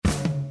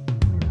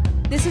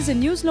This is a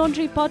News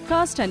Laundry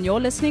podcast and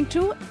you're listening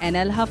to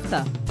NL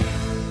Hafta.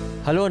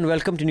 Hello and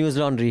welcome to News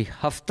Laundry.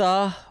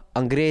 Hafta,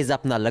 अंग्रेज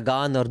अपना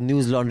लगान और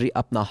News Laundry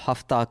अपना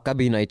हफ्ता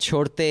कभी नहीं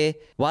छोड़ते.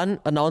 One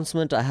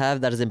announcement I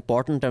have that is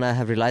important and I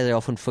have realized I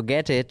often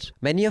forget it.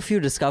 Many of you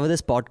discover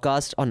this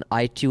podcast on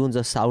iTunes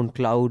or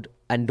SoundCloud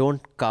and don't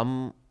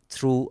come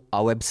through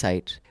our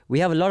website. We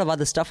have a lot of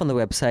other stuff on the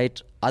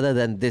website other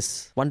than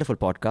this wonderful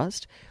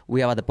podcast.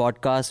 We have other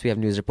podcasts, we have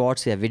news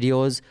reports, we have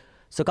videos.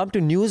 So come to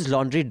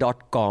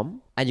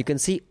newslaundry.com and you can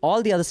see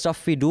all the other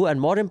stuff we do,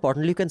 and more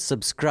importantly, you can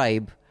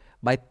subscribe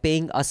by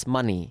paying us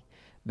money,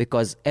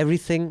 because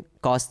everything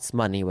costs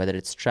money, whether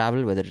it's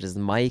travel, whether it is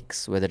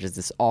mics, whether it is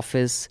this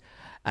office.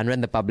 And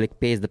when the public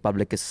pays, the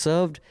public is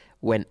served.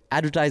 When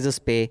advertisers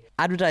pay,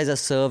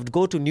 advertisers served.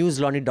 Go to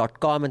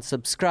newslaundry.com and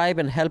subscribe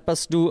and help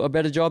us do a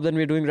better job than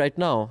we're doing right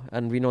now.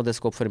 And we know there's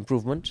scope for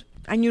improvement.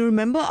 And you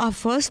remember our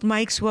first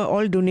mics were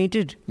all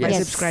donated by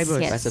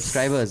subscribers. By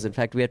subscribers. In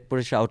fact, we had put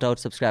a shout out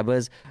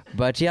subscribers.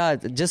 But yeah,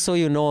 just so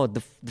you know,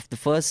 the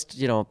first,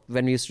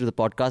 when we used to do the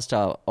podcast,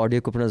 our audio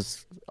equipment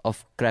was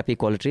of crappy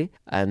quality.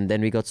 And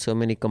then we got so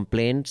many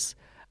complaints.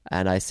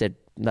 And I said,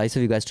 nice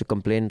of you guys to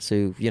complain.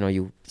 So,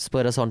 you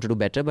spur us on to do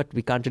better. But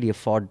we can't really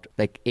afford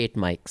like 8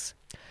 mics.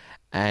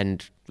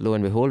 And lo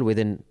and behold,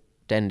 within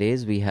 10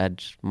 days, we had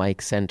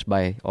mics sent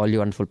by all you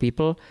wonderful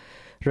people.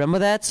 Remember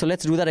that? So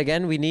let's do that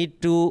again. We need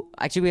to,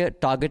 actually we are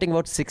targeting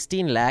about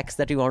 16 lakhs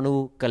that we want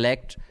to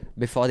collect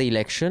before the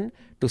election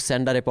to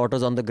send our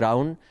reporters on the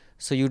ground.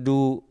 So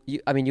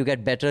you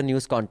get better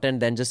news content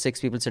than just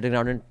 6 people sitting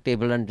around a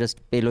table and just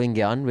peloing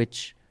gyan,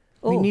 which...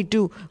 We need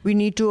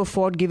to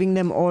afford giving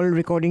them all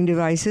recording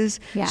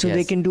devices so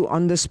they can do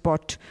on the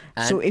spot.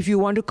 And so if you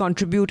want to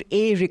contribute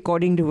a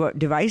recording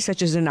device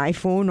such as an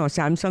iPhone or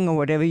Samsung or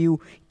whatever you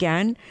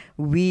can,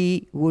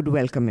 we would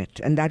welcome it,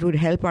 and that would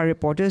help our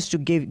reporters to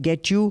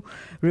get you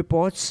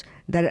reports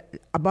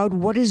about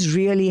what is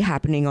really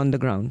happening on the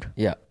ground.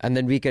 Yeah, and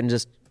then we can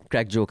just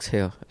crack jokes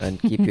here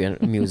and keep you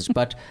amused.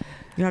 But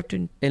you have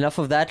to. Enough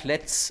of that.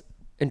 Let's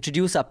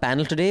introduce our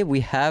panel today.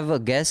 We have a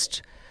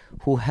guest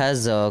who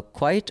has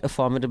quite a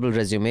formidable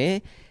resume,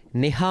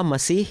 Neha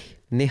Masih.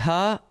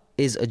 Neha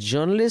is a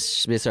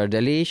journalist based out of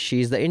Delhi.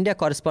 She's the India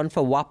correspondent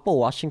for WAPO,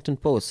 Washington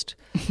Post.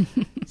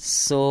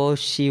 So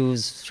she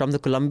was from the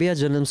Columbia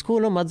Journalism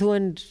School. Madhu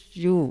and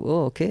you,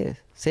 okay,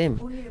 same.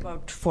 Only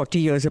about 40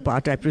 years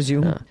apart, I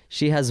presume.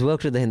 She has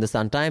worked with the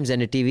Hindustan Times,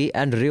 NDTV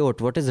and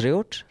Riot. What is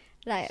Riot?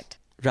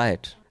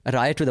 Riot. A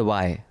riot with a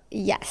Y.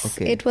 Yes,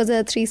 okay. It was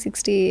a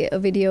 360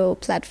 video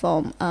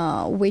platform,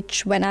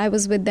 which when I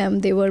was with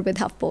them, they were with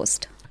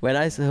HuffPost. When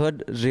I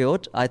heard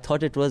Riot, I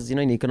thought it was, in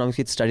economics,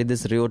 we'd studied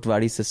this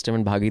Riot-Wadi system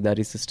and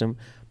Bhagidari system,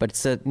 but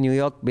it's a New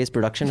York-based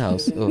production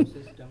house. So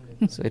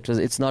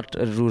it's not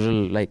a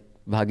rural, like,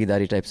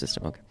 Bhagidari type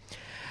system. Okay.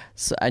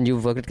 So, and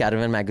you've worked at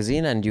Caravan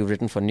magazine and you've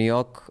written for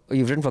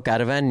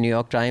Caravan, New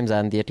York Times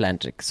and The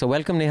Atlantic. So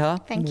welcome, Neha.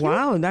 Thank you.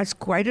 Wow, that's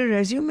quite a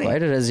resume.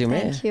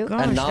 Thank you.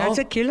 Gosh, and now that's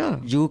a killer.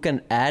 You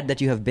can add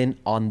that you have been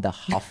on the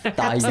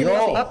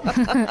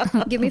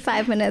Hafta. Give me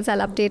 5 minutes,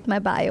 I'll update my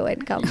bio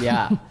and come.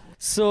 Yeah.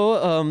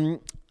 So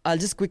I'll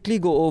just quickly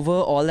go over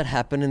all that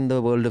happened in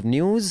the world of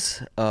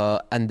news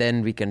and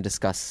then we can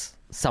discuss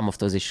some of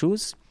those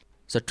issues.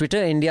 So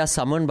Twitter India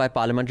summoned by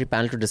parliamentary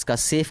panel to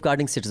discuss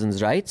safeguarding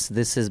citizens' rights.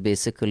 This is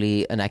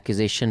basically an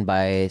accusation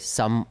by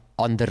some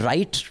on the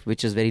right,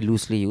 which is very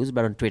loosely used,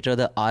 but on Twitter,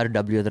 the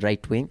RW, the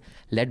right wing,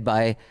 led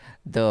by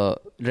the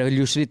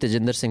revolutionary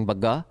Tejinder Singh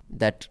Bagga,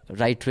 that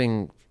right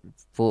wing,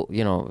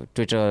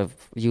 Twitter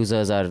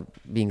users are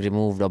being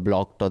removed or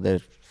blocked or their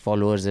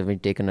followers have been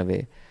taken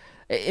away.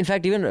 In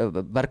fact, even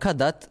Barkha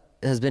Dutt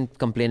has been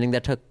complaining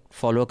that her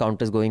follower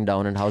count is going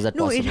down, and how is that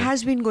possible? No, it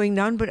has been going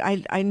down, but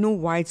I know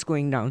why it's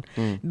going down.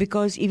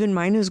 Because even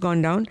mine has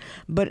gone down,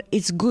 but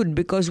it's good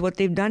because what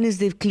they've done is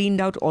they've cleaned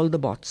out all the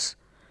bots.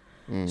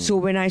 So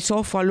when I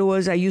saw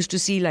followers, I used to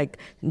see like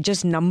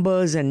just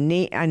numbers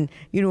and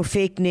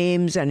fake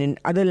names, and in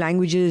other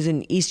languages,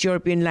 in East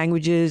European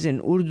languages, in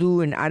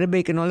Urdu and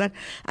Arabic and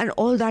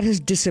all that has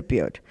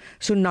disappeared.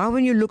 So now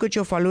when you look at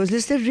your followers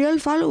list, they're real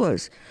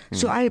followers.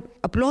 So I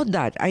applaud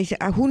that.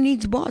 Who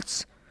needs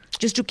bots?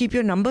 Just to keep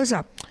your numbers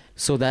up.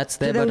 So that's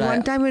there. So there was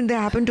one time when they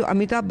happened to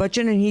Amitabh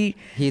Bachchan and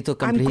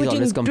I'm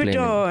quitting Twitter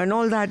and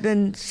all that.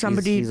 Then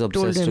somebody he's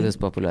obsessed with his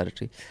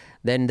popularity.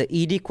 Then the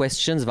ED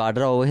questions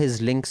Vadra over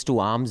his links to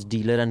arms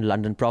dealer and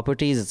London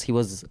properties. He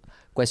was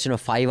questioned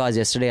for 5 hours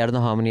yesterday. I don't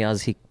know how many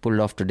hours he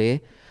pulled off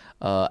today.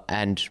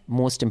 And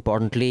most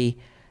importantly,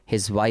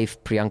 his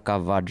wife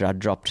Priyanka Vadra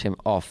dropped him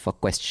off for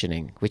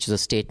questioning, which is a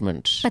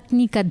statement.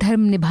 पत्नी का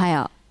धर्म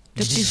निभाया.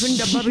 तो tiffin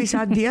डब्बा भी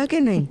साथ दिया कि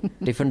नहीं?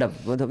 टिफिन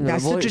डब्बा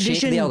वो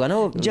शेक दिया होगा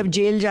ना, जब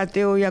जेल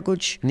जाते हो या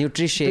कुछ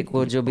न्यूट्री शेक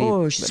वो जो भी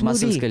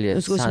मसल्स के लिए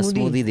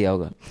स्मूदी दिया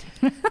होगा.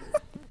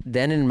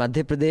 Then in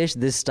Madhya Pradesh,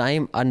 this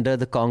time under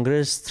the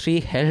Congress, 3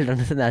 held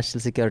under the National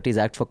Securities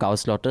Act for cow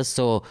slaughters.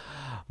 So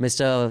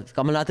Mr.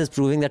 Kamal Nath is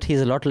proving that he's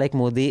a lot like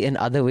Modi in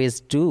other ways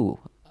too,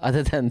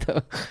 other than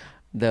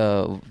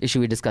the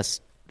issue we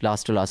discussed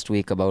last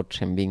week about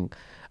him being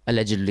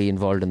allegedly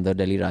involved in the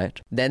Delhi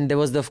riot. Then there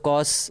was, of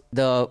course,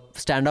 the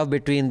standoff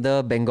between the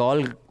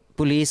Bengal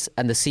police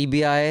and the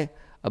CBI.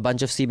 A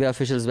bunch of CBI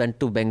officials went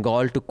to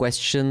Bengal to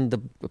question the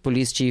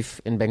police chief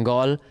in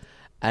Bengal,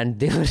 and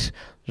they were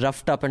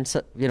roughed up and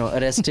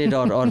arrested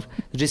or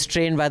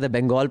restrained by the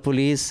Bengal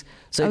police.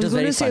 So it was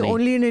very funny. I was going to say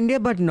only in India,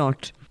 but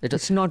not.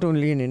 It's not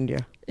only in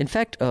India. In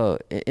fact,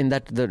 in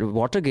the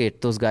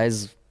Watergate, those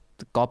guys,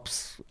 the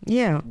cops,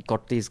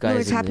 got these guys. No,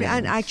 it's happening,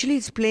 and actually,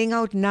 it's playing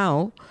out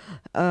now,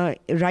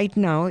 right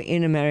now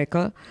in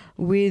America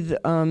with.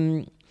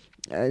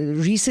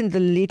 The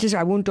latest,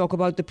 I won't talk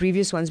about the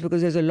previous ones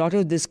because there's a lot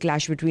of this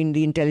clash between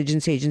the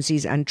intelligence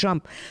agencies and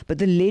Trump. But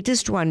the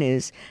latest one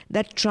is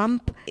that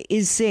Trump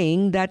is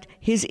saying that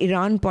his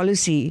Iran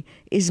policy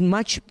is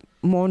much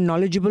more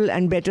knowledgeable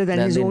and better than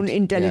his own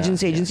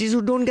intelligence agencies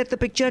who don't get the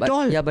picture at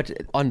all. Yeah, but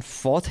on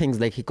 4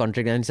 things, like he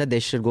contradicted and said they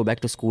should go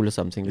back to school or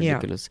something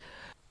ridiculous.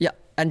 Yeah,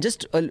 and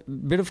just a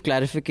bit of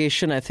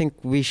clarification, I think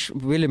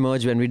will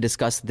emerge when we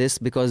discuss this,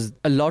 because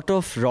a lot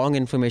of wrong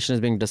information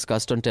is being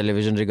discussed on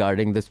television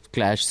regarding the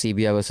clash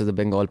CBI versus the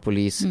Bengal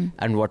police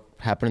and what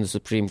happened in the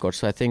Supreme Court.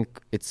 So I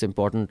think it's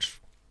important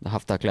the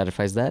Hafta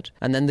clarifies that.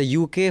 And then the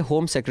UK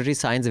Home Secretary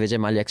signs the Vijay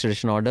Mallya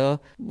extradition order.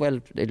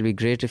 Well, it'll be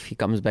great if he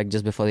comes back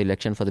just before the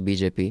election for the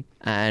BJP.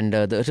 And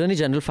the Attorney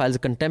General files a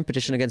contempt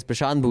petition against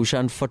Prashant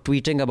Bhushan for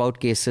tweeting about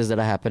cases that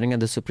are happening.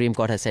 And the Supreme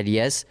Court has said,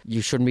 yes,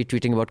 you shouldn't be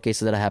tweeting about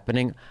cases that are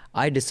happening.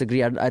 I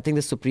disagree. I think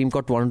the Supreme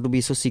Court wanted to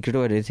be so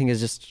secretive or anything is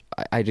just,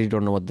 I really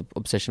don't know what the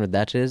obsession with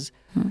that is.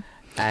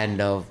 And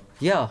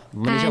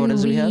Manisha, what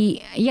else do we have?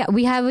 Yeah,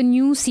 we have a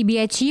new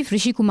CBI chief,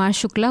 Rishi Kumar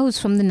Shukla, who's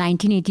from the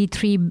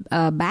 1983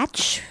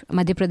 batch,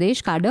 Madhya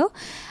Pradesh cadre.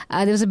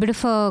 There was a bit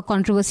of a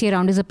controversy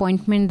around his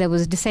appointment. There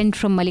was dissent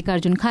from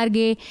Mallikarjun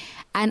Kharge.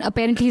 And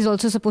apparently he's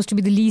also supposed to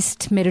be the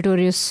least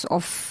meritorious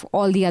of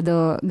all the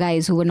other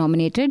guys who were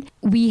nominated.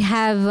 We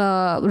have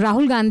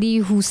Rahul Gandhi,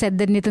 who said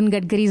that Nitin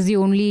Gadkari is the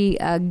only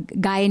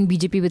guy in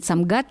BJP with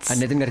some guts. And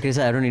Nitin Gadkari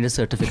said, I don't need a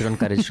certificate on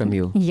courage from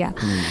you. Yeah.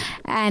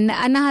 And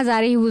Anna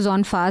Hazare, who was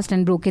on fast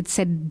and broke it,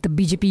 said the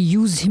BJP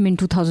used him in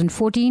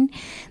 2014.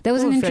 There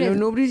was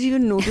nobody's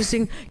even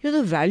noticing.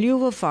 The value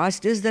of a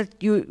fast is that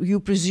you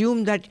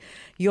presume that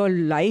your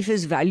life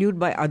is valued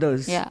by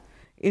others. Yeah.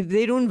 If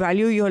they don't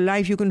value your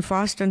life, you can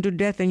fast unto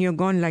death and you're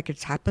gone like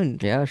it's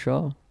happened. Yeah,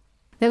 sure.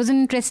 There was an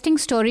interesting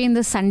story in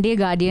the Sunday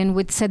Guardian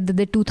which said that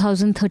the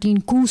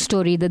 2013 coup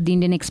story that the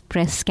Indian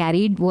Express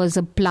carried was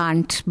a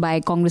plant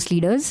by Congress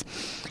leaders.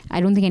 I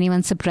don't think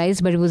anyone's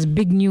surprised, but it was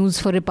big news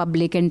for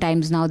Republic and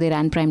Times Now. They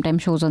ran primetime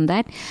shows on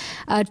that.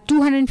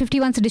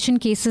 251 sedition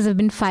cases have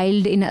been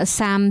filed in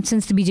Assam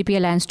since the BJP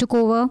alliance took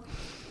over.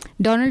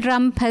 Donald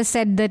Trump has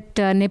said that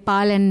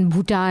Nepal and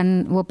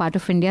Bhutan were part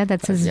of India.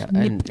 That's his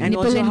and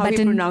also how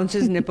he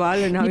pronounces Nepal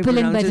and how he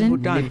pronounces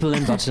Bhutan. Nipple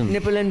and button.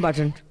 Nipple and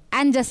button.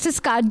 And Justice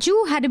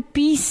Karju had a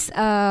piece,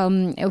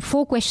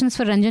 4 questions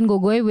for Ranjan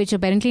Gogoi, which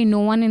apparently no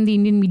one in the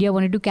Indian media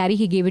wanted to carry.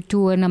 He gave it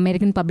to an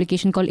American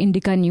publication called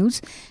Indica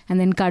News. And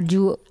then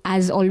Karju,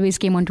 as always,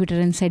 came on Twitter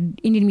and said,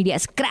 Indian media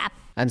is crap.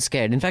 And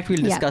scared. In fact, we'll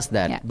discuss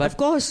that. Yeah. But of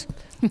course.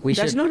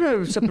 That's not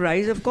a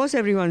surprise. Of course,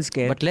 everyone's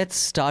scared. But let's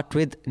start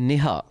with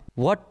Niha.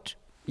 What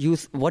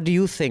do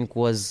you think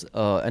was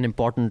an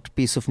important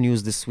piece of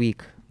news this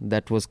week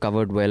that was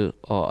covered well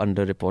or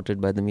underreported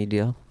by the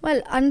media?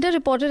 Well,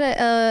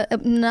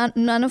 underreported,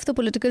 none of the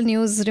political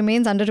news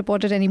remains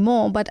underreported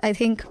anymore, but I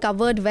think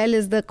covered well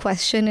is the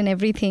question and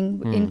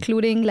everything,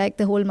 including like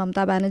the whole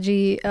Mamata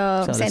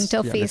Banerjee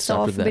center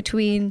face-off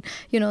between,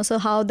 so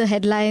how the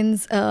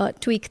headlines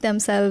tweak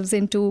themselves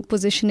into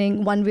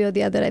positioning one way or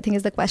the other, I think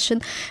is the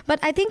question. But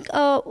I think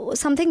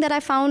something that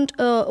I found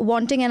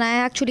wanting, and I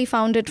actually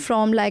found it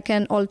from like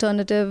an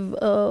alternative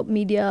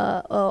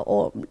media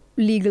or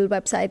legal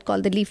website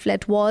called The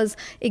Leaflet, was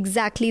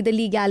exactly the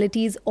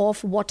legalities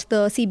of what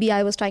the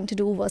CBI was trying to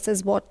do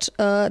versus what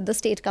the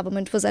state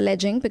government was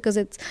alleging, because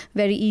it's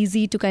very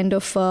easy to kind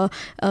of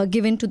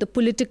give in to the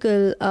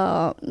political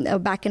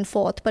back and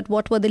forth. But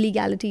what were the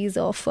legalities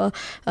of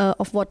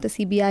what the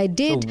CBI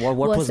did? So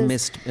what was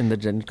missed in the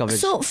general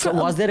coverage? So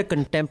was there a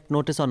contempt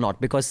notice or not?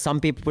 Because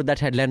some people put that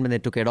headline when they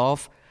took it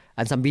off,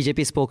 and some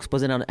BJP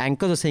spokesperson and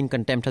anchors were saying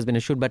contempt has been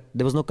issued, but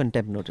there was no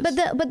contempt notice.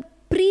 But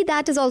pre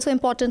that is also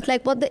important,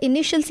 like what the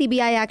initial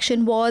CBI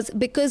action was,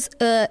 because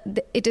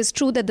it is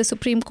true that the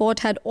Supreme Court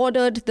had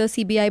ordered the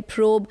CBI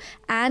probe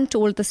and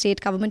told the state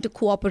government to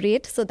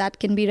cooperate, so that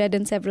can be read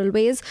in several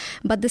ways.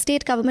 But the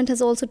state government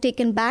has also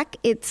taken back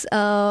its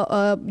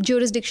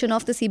jurisdiction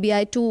of the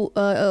CBI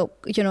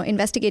to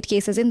investigate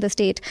cases in the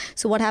state.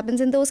 So what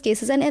happens in those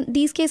cases? And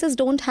these cases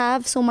don't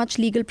have so much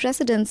legal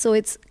precedence, so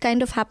it's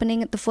kind of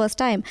happening at the first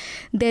time.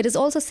 There is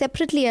also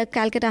separately a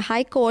Calcutta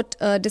High Court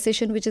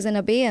decision which is in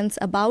abeyance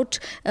about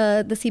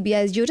the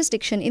CBI's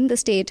jurisdiction in the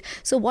state.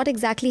 So what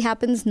exactly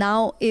happens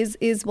now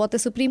is what the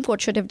Supreme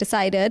Court should have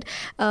decided.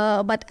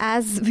 But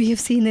as we have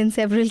seen in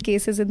several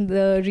cases in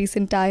the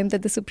recent time,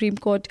 that the Supreme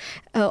Court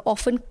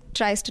often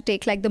tries to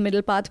take like the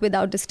middle path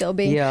without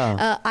disturbing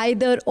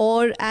either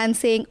or, and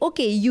saying,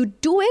 okay, you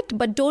do it,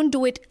 but don't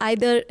do it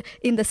either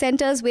in the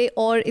center's way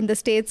or in the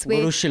state's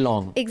way. Go to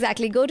Shillong.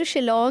 Exactly. Go to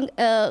Shillong.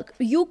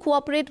 You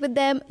cooperate with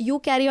them. You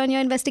carry on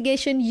your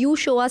investigation. You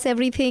show us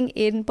everything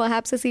in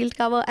perhaps a sealed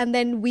cover, and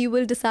then we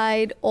will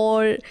decide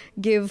or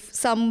give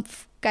some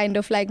kind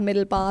of like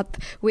middle path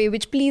way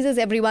which pleases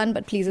everyone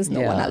but pleases no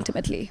one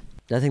ultimately.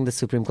 I think the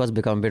Supreme Court's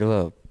become a bit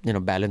of a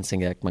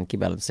balancing act, monkey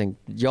balancing.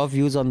 Your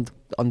views on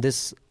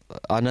this,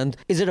 Anand?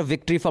 Is it a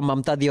victory for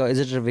Mamta Di or is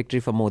it a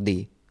victory for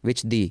Modi?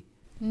 Which Di?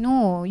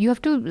 No, you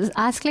have to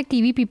ask like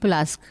TV people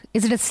ask.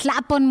 Is it a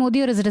slap on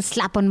Modi or is it a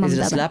slap on Mamta? Is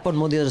it a slap on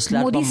Modi or a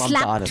slap Modi on Mamta?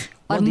 slapped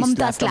or Modi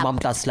Mamta slapped or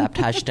Mamta slapped.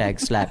 Hashtag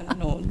slap.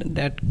 No,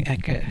 that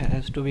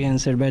has to be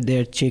answered by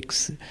their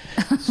chicks.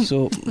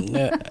 So,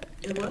 their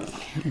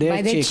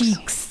by their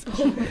cheeks.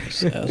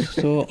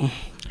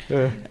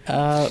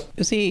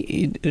 You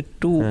see,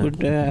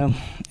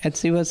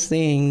 as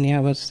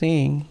Neha was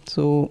saying,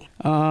 so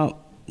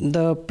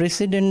the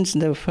precedents,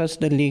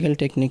 the legal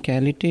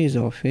technicalities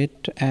of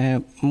it,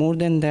 more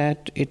than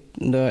that,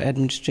 the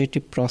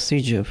administrative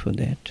procedure for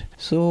that.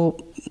 So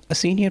a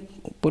senior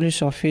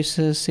police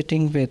officer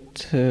sitting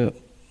with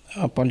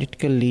a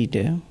political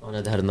leader. On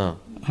a dharna.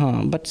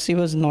 But she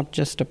was not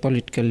just a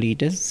political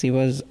leader, she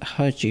was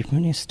her chief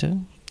minister.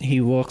 He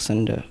works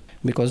under,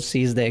 because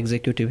she is the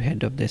executive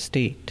head of the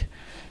state.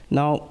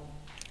 Now,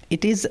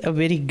 it is a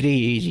very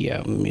grey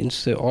area.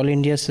 Means All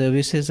India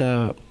services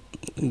are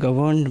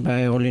governed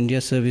by All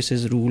India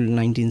Services Rule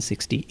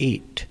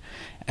 1968,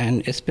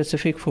 and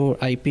specific for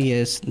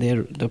IPS,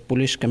 the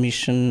Police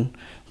Commission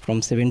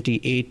from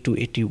 78 to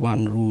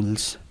 81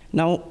 rules.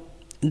 Now,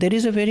 there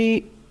is a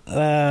very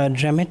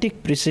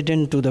dramatic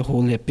precedent to the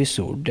whole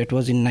episode. That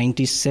was in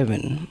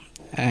 97,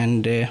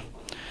 and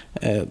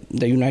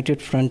the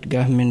United Front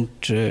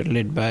government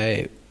led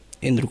by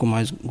Indra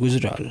Kumar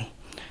Gujral.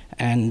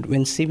 And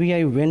when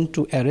CBI went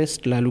to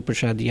arrest Lalu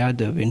Prasad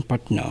Yadav in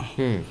Patna,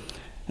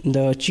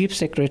 the Chief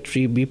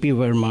Secretary BP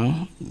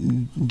Verma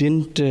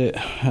didn't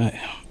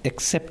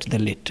accept the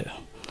letter.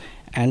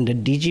 And the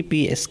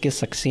DGP SK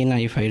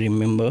Saxena, if I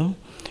remember,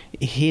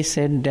 he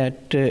said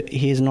that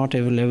he is not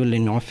available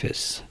in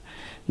office.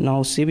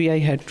 Now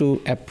CBI had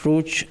to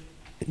approach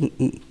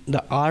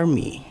the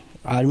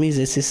army's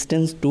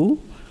assistance to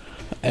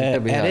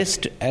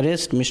arrest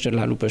Mr.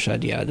 Lalu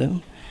Prasad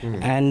Yadav.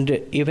 And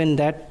even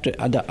that,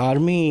 the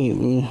army,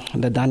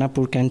 the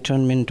Danapur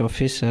cantonment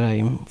officer, I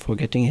am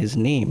forgetting his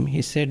name,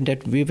 he said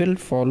that we will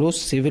follow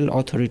civil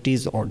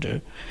authorities'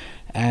 order.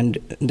 And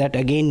that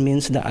again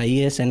means the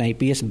IAS and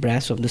IPS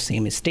brass of the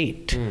same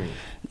state.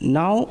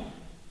 Now,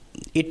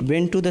 it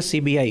went to the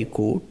CBI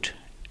court,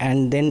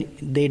 and then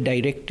they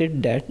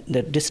directed that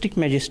the district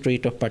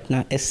magistrate of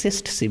Patna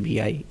assist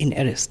CBI in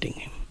arresting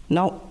him.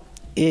 Now,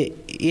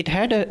 it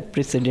had a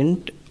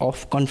precedent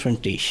of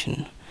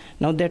confrontation.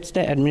 Now, that's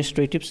the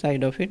administrative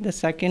side of it. The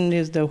second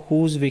is the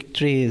whose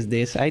victory is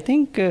this. I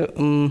think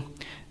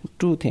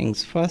two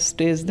things. First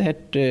is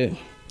that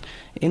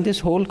in this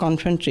whole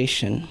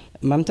confrontation,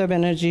 Mamta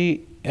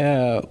Banerjee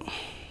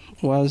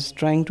was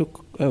trying to,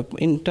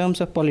 in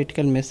terms of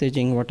political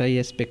messaging, what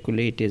I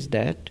speculate is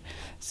that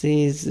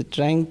she is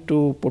trying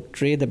to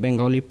portray the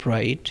Bengali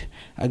pride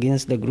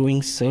against the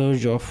growing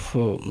surge of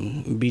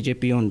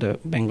BJP on the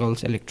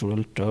Bengal's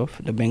electoral turf,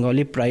 the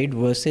Bengali pride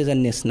versus a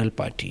national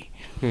party.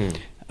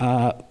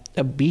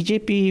 A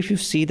BJP, if you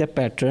see the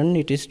pattern,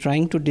 it is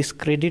trying to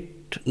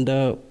discredit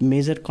the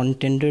major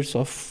contenders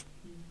of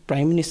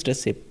prime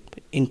ministership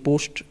in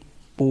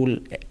post-poll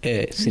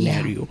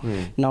scenario.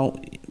 Now,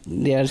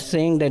 they are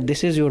saying that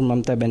this is your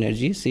Mamta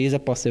Banerjee. She is a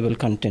possible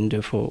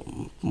contender for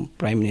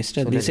prime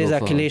minister. So this is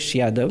Akhilesh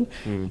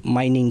Yadav,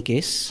 mining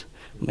case.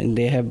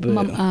 They have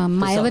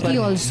Mayawati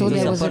also.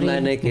 There was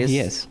a case.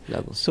 Yes.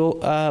 So,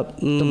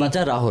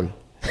 bacha Rahul.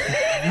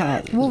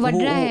 वो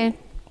बढ़ रहा है.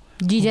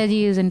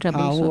 Jijaji is in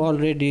trouble. Who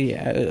already,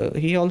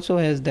 he also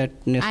has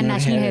that National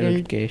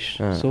Herald case.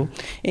 So,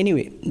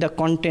 anyway, the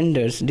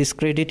contenders,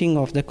 discrediting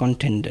of the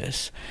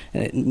contenders,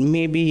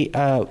 maybe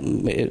a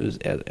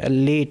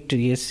late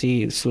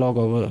slog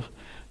over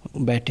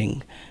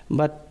batting.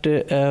 But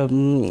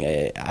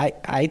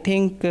I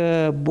think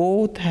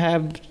both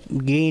have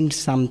gained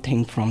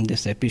something from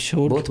this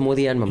episode. Both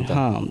Modi and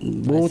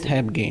Mamta. Both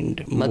have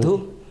gained.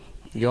 Madhu,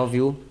 your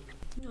view?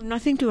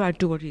 Nothing to add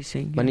to what he's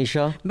saying.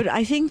 Manisha? But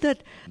I think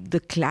that the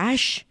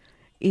clash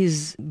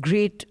is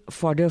great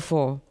fodder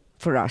for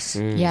us,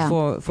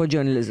 for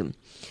journalism.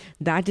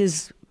 That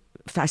is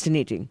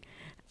fascinating.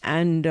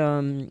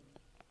 And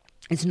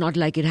it's not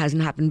like it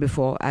hasn't happened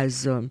before.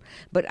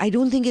 But I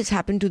don't think it's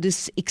happened to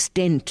this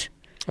extent.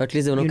 At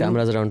least there were no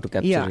cameras around to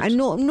capture it. Yeah, and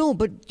no,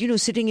 but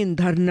sitting in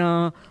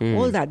dharna,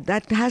 all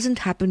that hasn't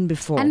happened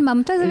before. And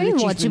Mamta is a very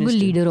watchable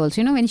leader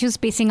also. When she was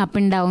pacing up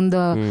and down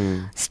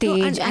the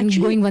stage and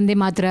going Vande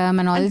Mataram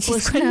and all. And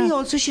personally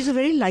also, she's a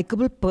very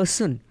likable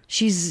person.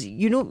 She's,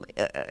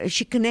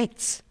 she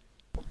connects.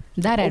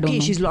 That I don't know.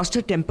 She's lost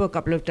her temper a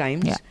couple of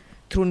times,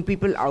 thrown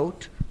people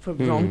out for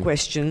wrong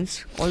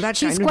questions, all that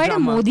She's kind of quite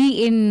drama. a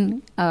Modi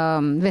in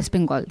West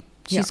Bengal.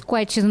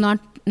 She's not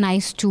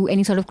nice to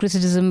any sort of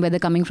criticism, whether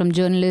coming from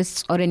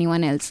journalists or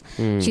anyone else.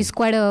 She's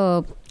quite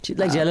a...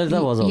 like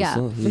Jayalalitha was also. Yeah.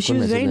 So she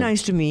was very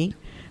nice to me.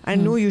 I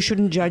know you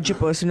shouldn't judge a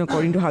person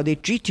according to how they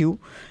treat you,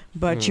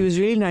 but she was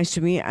really nice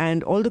to me,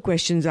 and all the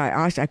questions I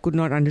asked, I could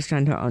not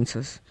understand her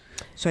answers.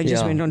 So I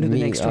just went on to the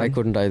next one. I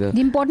couldn't either. The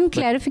important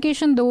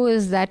clarification, though,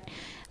 is that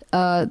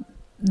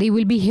they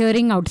will be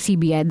hearing out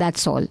CBI,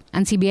 that's all.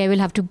 And CBI will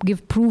have to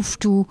give proof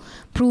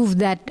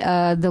that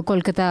the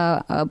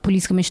Kolkata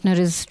police commissioner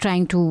is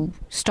trying to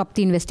stop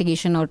the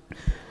investigation or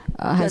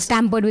has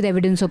tampered with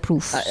evidence or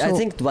proof. I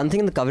think one thing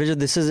in the coverage of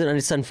this is, and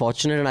it's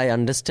unfortunate, and I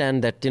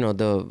understand that,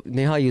 the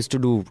Neha used to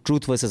do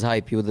Truth versus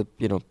Hype. You were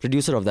the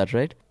producer of that,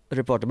 right? A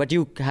reporter. But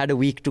you had a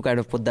week to kind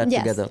of put that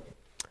together.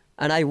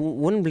 And I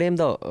wouldn't blame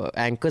the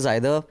anchors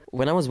either.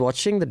 When I was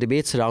watching the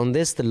debates around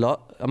this, the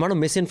amount of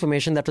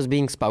misinformation that was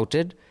being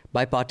spouted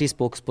by party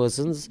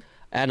spokespersons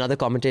and other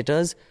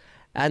commentators,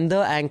 and the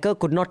anchor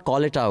could not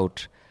call it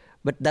out.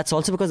 But that's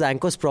also because the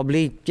anchor's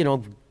probably,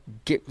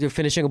 you're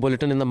finishing a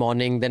bulletin in the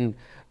morning, then,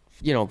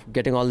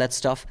 getting all that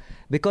stuff.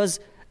 Because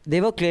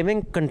they were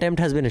claiming contempt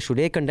has been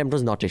issued. Contempt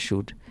was not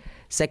issued.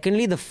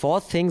 Secondly, the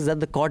four things that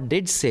the court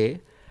did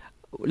say,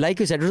 like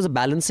you said, it was a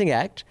balancing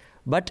act,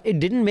 but it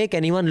didn't make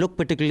anyone look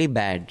particularly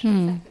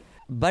bad.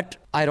 But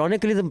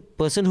ironically, the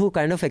person who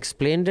kind of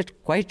explained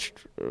it quite,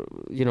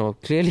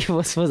 clearly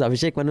was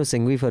Abhishek Manu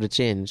Singhvi for a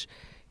change.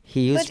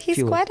 But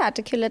he's quite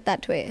articulate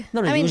that way.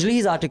 No, usually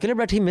he's articulate,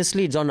 but he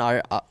misleads on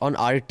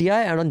RTI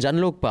and on Jan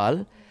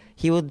Lokpal.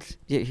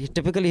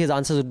 Typically his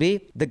answers would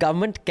be, the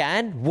government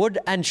can, would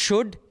and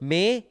should,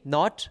 may,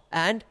 not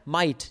and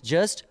might.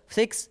 Just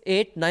 6,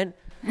 8, 9.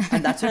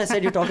 And that's when I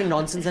said, you're talking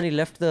nonsense, and he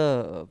left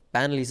the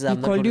panel. He says,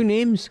 he called you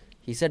names.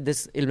 He said,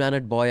 this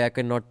ill-mannered boy, I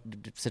cannot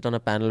sit on a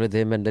panel with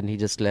him, and then he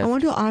just left. I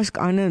want to ask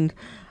Anand,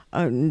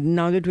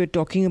 now that we're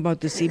talking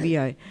about the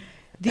CBI,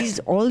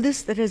 all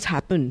this that has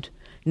happened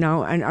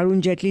now, and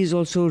Arun Jaitley has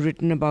also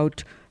written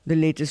about the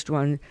latest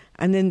one,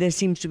 and then there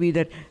seems to be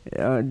that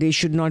they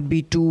should not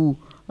be too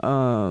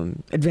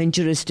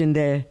adventurous in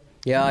their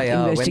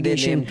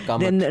investigation.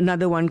 Then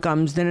another one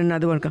comes, then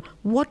another one comes.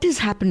 What is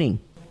happening?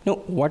 No,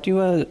 what you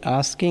are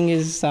asking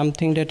is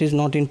something that is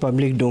not in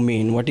public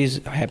domain. What is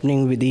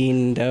happening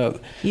within the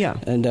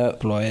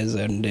employers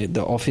and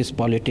the office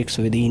politics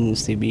within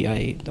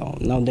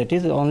CBI. Now that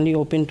is only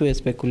open to a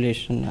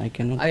speculation.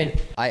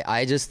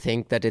 I just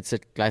think that it's a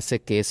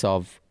classic case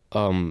of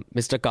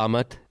Mr.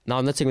 Kamath. Now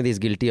I'm not saying whether he's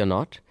guilty or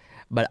not,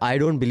 but I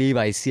don't believe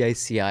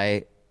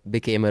ICICI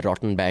became a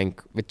rotten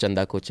bank with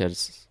Chanda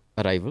Kochar's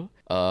arrival.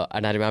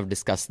 And I remember I've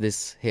discussed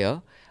this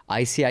here.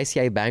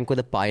 ICICI Bank were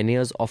the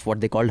pioneers of what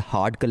they called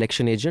hard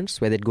collection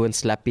agents, where they'd go and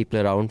slap people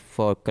around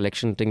for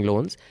collecting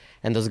loans.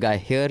 And there's a guy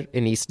here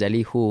in East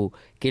Delhi who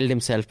killed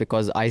himself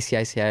because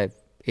ICICI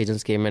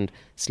agents came and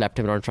slapped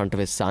him around in front of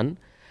his son.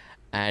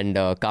 And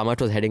Kamath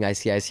was heading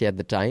ICICI at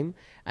the time.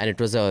 And it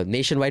was a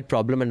nationwide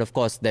problem. And of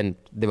course, then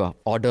there were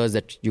orders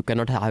that you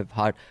cannot have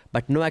hard,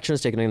 but no action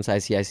was taken against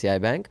ICICI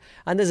Bank.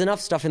 And there's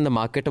enough stuff in the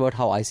market about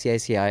how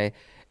ICICI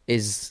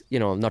is,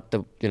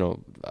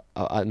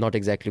 not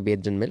exactly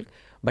bathed in milk.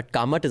 But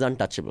Kamath is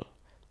untouchable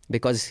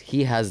because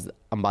he has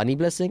Ambani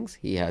blessings,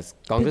 he has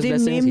Congress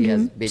blessings, he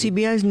has...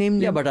 CBI's named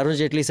him. Yeah, but Arun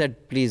Jaitley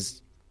said,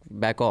 please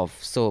back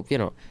off. So,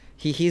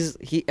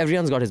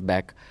 everyone's got his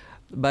back.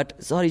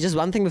 But, sorry, just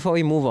one thing before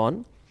we move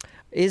on,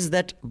 is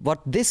that what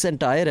this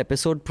entire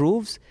episode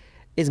proves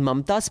is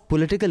Mamta's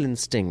political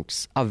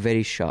instincts are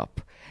very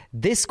sharp.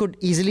 This could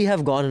easily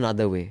have gone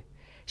another way.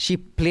 She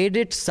played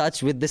it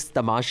such with this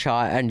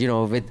tamasha and,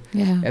 with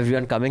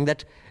everyone coming,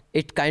 that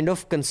it kind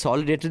of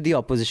consolidated the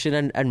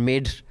opposition and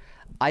made,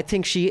 I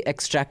think she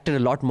extracted a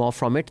lot more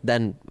from it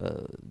than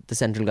the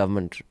central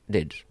government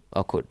did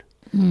or could.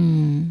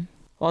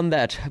 On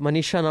that,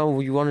 Manisha, now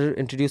you want to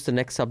introduce the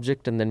next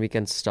subject and then we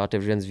can start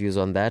everyone's views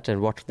on that and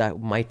what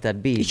might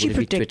that be? Is she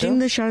protecting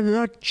the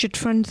Sharda chit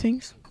fund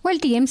things? Well,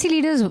 TMC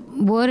leaders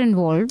were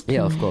involved.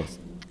 Yeah, of course.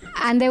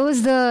 And there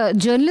was the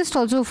journalist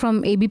also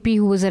from ABP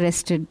who was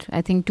arrested,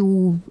 I think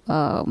 2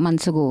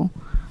 months ago.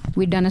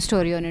 We'd done a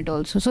story on it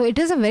also. So it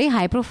is a very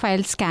high-profile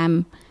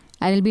scam.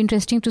 And it'll be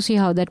interesting to see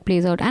how that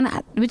plays out. And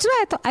which is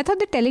why I thought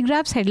the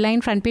Telegraph's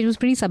headline front page was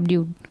pretty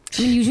subdued.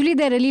 Usually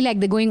they're really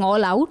they're going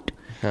all out.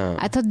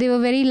 I thought they were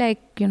very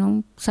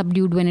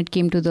subdued when it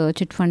came to the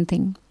chit fund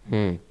thing.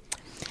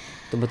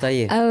 So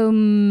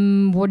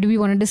bataiye. What do we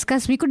want to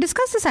discuss? We could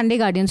discuss the Sunday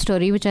Guardian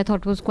story, which I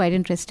thought was quite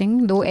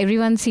interesting. Though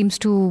everyone seems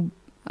to,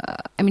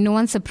 no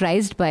one's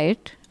surprised by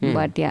it.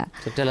 But yeah.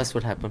 So tell us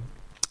what happened.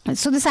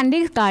 So the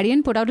Sunday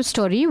Guardian put out a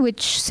story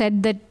which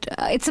said that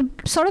it's a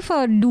sort of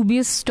a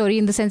dubious story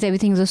in the sense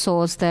everything's a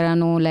source. There are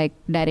no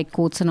direct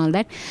quotes and all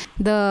that.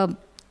 The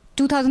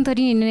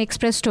 2013 Indian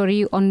Express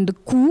story on the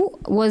coup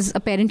was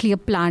apparently a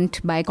plant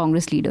by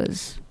Congress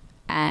leaders.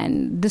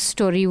 And this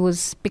story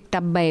was picked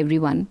up by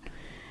everyone.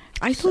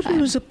 I thought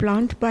it was a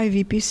plant by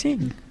VP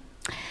Singh.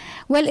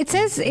 Well, it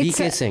says it's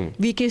VK Singh.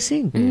 VK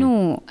Singh.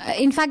 No,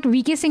 in fact,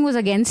 VK Singh was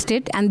against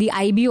it, and the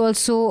IB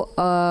also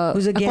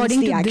Was against according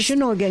the to action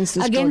this, or against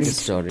the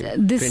story?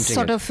 This Printing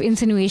sort it. of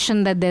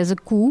insinuation that there's a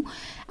coup,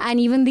 and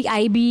even the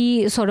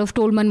IB sort of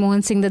told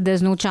Manmohan Singh that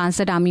there's no chance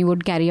that army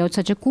would carry out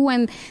such a coup,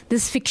 and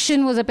this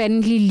fiction was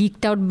apparently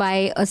leaked out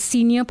by a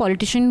senior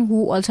politician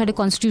who also had a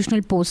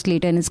constitutional post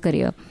later in his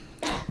career.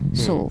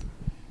 So,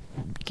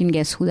 you can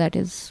guess who that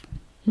is.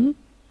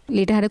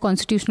 Later had a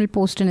constitutional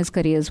post in his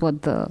career is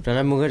what the...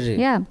 Pranab Mukherjee?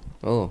 Yeah.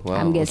 Oh, wow.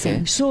 I'm guessing.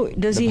 Okay. So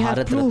does The he have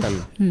Bharat proof?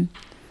 Ratan.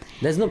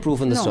 There's no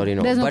proof in the No, story,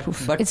 no. there's no but,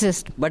 proof. But, It's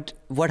just- But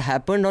what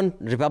happened on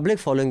Republic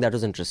following that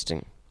was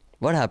interesting.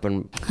 What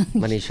happened,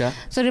 Manisha?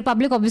 So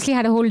Republic obviously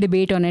had a whole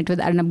debate on it with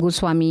Arnab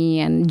Goswami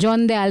and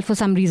John Dayal for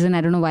some reason.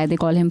 I don't know why they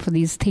call him for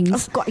these things.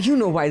 Of course, you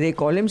know why they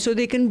call him, so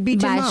they can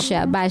beat him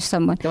up. Bash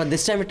someone. No, but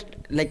this time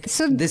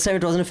this time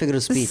it wasn't a figure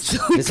of speech. So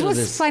this it was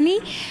this. funny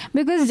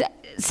because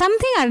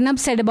something Arnab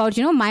said about,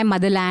 my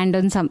motherland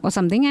or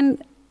something,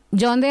 and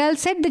John Dayal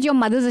said that your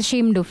mother's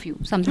ashamed of you,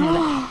 something like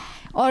that.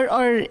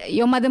 Or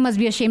your mother must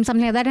be ashamed,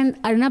 something like that, and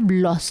Arnab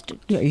lost it.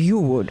 Yeah, you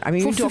would. I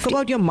mean, For you talk 50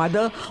 about your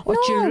mother or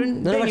No.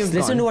 children. No, then but you've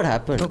listen gone. to what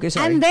happened. Okay,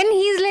 sorry. And then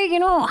he's like,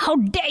 how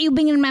dare you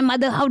bring in my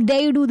mother? How dare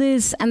you do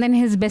this? And then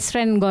his best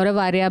friend Gaurav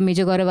Arya,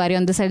 Major Gaurav Arya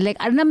on the side, like,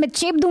 Arnab, मैं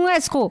चेप दूंगा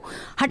इसको,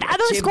 हटा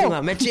दो चेप इसको.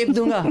 दूंगा, मैं चेप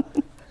दूंगा.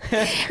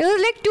 It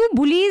was like two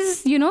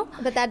bullies,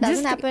 But that doesn't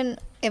just- happen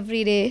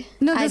every day.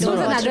 No, I this don't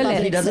was watch another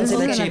Republic. He doesn't say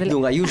This मैं was चेप another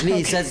दूंगा. Usually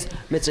he says,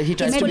 he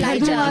tries to be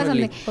polite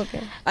genuinely.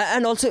 Okay.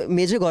 And also,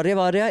 Major Gaurav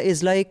Arya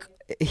is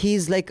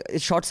he's like a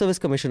short service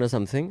commissioner or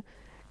something.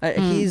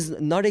 He's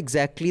not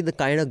exactly the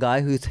kind of guy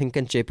who you think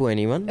can chepu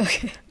anyone.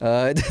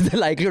 The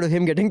likelihood of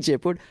him getting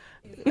chepued.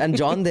 And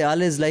John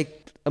Dayal is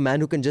like a man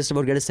who can just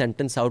about get a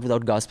sentence out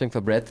without gasping for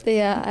breath.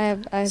 Yeah, I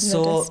have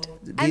So noticed.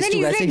 these And then two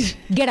he's guys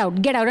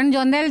like, get out. And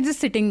John Dayal is just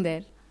sitting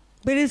there.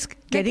 But it's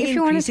getting if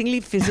you wanna-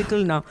 increasingly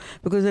physical now,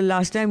 because the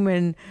last time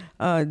when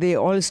they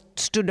all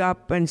stood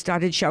up and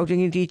started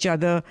shouting at each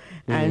other,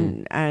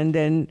 and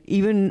then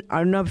even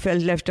Arnab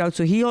felt left out,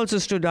 so he also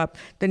stood up.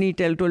 Then he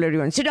told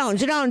everyone, sit down.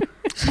 Sit down,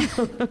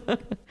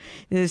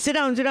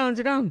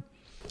 sit down.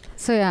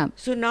 So yeah.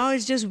 So now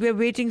it's just we're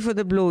waiting for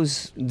the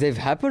blows. they've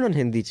happened on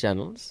Hindi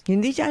channels.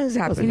 Hindi channels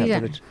happen. Hindi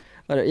Happened.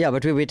 Yeah,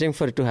 but we're waiting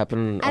for it to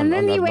happen. And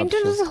then he Arnab went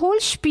into shows. this whole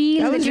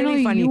spiel That that, was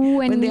really funny you and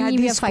when they me, had we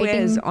these are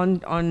fighting.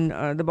 squares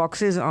on the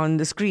boxes on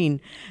the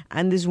screen,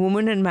 and this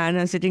woman and man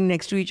are sitting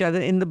next to each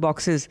other in the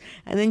boxes,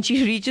 and then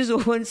she reaches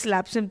over and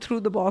slaps him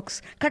through the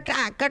box,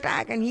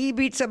 katak, and he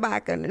beats her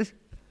back, and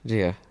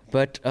Yeah.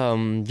 But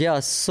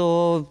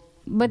so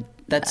But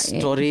that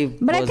story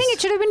But I was- think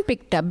it should have been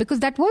picked up because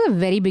that was a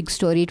very big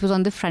story. It was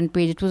on the front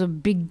page. It was a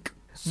big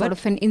sort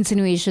of an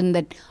insinuation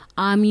that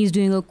army is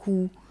doing a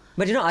coup.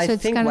 But I So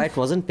it's think kind why of- it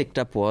wasn't picked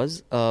up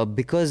was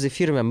because if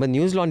you remember,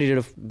 News Laundry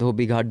did the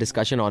big hard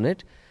discussion on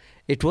it.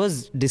 It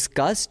was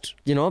discussed,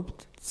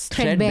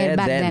 threadbare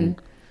back then. then.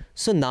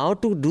 So now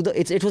to do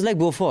it was like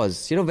Bofors,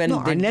 when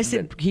no, they, unless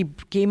he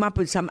came up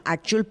with some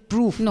actual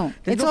proof. No,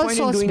 There's it's no all point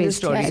in doing the source-based.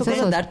 story. Yeah, it's so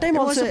all at that time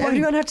What's also the point?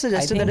 everyone had I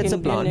suggested think that it's a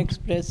Indian plan.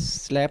 Express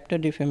slapped a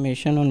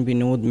defamation on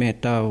Vinod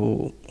Mehta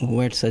who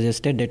had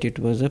suggested that it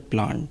was a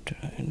plant.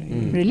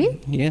 Really?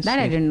 Yes. That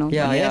I didn't know.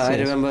 Yeah, Yes, I yes.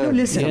 remember No,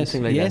 listen.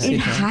 something like Yes, that. It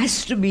yes.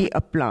 has to be a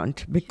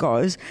plant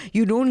because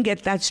you don't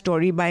get that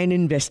story by an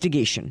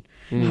investigation.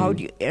 How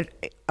do you,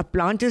 a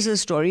plant is a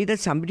story that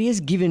somebody has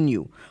given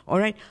you. All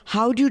right.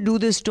 How do you do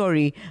this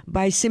story?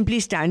 By simply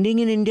standing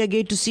in India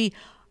Gate to see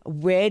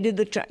where did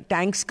the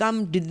tanks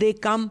come? Did they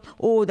come?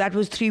 Oh, that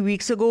was 3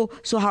 weeks ago.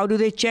 So how do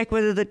they check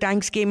whether the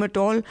tanks came at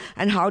all?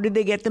 And how did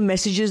they get the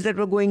messages that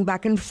were going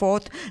back and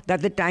forth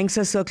that the tanks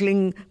are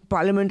circling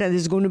Parliament and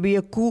there's going to be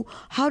a coup?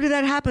 How did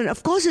that happen?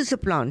 Of course, it's a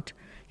plant.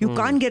 You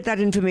can't get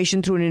that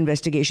information through an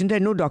investigation. There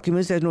are no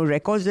documents, there's no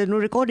records, there's no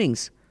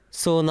recordings.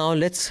 So now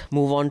let's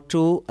move on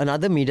to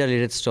another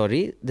media-related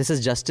story. This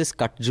is Justice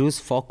Katju's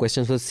 4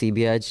 questions for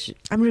CBI.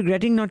 I'm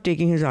regretting not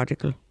taking his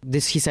article. He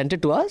sent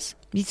it to us?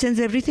 He sends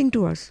everything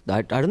to us.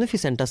 I don't know if he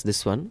sent us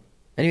this one.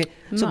 Anyway,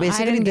 so No, I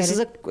basically didn't this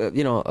get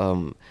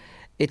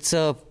is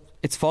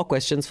it's 4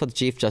 questions for the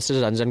Chief Justice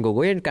Ranjan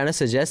Gogoi, and it kind of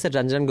suggests that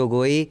Ranjan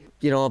Gogoi,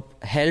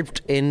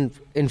 helped in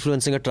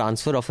influencing a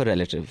transfer of a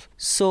relative.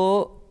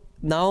 So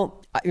now,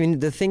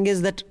 the thing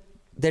is that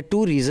there are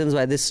 2 reasons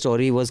why this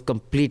story was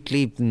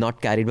completely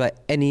not carried by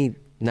any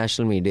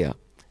national media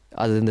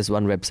other than this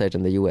one website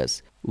in the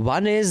US.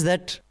 One is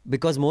that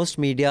because most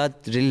media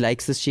really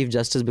likes this Chief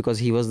Justice because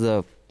he was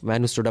the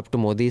man who stood up to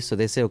Modi, so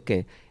they say,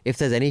 okay, if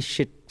there's any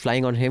shit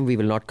flying on him, we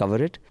will not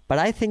cover it. But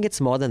I think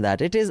it's more than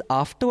that. It is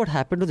after what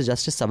happened to the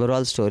Justice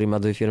Sabharwal story,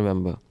 Madhu, if you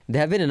remember. There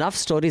have been enough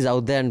stories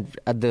out there, and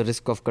at the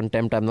risk of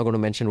contempt, I'm not going to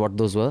mention what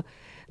those were.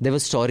 There were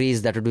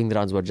stories that were doing the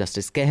rounds about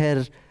Justice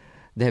Keher.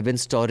 There have been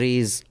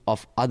stories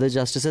of other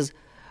justices.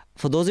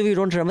 For those of you who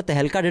don't remember,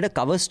 Tehelka did a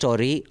cover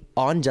story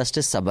on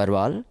Justice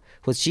Sabharwal, who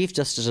was Chief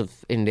Justice of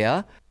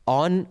India,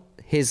 on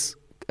his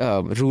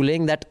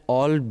ruling that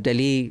all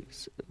Delhi,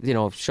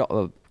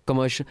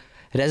 commercial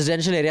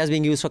residential areas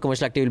being used for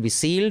commercial activity will be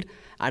sealed.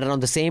 And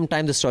around the same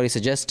time, the story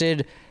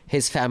suggested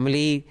his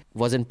family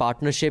was in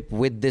partnership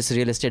with this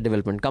real estate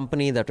development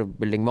company that were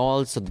building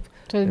malls. So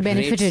it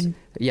benefited.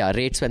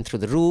 Rates went through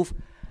the roof.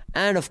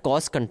 And of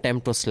course,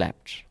 contempt was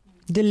slapped.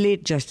 The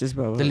late Justice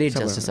Sabharwal.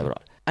 Justice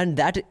Sabharwal. And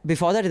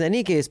before that, in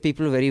any case,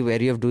 people were very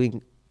wary of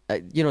doing,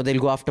 they'll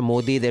go after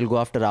Modi, they'll go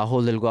after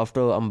Rahul, they'll go after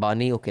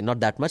Ambani. Okay,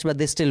 not that much, but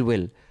they still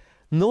will.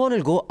 No one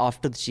will go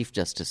after the Chief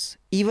Justice.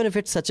 Even if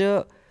it's such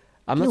a,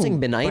 I'm not saying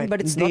benign,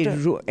 but it's not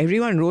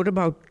everyone wrote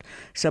about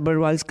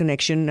Sabharwal's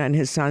connection and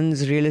his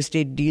son's real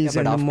estate deals.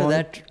 But after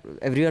that,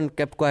 everyone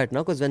kept quiet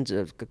now because when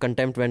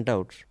contempt went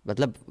out.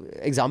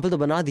 Example to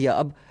bana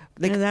diya.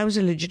 That was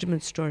a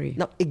legitimate story.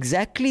 Now,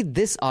 exactly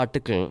this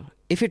article,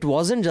 if it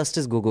wasn't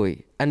Justice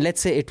Gogoi, and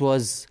let's say it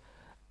was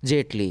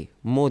Jaitley,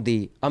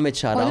 Modi, Amit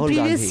Shah, Rahul Gandhi. Or the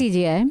previous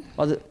CJI.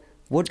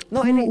 Or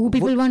who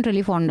people weren't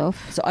really fond of.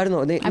 So, I don't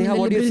know. Neha,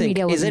 what do you think?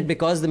 Is it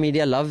because the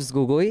media loves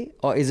Gogoi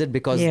or is it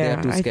because they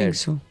are too scared? I think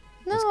so.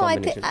 No,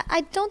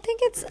 I don't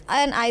think it's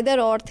an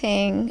either or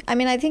thing. I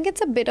mean, I think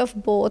it's a bit of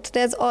both.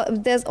 There's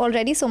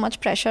already so much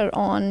pressure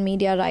on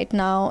media right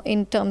now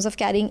in terms of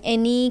carrying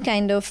any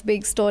kind of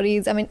big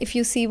stories. I mean, if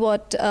you see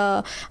what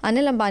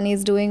Anil Ambani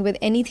is doing with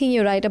anything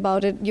you write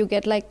about it, you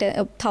get like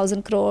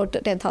 1,000 crore,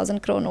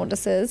 10,000 crore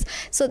notices.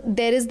 So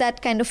there is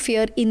that kind of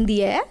fear in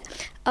the air.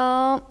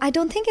 I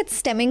don't think it's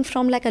stemming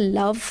from like a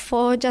love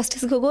for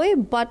Justice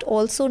Gogoi, but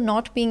also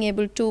not being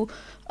able to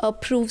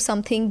prove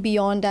something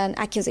beyond an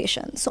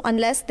accusation. So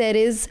unless there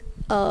is,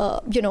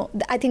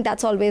 I think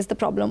that's always the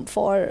problem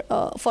for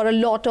a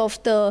lot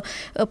of the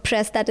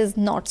press that is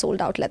not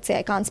sold out. Let's say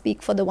I can't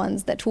speak for the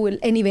ones that who will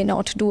anyway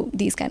not do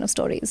these kind of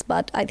stories,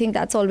 but I think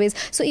that's always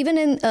so. Even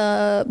in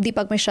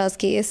Deepak Mishra's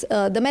case,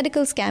 the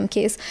medical scam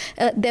case,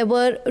 there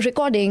were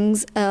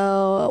recordings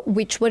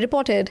which were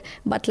reported,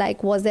 but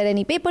like, was there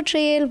any paper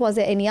trail? Was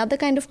there any other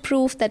kind of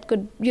proof that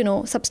could,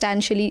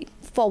 substantially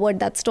forward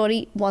that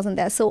story? Wasn't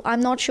there. So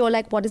I'm not sure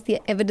like what is the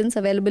evidence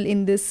available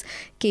in this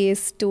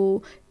case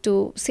to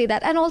say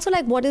that, and also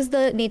like what is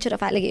the nature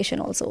of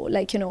allegation also,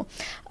 like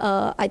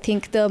I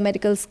think the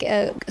medical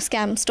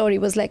scam story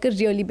was like a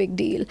really big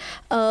deal.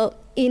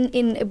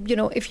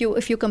 If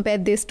you compare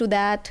this to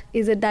that,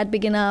 is it that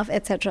big enough,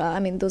 etc.? I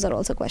mean, those are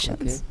also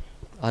questions.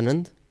 Okay.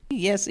 Anand?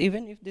 Yes,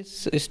 even if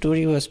this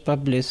story was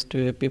published,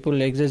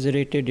 people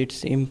exaggerated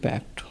its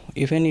impact.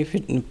 Even if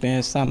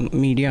some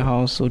media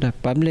house would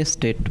have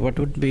published it, what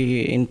would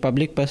be in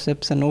public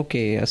perception?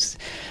 Okay, as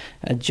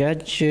a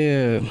judge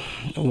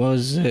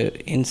was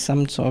in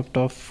some sort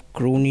of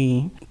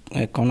crony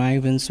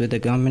connivance with the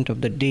government of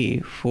the day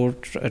for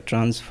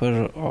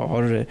transfer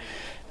or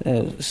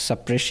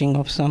suppressing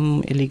of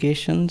some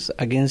allegations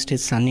against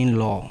his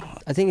son-in-law.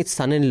 I think it's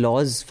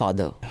son-in-law's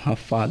father. Her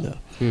father.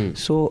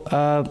 So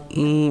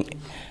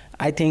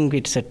I think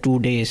it's a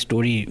 2-day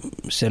story,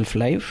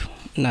 self-life,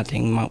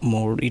 nothing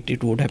more.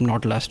 It would have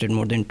not lasted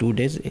more than 2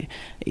 days.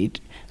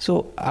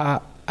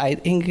 I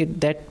think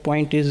that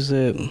point is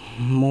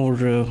more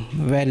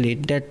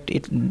valid, that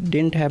it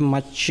didn't have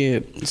much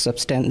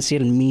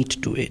substantial meat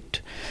to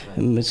it.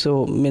 And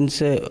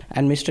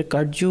Mr.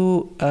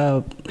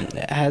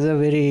 Kajju has a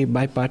very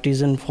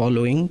bipartisan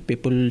following.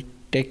 People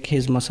take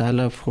his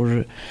masala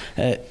for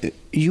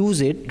use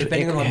it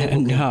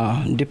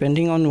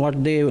depending on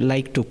what they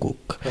like to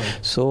cook.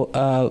 So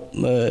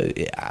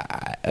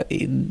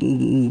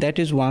that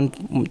is one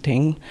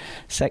thing.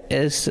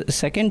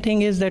 Second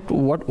thing is that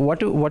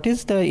what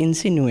is the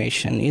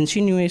insinuation?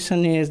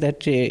 Insinuation is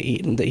that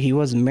he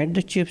was made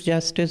the Chief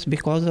Justice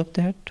because of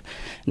that.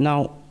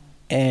 Now,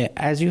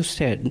 as you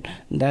said,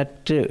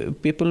 that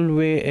people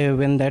were,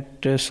 when that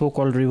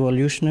so-called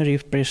revolutionary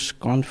press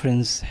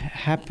conference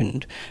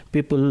happened,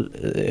 people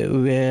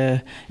were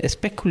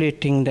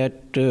speculating that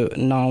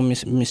now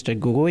Mr.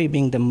 Gogoi,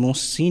 being the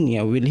most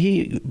senior, will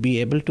he be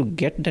able to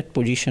get that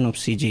position of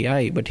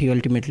CJI? But he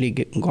ultimately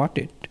got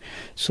it.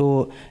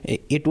 So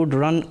it would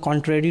run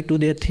contrary to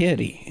their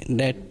theory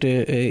that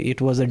it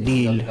was a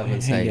deal.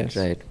 Yes.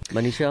 Right.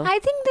 Manisha? I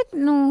think that,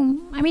 no.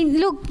 I mean,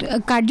 look,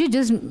 Kajju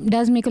just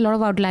does make a lot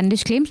of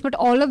outlandish claims, but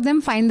all of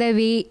them find their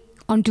way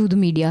onto the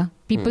media.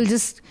 People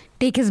just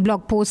take his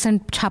blog posts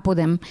and chapo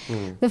them.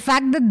 The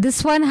fact that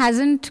this one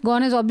hasn't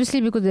gone is obviously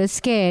because they're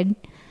scared.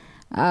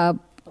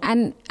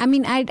 And I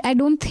mean, I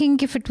don't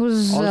think if it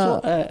was...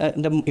 Also,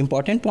 the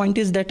important point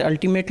is that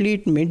ultimately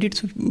it made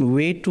its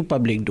way to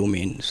public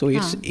domain. So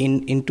it's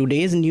in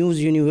today's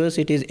news universe,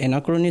 it is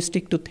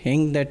anachronistic to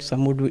think that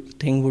some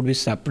thing would be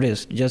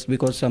suppressed just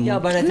because some... Yeah,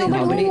 but I think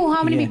how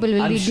many people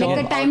will read? Sure.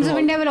 Like the Times of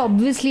India will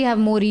obviously have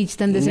more reach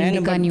than this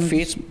Indica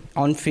news.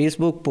 On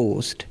Facebook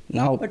post.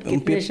 Now, but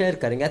kitne share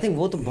karenge? I think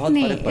wo to bahut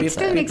farak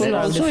padta hai. People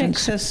also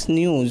access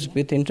news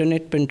with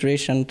internet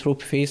penetration through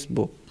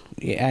Facebook.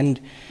 And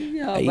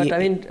but I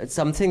mean,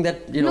 something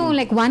that, No,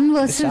 like one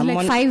versus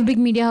like 5 big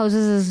media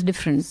houses is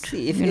different.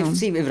 See, if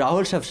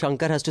Rahul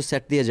Shankar has to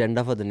set the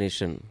agenda for the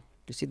nation,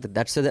 you see,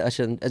 that's where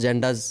the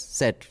agenda's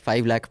set.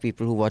 5 lakh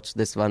people who watch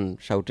this one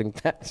shouting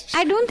that.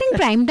 I don't think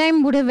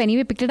Primetime would have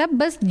anyway picked it up,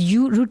 but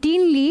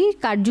routinely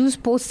Kajju's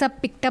posts are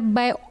picked up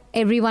by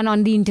everyone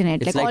on the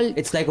internet. It's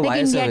like a wire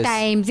India service.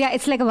 Times. Yeah,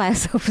 it's like a wire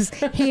service.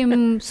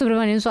 Him,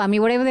 Subramanian Swamy,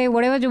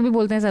 whatever जो भी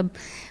बोलते हैं सब.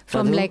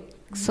 From Madhu, like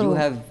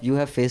so. You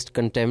have faced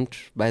contempt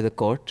by the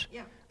court.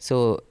 Yeah.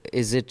 So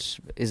is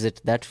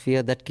it that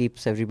fear that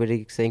keeps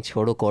everybody saying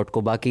छोड़ो court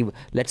को बाकी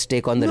let's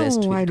take on the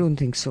rest? No, I don't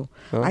think so.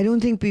 Huh? I don't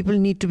think people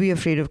need to be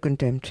afraid of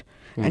contempt.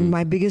 And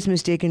my biggest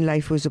mistake in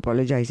life was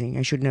apologizing.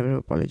 I should never have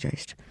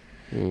apologized.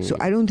 So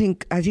I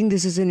think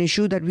this is an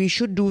issue that we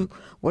should do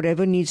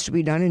whatever needs to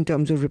be done in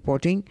terms of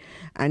reporting.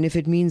 And if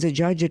it means a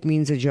judge, it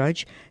means a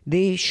judge.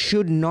 They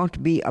should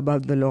not be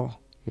above the law.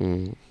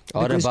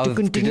 Or Because above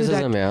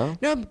criticism, yeah.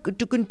 No,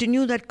 to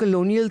continue that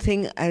colonial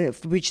thing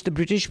which the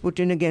British put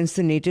in against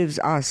the natives,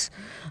 us.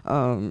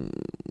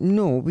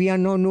 No, we are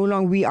no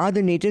longer, we are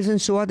the natives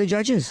and so are the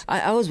judges.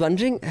 I was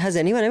wondering, has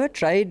anyone ever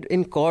tried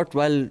in court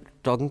while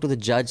talking to the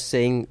judge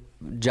saying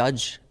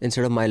judge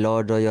instead of my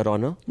lord or your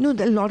honor? No,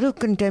 a lot of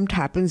contempt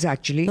happens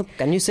actually. No,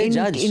 can you say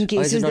judge? In Or is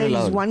cases, it not there is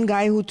allowed? one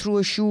guy who threw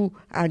a shoe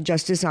at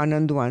Justice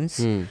Anand once.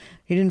 He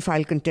didn't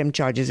file contempt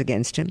charges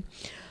against him.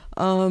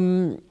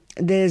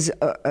 There's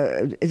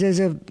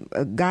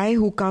a guy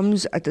who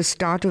comes at the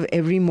start of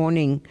every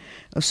morning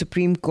of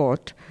Supreme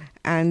Court,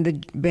 and the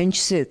bench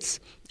sits,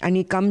 and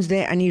he comes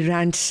there and he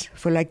rants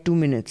for like 2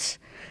 minutes,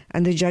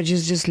 and the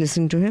judges just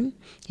listen to him.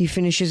 He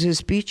finishes his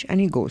speech and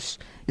he goes.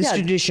 This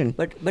tradition,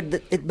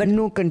 but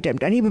no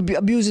contempt, and he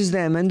abuses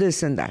them and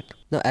this and that.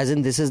 no, as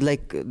in this is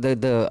like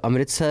the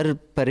Amritsar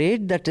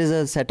parade that is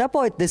a setup,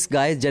 or this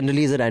guy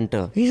generally is a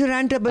ranter? He's a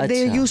ranter, but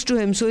they're Achha. used to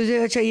him. So they say,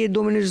 "Acha, ye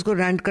 2 minutes ko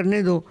rant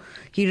karne do."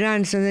 He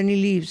rants and then he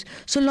leaves.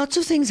 So lots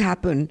of things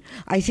happen.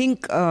 I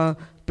think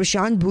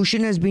Prashant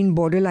Bhushan has been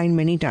borderline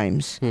many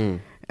times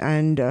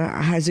and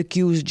has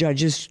accused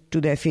judges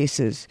to their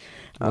faces.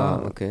 Wow,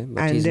 okay.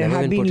 But And he's there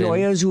never have been been put in.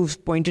 lawyers who've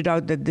pointed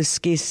out that this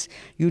case,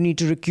 you need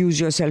to recuse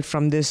yourself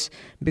from this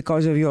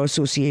because of your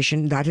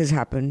association. That has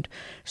happened.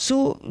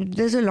 So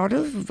there's a lot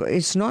of,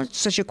 it's not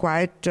such a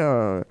quiet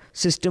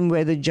system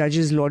where the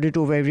judges lord it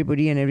over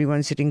everybody and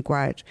everyone's sitting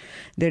quiet.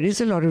 There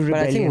is a lot of But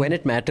rebellion. I think when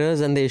it matters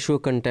and they issue a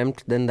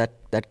contempt, then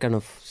that kind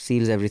of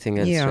seals everything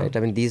else, Yeah. right? I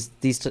mean, these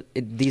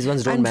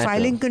ones don't and matter.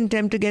 filing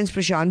contempt against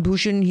Prashant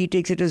Bhushan, he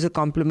takes it as a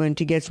compliment.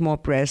 He gets more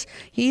press.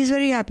 He's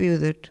very happy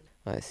with it.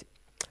 I see.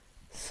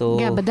 So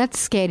Yeah, but that's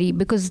scary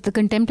because the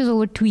contempt is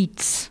over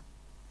tweets.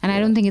 And I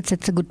don't think it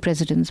sets a good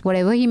precedence.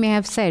 Whatever he may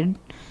have said,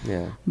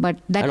 yeah. but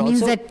that And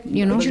means also- that,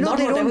 you know. But You know, not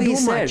they whatever don't he do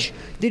said. much.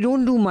 They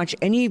don't do much.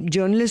 Any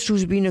journalist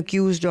who's been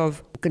accused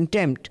of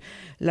contempt,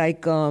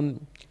 like,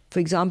 for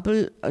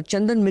example,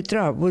 Chandan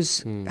Mitra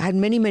had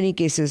many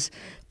cases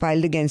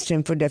filed against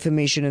him for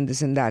defamation and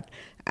this and that.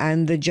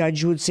 And the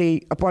judge would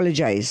say,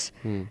 apologize.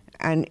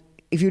 And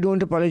if you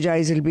don't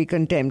apologize, it'll be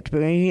contempt.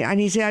 And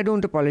he said, I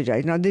don't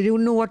apologize. Now, they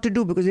don't know what to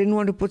do because they didn't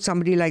want to put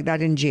somebody like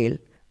that in jail.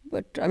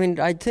 But I mean,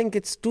 I think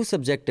it's too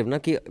subjective, na?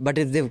 But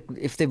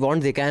if they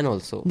want, they can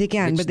also. They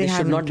can, but they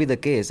should not haven't. be the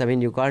case. I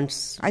mean, you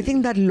can't. I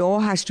think that law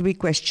has to be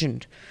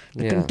questioned.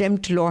 The Yeah.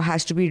 contempt law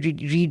has to be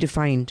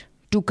redefined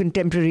to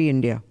contemporary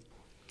India,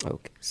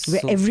 Okay. where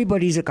So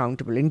everybody's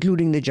accountable,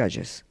 including the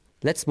judges.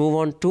 let's move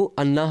on to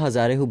Anna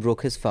Hazare, who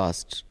broke his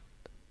fast.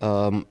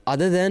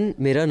 Other than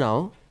Mirror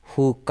Now,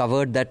 who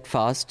covered that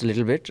fast a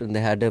little bit, and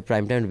they had a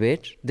primetime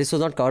debate, this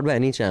was not covered by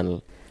any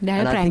channel. They had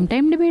And a I prime think-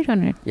 time debate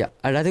on it. Yeah,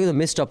 and I think it was a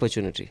missed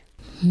opportunity.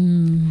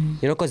 Hmm.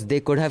 You know, because they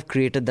could have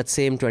created that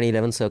same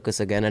 2011 circus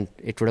again, and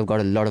it would have got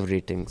a lot of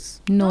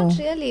ratings. No. Not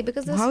really,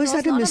 because this How is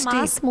was that a not mistake?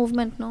 mass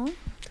movement, no?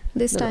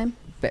 This time.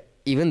 But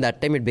even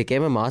that time, it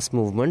became a mass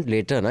movement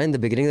later. Na? In the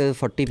beginning, there were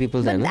 40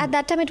 people But then. at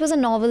that time, it was a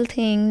novel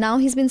thing. Now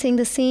he's been saying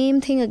the same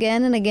thing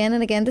again and again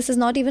and again. This is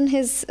not even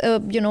his,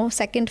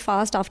 second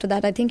fast after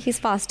that. I think he's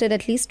fasted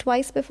at least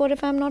twice before,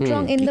 if I'm not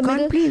wrong, in You the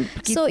can't middle.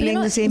 keep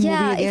playing the same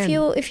movie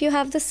again. if you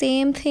have the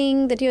same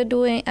thing that you're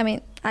doing, I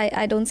mean,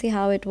 I don't see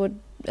how it would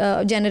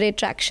generate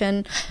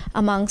traction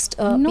amongst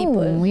No,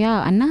 people.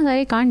 yeah, Anna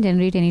Hazare can't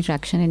generate any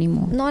traction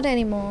anymore. Not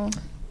anymore.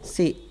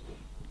 See,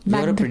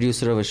 Back you're a then-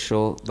 producer of a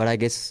show, but I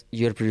guess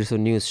you're a producer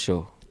of a news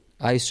show.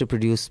 I used to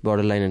produce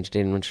borderline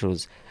entertainment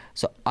shows.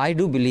 So I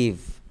do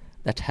believe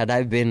that had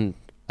I been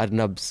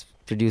Arnab's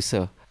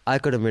producer, I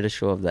could have made a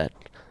show of that.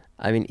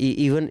 I mean,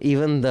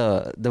 even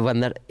the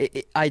one that...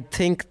 I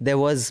think there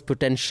was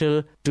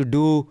potential to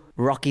do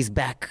Rocky's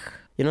back.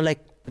 You know,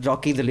 like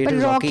Rocky, the latest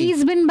But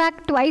Rocky's been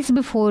back twice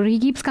before. He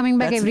keeps coming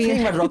back That's every the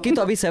thing, year. but Rocky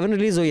to abhi 7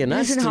 release हुई है ना.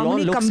 Listen, how Stallone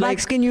many looks comebacks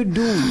like... can you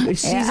do? It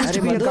ceases अरे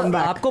to be a Madhu,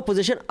 comeback. आपको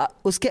position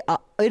उसके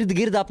इर्द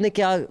गिर्द आपने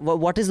क्या,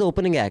 what is the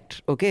opening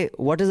act, okay,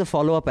 what is the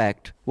follow up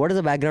act, what is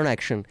the background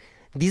action,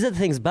 these are the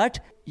things.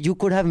 But you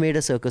could have made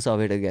a circus of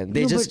it again.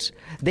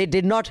 They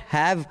did not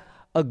have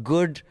a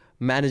good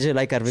manager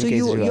like Arvind So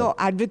Kejriwal. you're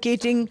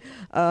advocating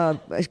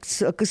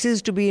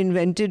circuses to be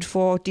invented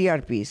for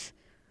TRPs.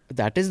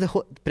 That is the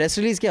whole... press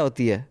release क्या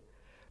होती है?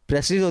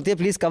 Press release होती है,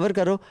 please cover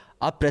करो.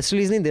 आप press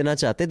release नहीं देना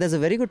चाहते. There's a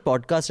very good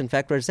podcast, in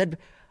fact, where it said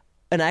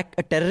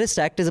a terrorist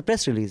act is a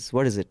press release.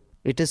 What is it?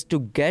 It is to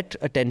get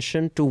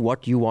attention to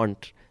what you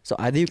want. So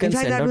either you can in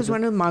fact, send that out was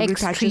one of Margaret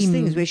Thatcher's Extreme.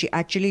 things, where she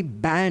actually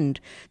banned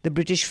the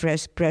British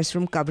press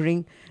from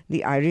covering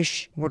the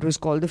Irish, what was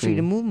called the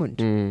freedom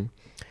movement.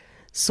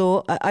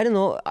 So I don't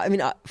know. I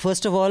mean,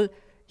 first of all,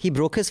 he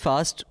broke his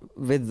fast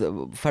with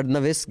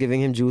Fadnavis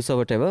giving him juice or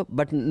whatever,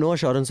 but no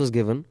assurance was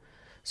given.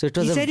 So it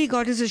was He said he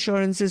got his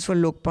assurances for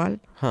Lokpal.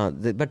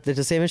 but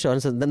the same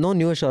assurance, no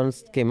new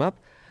assurance came up.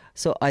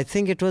 So I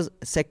think it was,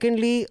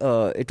 secondly,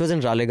 it was in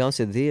Ralegaon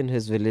Siddhi, in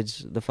his village,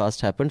 the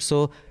fast happened.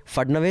 So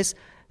Fadnavis,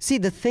 see,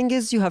 the thing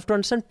is, you have to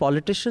understand,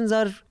 politicians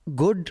are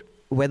good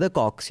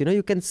weathercocks. You know,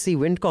 you can see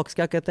windcocks,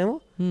 क्या कहते हैं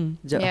वो?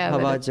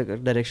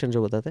 हवा direction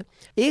जो बताते हैं.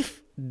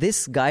 If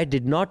this guy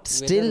did not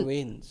still...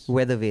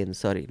 Weather vanes,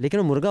 sorry. लेकिन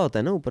वो मुर्गा होता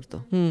है ना ऊपर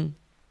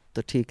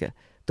तो ठीक है.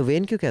 तो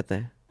वेन क्यों कहते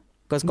हैं?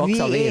 Because cocks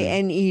are vain.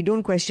 V-A-N-E,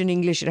 don't question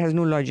English, it has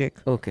no logic.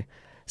 Okay.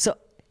 So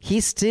he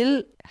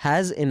still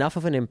has enough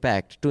of an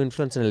impact to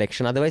influence an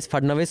election. Otherwise,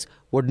 Fadnavis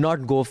would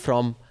not go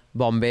from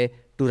Bombay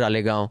to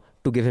Ralegaon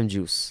to give him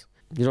juice.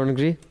 You don't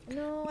agree?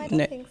 No, I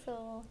don't think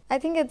so. I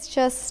think it's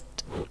just...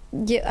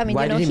 Yeah, I mean,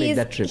 Why you know, did he make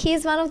that trip?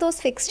 he's one of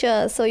those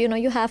fixtures, so, you know,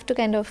 you have to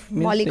kind of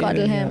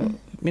mollycoddle him.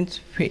 Means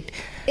fate.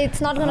 It's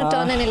not going to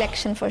turn an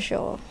election for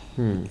sure.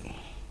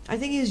 I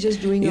think he's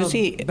just doing You a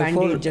see,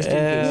 band-aid just in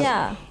case.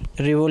 Yeah.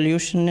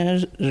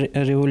 Revolutions,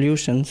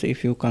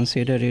 if you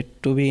consider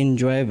it to be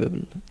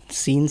enjoyable,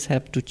 scenes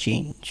have to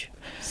change.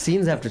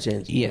 Scenes have to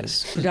change.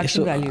 Yes.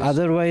 Production values.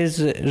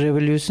 Otherwise,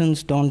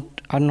 revolutions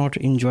are not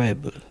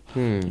enjoyable.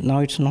 Now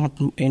it's not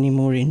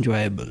anymore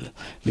enjoyable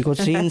because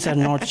scenes are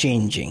not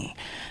changing.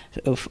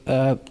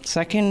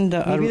 Second,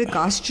 Maybe the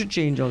cast should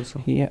change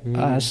also.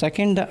 Yeah.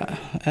 Second,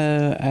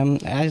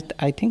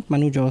 I think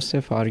Manu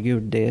Joseph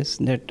argued this,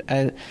 that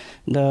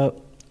the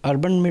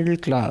urban middle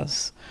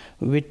class,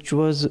 which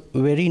was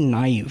very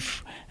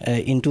naive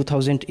in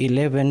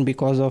 2011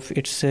 because of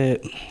its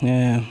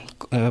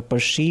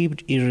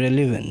perceived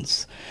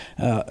irrelevance,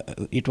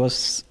 it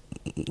was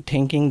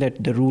thinking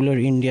that the ruler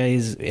India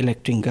is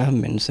electing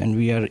governments and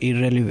we are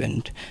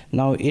irrelevant.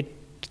 Now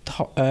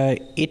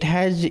it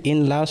has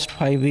in last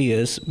 5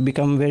 years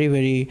become very,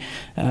 very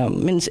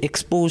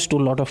exposed to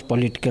a lot of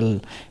political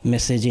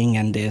messaging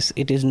and this.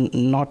 It is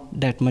not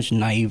that much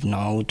naive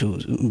now to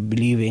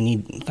believe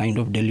any kind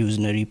of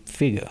delusionary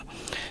figure.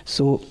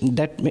 So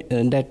that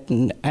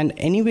and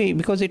anyway,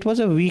 because it was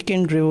a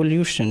weekend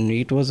revolution,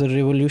 it was a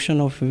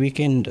revolution of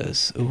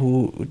weekenders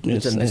who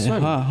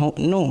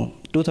no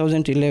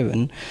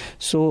 2011.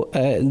 So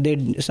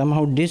they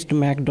somehow ditched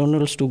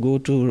McDonald's to go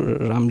to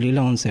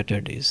Ramlila on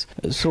Saturdays.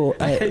 So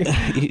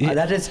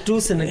that is too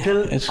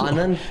cynical,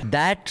 Anand.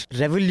 That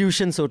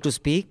revolution, so to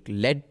speak,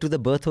 led to the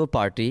birth of a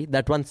party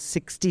that won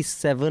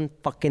 67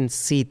 fucking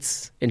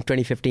seats in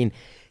 2015.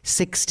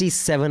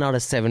 67 out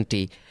of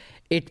 70.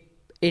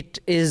 It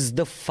is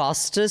the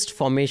fastest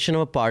formation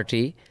of a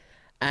party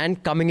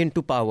and coming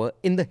into power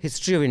in the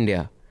history of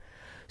India.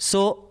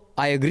 So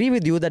I agree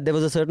with you that there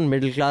was a certain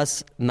middle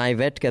class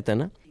naivety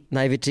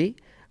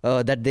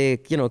that they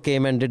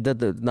came and did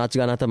the Nach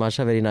Gana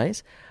Tamasha, very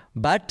nice.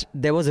 But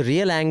there was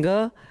real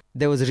anger,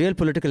 there was real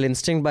political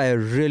instinct by a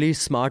really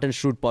smart and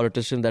shrewd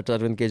politician that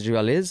Arvind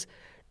Kejriwal is,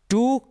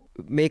 to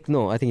make,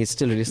 I think he's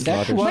still really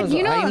smart. But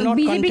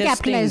BJP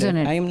capitalized on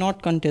it. I am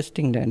not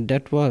contesting that.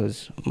 That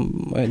was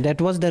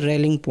the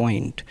rallying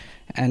point,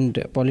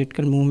 and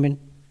political movement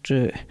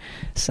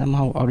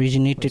somehow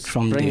originated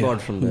from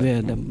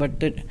there.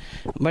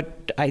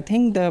 But I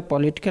think the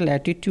political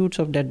attitudes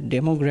of that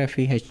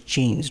demography has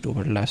changed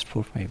over the last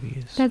 4-5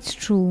 years. That's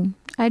true.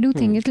 I do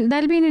think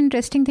that'll be an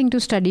interesting thing to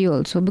study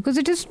also, because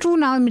it is true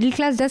now middle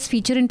class does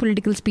feature in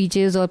political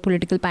speeches or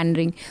political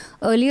pandering.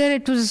 Earlier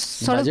it was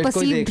sort of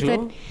perceived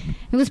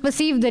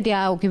that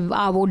our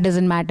vote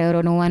doesn't matter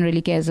or no one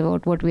really cares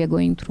about what we are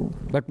going through.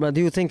 But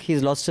do you think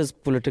he's lost his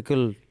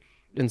political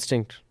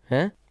instinct?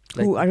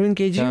 Who, Arvind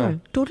Kejriwal?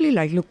 Totally.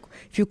 Look,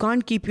 if you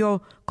can't keep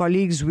your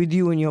colleagues with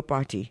you in your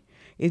party,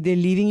 if they're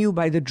leaving you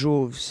by the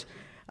droves,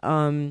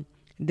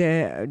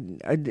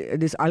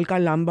 this Alka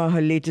Lamba,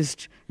 her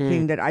latest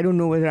thing that I don't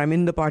know whether I'm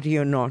in the party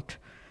or not.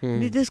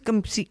 This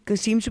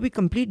seems to be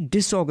complete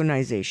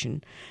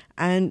disorganization.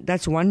 And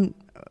that's one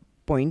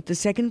point. The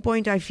second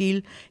point I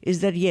feel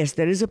is that, yes,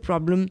 there is a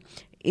problem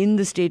in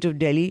the state of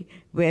Delhi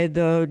where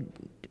the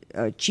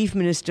Chief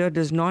Minister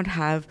does not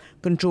have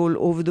control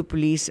over the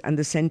police and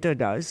the centre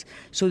does.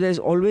 So there's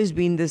always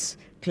been this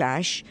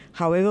clash.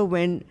 However,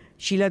 when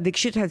Sheila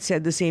Dikshit had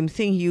said the same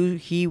thing,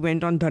 he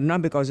went on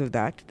dharna because of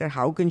that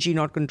how can she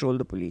not control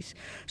the police?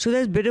 So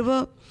there's a bit of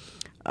a...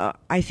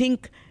 I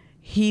think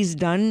he's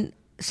done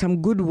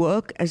some good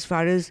work as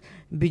far as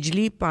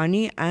Bijli,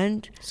 Pani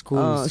and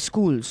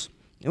schools.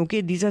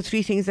 Okay, these are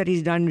 3 things that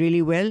he's done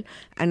really well.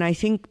 And I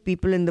think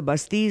people in the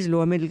Bastis,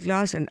 lower middle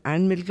class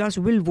and middle class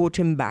will vote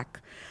him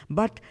back.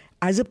 But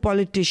as a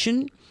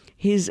politician,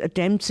 his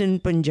attempts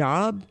in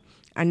Punjab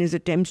and his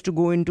attempts to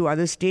go into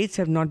other states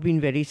have not been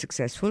very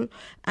successful.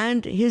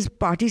 And his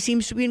party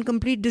seems to be in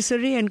complete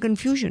disarray and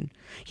confusion.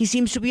 He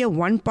seems to be a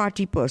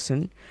one-party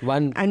person.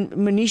 And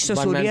Manish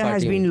Sisodia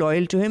has been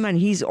loyal to him, and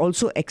he's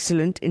also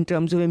excellent in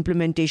terms of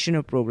implementation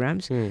of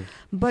programs.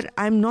 But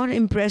I'm not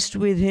impressed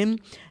with him,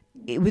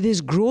 with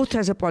his growth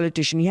as a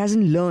politician. He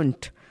hasn't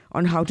learnt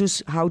on how to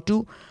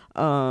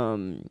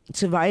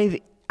survive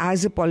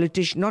as a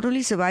politician, not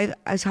only survive,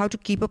 as how to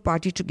keep a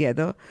party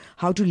together,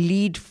 how to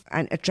lead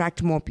and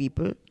attract more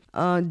people.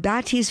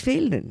 That he's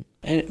failed in.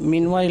 And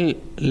meanwhile,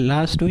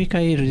 last week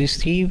I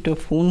received a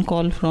phone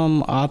call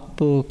from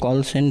AAP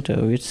call center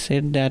which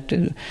said that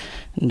the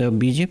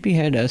BJP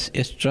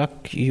had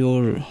struck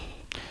your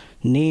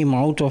name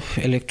out of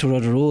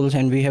electoral rolls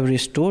and we have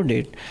restored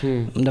it.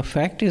 The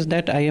fact is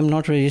that I am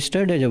not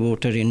registered as a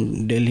voter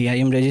in Delhi. I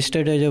am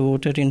registered as a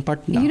voter in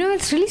Patna. You know,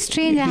 it's really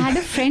strange. I had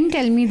a friend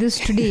tell me this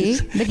today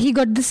that he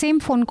got the same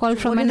phone call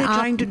from an AAP. What are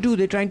they trying to do?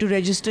 They're trying to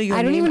register your name.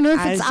 I don't even know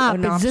if it's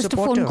AAP. It's just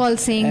supporter. a phone call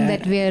saying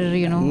that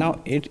we're, Now,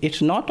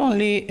 it's not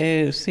only,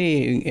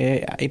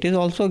 it is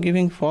also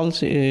giving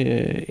false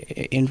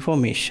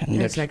information.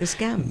 It's like a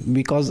scam.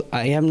 Because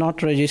I am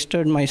not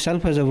registered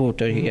myself as a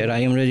voter here. I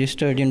am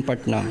registered in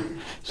Patna.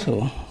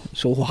 So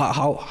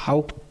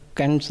how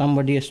can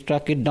somebody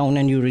struck it down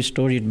and you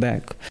restore it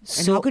back?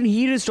 And how can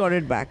he restore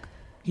it back?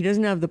 He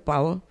doesn't have the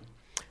power.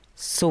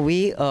 So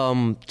we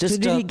So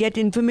did he get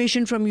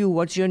information from you?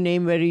 What's your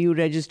name? Where are you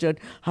registered?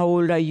 How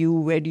old are you?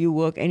 Where do you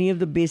work? Any of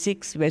the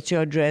basics? What's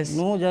your address?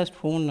 No, just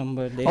phone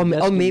number.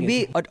 Or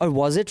maybe, or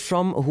was it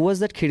from, who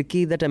was that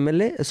Khidki, that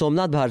MLA?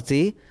 Somnath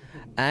Bharti.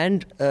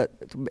 And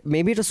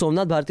maybe it was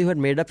Somnath Bharti who had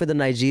made up with a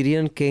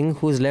Nigerian king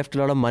who's left a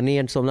lot of money,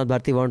 and Somnath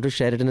Bharti wanted to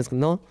share it in his...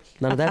 No?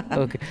 None of that?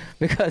 Okay.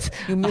 Because...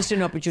 You missed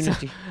an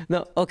opportunity.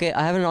 No, okay.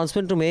 I have an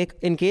announcement to make.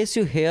 In case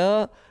you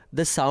hear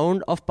the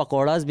sound of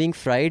pakoras being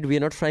fried, we are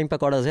not frying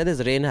pakoras here.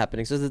 There's rain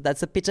happening. So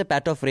that's a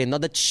pitter-patter of rain,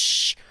 not the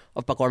shh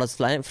of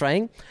pakoras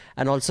frying.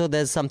 And also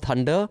there's some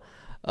thunder.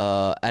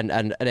 And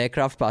an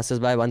aircraft passes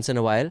by once in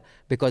a while,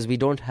 because we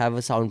don't have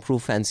a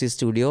soundproof fancy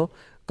studio,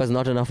 because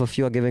not enough of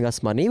you are giving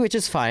us money, which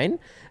is fine.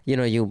 You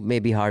know, you may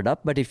be hard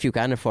up, but if you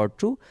can afford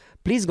to,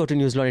 please go to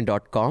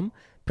newslaundry.com,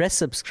 press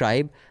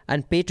subscribe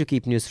and pay to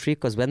keep news free,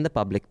 because when the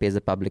public pays,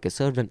 the public is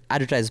served. When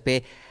advertisers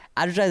pay,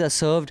 advertisers are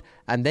served,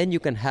 and then you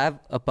can have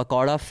a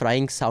pakoda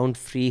frying sound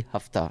free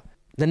hafta.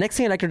 The next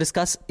thing I'd like to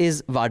discuss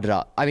is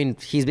Vadra. I mean,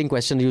 he's being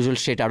questioned the usual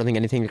shit. I don't think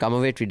anything will come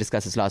of it. We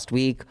discussed this last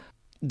week.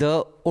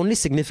 The only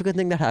significant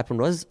thing that happened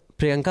was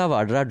Priyanka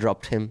Vadra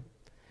dropped him.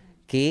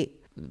 Ki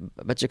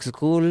bachche ko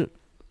school,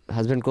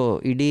 husband ko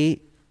ED,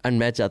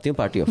 and मैं चाहती हूँ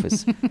party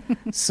office.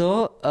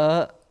 So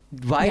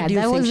why do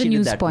you think she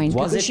did that? Point.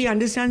 Was it? She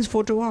understands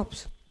photo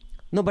ops.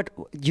 No, but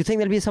you think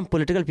there'll be some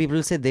political people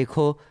who say,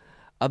 देखो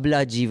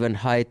अबला जीवन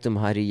हाय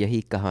तुम्हारी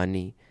यही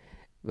कहानी,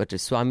 but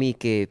स्वामी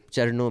के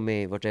चरणों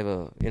में,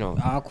 whatever, you know.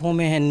 आँखों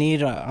में है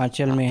नीर,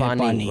 आंचल में है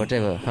पानी.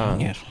 Whatever.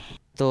 हाँ.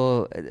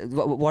 So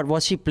what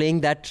was she playing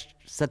that?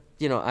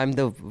 You know, I'm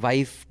the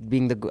wife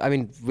being the... I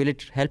mean, will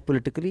it help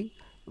politically?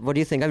 What do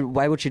you think? I mean,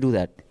 why would she do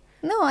that?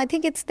 No, I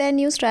think it's their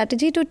new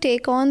strategy to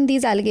take on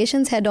these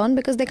allegations head on,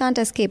 because they can't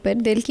escape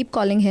it. They'll keep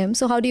calling him.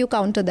 So how do you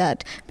counter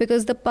that?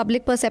 Because the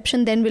public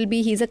perception then will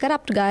be he's a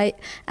corrupt guy.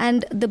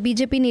 And the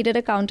BJP needed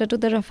a counter to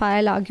the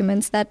Rafale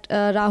arguments that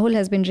Rahul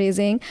has been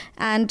raising,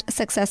 and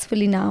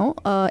successfully now.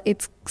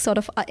 It's sort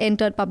of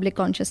entered public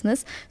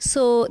consciousness.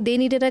 So they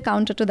needed a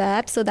counter to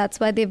that. So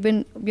that's why they've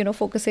been,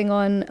 focusing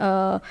on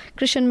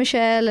Christian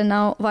Michel and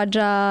now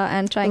Vadra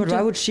and trying to...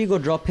 Why would she go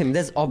drop him?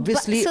 There's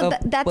obviously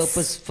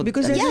purpose for...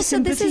 Because there's a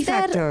sympathy factor.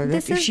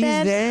 If she's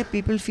there, there,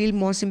 people feel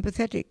more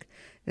sympathetic.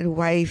 The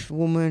wife,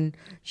 woman,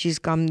 she's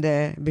come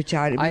there.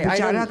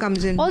 Bichara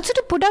comes in. Also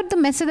to put out the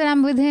message that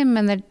I'm with him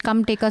and that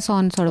come take us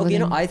on sort of a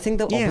thing. I think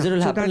the opposite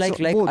will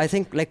happen. I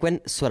think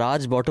when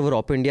Swaraj bought over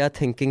Op India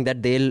thinking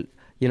that they'll,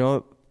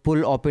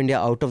 pull Op India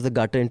out of the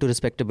gutter into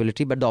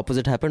respectability, but the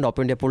opposite happened. Op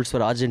India pulled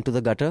Swaraj into the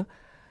gutter.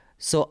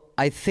 So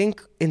I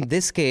think in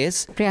this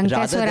case...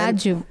 Priyanka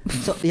Swaraj.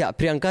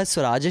 Priyanka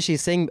Swaraj,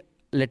 she's saying,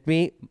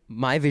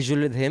 my visual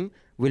with him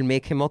will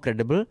make him more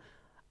credible.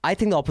 I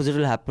think the opposite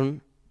will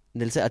happen.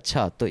 They'll say,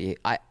 acha, to ye.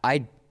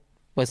 I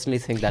personally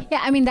think that. Yeah,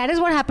 I mean, that is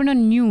what happened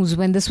on news.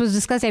 When this was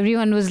discussed,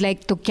 everyone was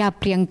like, to kya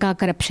Priyanka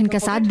corruption ka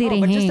saath de rahi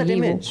hain? But just that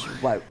image.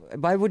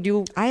 Why would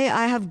you... I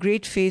have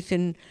great faith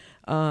in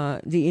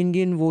the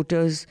Indian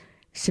voters'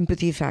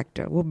 sympathy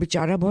factor. वो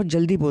बेचारा बहुत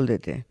जल्दी बोल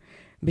देते हैं.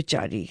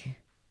 बेचारी.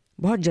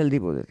 बहुत जल्दी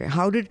बोल देते हैं.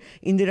 How did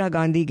Indira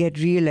Gandhi get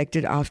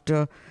re-elected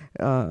after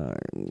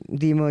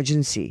the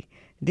emergency?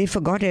 They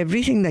forgot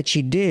everything that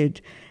she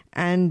did,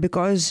 and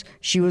because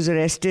she was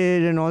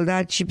arrested and all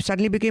that, she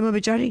suddenly became a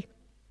bichari.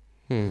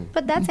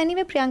 But that's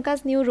anyway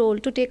Priyanka's new role,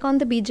 to take on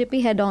the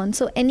BJP head on.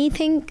 So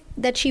anything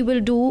that she will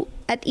do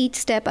at each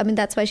step, I mean,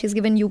 that's why she's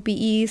given UP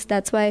East,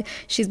 that's why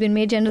she's been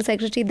made General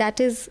Secretary.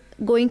 That is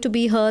going to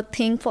be her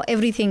thing for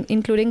everything,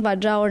 including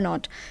Vadra or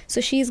not.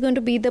 So she's going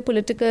to be the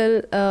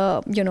political,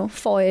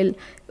 foil,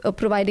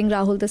 providing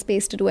Rahul the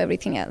space to do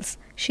everything else.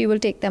 She will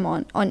take them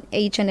on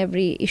each and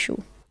every issue.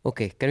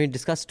 Okay, can we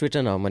discuss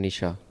Twitter now,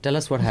 Manisha? Tell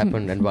us what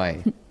happened and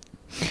why.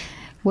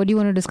 What do you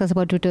want to discuss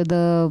about Twitter?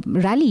 The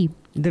rally?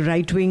 The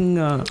right-wing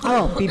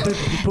people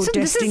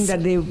protesting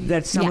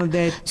that some of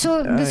their...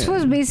 So this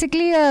was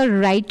basically a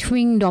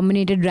right-wing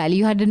dominated rally.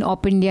 You had an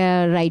Op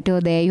India writer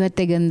there. You had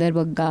Tegander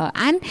Bagga.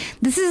 And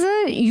this is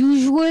a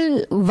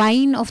usual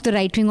whine of the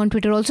right-wing on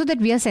Twitter also, that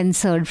we are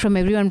censored, from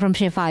everyone from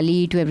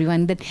Shefali to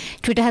everyone, that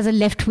Twitter has a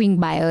left-wing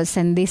bias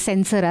and they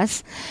censor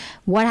us.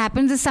 What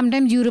happens is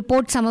sometimes you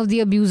report some of the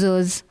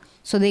abusers,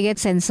 so they get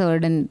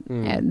censored, and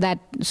that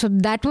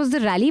was the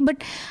rally.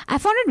 But I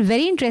found it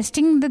very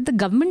interesting that the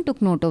government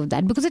took note of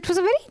that, because it was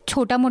a very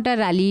chota mota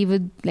rally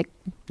with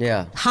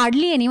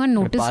hardly anyone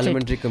noticed it. The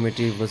parliamentary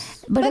committee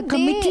was... But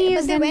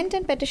they went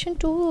and petitioned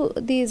to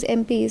these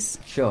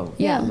MPs. Sure.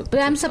 Yeah.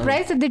 But I'm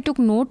surprised that they took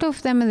note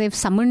of them and they've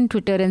summoned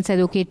Twitter and said,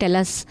 okay, tell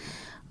us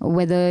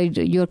whether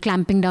you're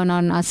clamping down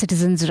on our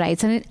citizens'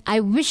 rights. And I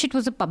wish it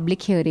was a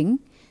public hearing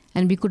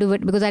and we could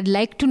have, because I'd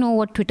like to know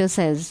what Twitter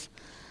says.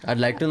 I'd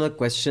like to know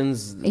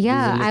questions.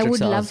 Yeah, I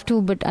would love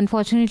to, but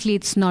unfortunately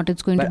it's not.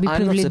 It's going to be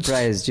privileged. I'm not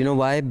surprised. You know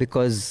why?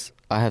 Because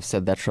I have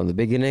said that from the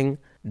beginning.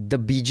 The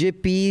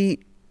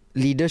BJP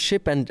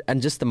leadership and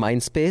just the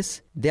mind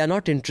space, they are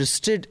not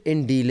interested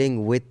in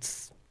dealing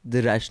with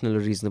the rational or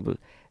reasonable.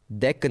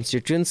 Their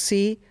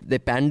constituency, they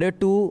pander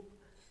to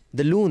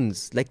the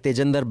loons like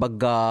Tejander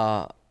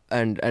Bagga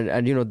and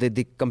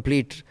the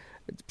complete...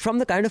 From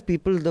the kind of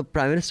people the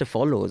Prime Minister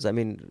follows. I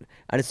mean,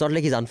 and it's not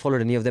like he's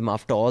unfollowed any of them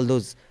after all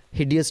those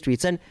hideous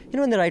tweets. And,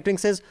 when the right wing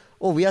says,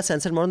 oh, we are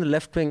censored more on the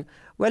left wing.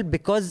 Well,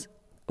 because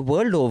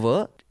world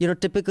over,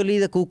 typically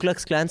the Ku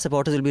Klux Klan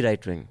supporters will be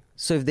right wing.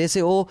 So if they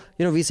say, oh,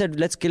 we said,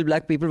 let's kill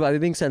black people, why are we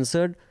being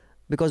censored?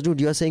 Because,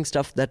 dude, you're saying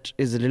stuff that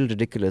is a little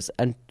ridiculous.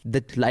 And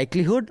the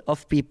likelihood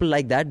of people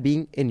like that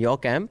being in your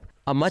camp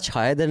are much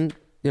higher than,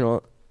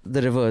 the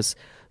reverse.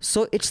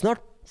 So it's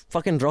not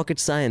fucking rocket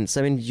science.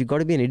 I mean, you got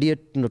to be an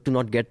idiot to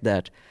not get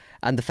that.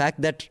 And the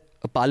fact that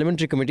a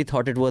parliamentary committee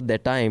thought it worth their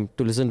time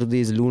to listen to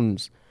these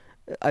loons,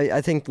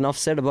 I think enough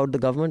said about the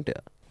government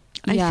here.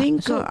 I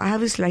think I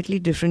have a slightly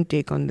different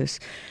take on this.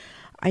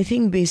 I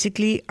think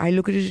basically I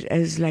look at it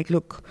as like,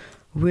 look,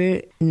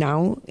 we're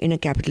now in a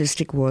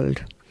capitalistic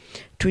world.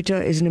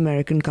 Twitter is an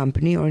American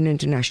company or an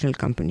international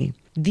company.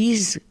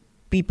 These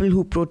people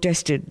who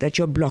protested that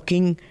you're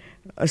blocking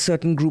a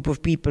certain group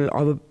of people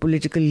or a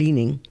political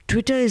leaning,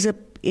 Twitter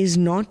is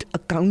not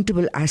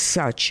accountable as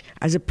such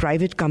as a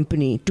private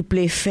company to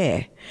play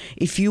fair.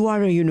 If you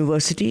are a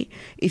university,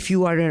 if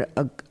you are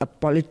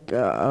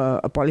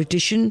a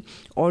politician,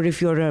 or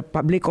if you're a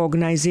public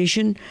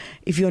organization,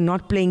 if you're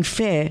not playing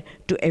fair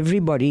to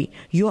everybody,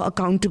 you're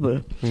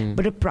accountable.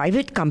 But a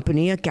private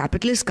company, a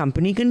capitalist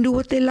company, can do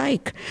what they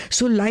like.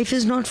 So life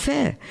is not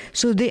fair.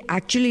 So they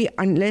actually,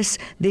 unless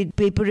they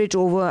paper it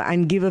over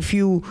and give a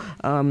few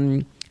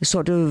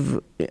sort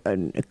of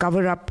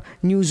cover up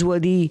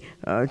newsworthy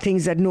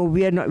things that no,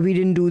 we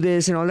didn't do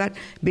this and all that.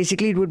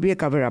 Basically, it would be a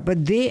cover up.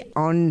 But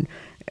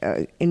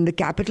in the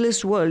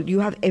capitalist world, you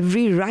have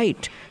every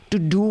right to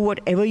do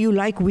whatever you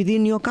like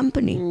within your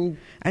company.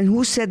 And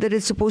who said that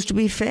it's supposed to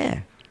be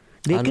fair?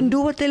 They can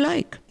do what they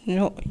like.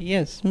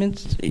 Yes,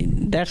 means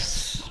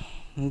that's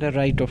the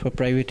right of a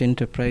private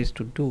enterprise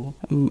to do.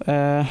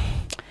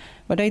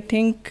 But I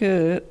think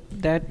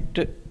that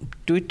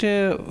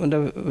Twitter,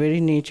 the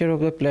very nature of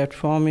the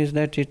platform is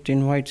that it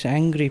invites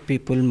angry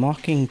people,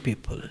 mocking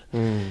people.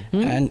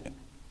 And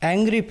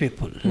angry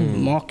people,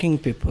 mocking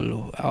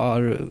people,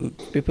 or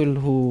people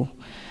who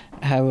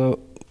have a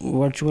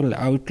virtual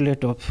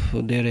outlet of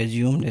their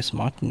assumed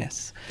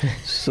smartness.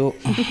 So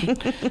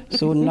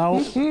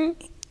now,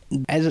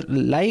 as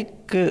the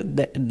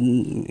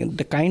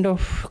kind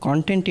of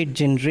content it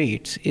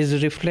generates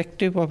is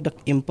reflective of the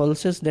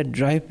impulses that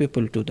drive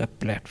people to the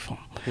platform.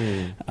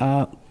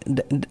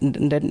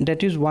 That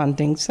is one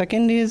thing.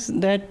 Second is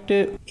that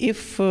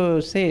if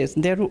say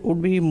there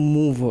would be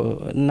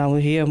mover, now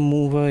here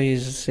mover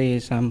is say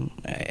some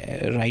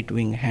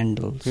right-wing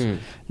handles.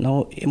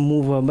 Now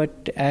mover,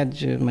 but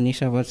as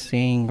Manisha was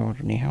saying or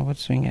Neha was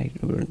saying, I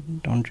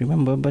don't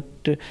remember, but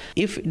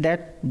if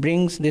that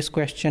brings this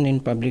question in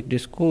public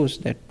discourse,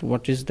 that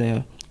what is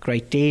the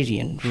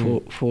criterion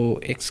for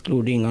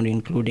excluding or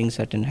including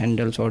certain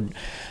handles or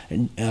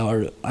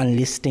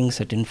unlisting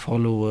certain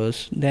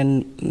followers,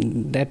 then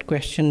that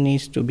question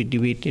needs to be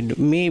debated.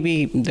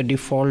 Maybe the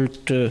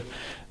default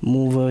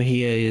mover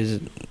here is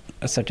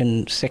a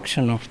certain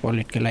section of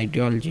political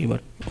ideology,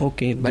 but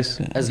okay. But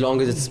as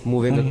long as it's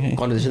moving a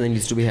conversation that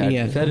needs to be had.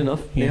 Yeah. Fair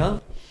enough. Yeah.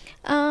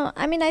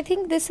 I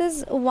think this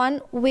is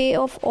one way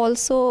of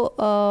also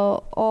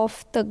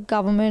of the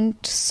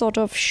government sort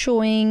of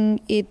showing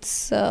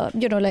its,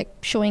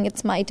 showing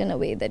its might in a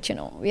way that,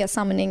 we are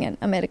summoning an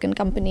American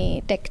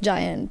company, tech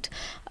giant.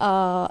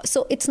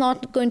 So it's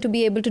not going to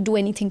be able to do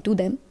anything to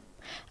them.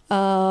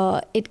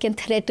 It can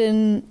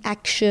threaten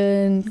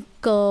action,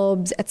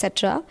 curbs,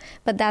 etc.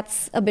 But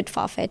that's a bit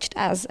far-fetched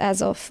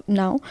as of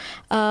now.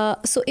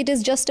 So it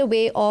is just a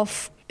way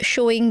of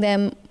showing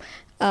them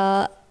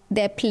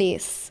their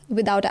place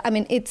without, I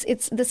mean,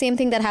 it's the same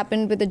thing that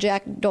happened with the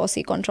Jack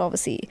Dorsey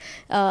controversy.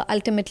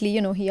 Ultimately,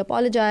 he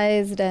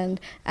apologized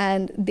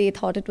and they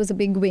thought it was a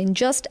big win,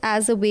 just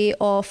as a way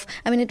of,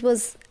 I mean, it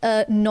was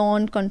a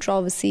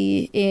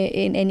non-controversy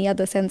in any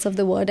other sense of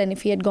the word. And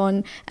if he had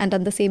gone and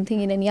done the same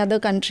thing in any other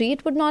country,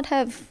 it would not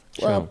have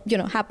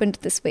happened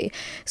this way.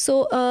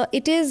 So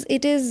it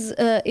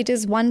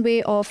is one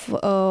way of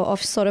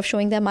sort of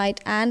showing their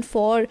might, and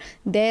for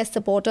their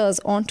supporters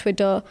on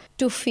Twitter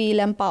to feel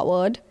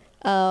empowered,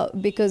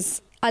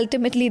 because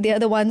ultimately they are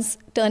the ones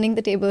turning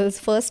the tables.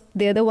 First,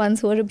 they're the ones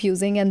who are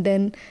abusing, and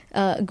then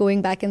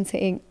going back and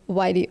saying,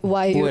 why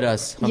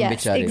us,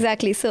 yes,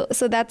 exactly. So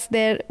that's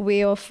their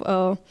way of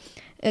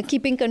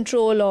keeping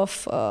control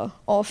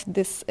of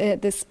this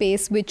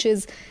space, which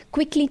is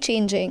quickly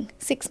changing.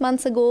 6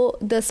 months ago,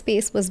 the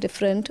space was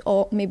different,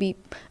 or maybe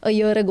a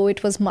year ago,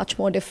 it was much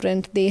more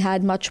different. They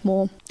had much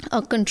more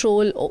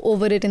control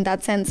over it in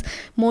that sense.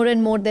 More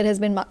and more, there has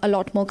been a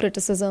lot more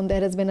criticism.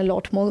 There has been a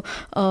lot more,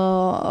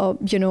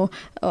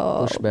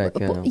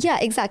 pushback. Yeah,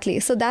 exactly.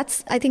 So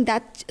I think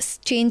that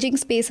changing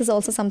space is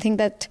also something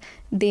that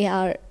they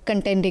are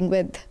contending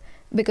with,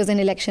 because an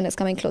election is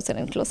coming closer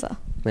and closer.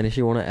 Manish,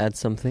 you want to add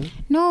something?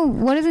 No,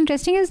 what is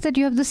interesting is that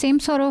you have the same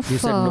sort of... You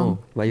said no.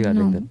 Why are you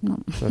adding that? No.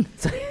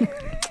 Okay.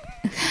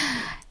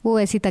 वो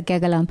ऐसी तकिया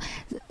कलाम.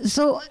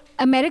 So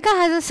America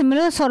has a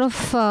similar sort of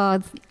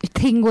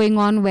thing going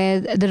on, where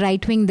the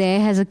right wing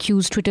there has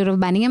accused Twitter of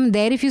banning him.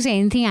 There, if you say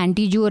anything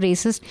anti-Jew or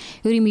racist,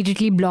 you're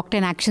immediately blocked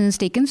and action is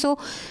taken. So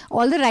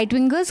all the right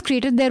wingers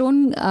created their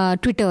own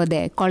Twitter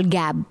there called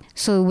Gab,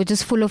 so which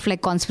is full of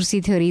like conspiracy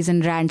theories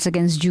and rants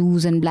against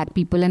Jews and black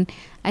people. And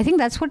I think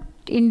that's what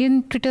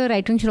Indian Twitter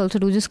right wing should also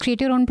do. Just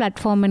create your own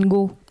platform and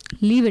go.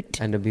 Leave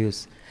it. And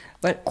abuse.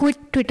 But quit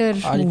Twitter.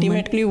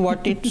 Ultimately,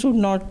 what it should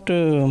not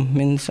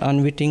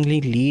unwittingly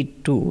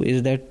lead to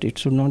is that it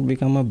should not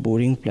become a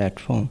boring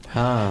platform.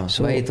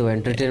 So वही तो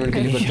entertainment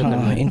के लिए कुछ तो करना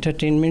है.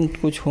 Entertainment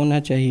कुछ होना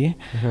चाहिए.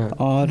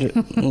 और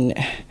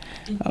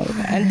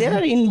and there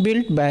are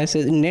inbuilt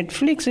biases.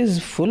 Netflix is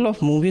full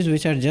of movies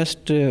which are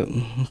just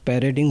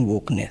parodying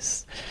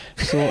wokeness.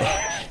 So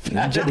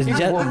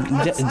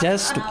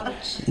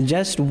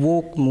just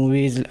woke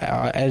movies,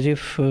 as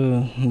if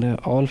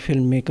all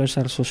filmmakers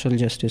are social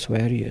justice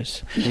warriors.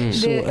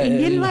 So, the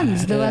Indian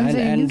ones, the ones that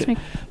Indians make.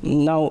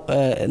 Now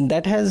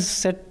that has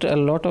set a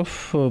lot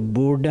of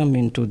boredom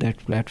into that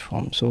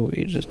platform. So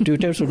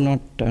Twitter should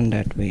not turn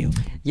that way.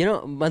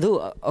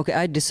 Madhu, okay,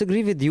 I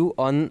disagree with you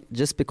on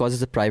just because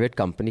it's a private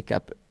company.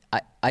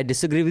 I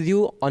disagree with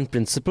you on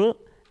principle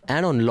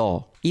and on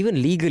law. Even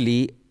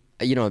legally,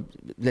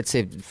 let's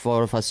say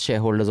 4 of us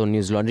shareholders on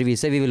News Laundry, we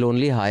say we will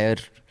only hire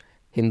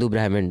Hindu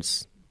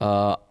Brahmins.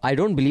 I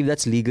don't believe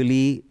that's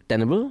legally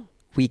tenable.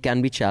 We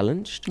can be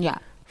challenged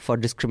for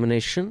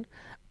discrimination.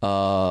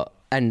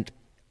 And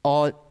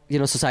all,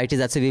 societies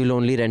that say we will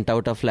only rent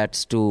out our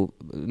flats to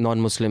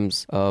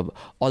non-Muslims.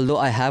 Although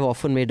I have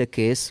often made a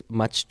case,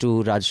 much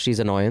to Rajshree's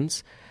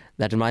annoyance,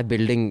 that in my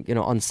building,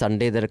 on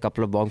Sunday, there are a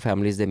couple of Bong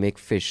families, they make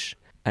fish.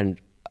 And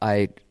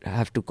I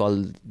have to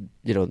call,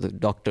 the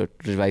doctor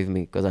to revive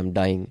me because I'm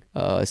dying.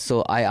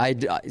 So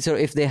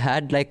if they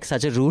had like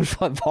such a rule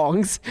for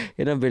bongs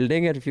in a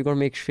building, and if you're going to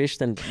make fish,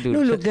 then do.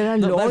 No, look, there are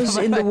laws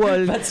in the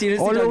world,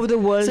 all over the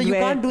world, so you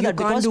where can't do that.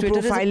 You can't do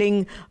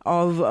profiling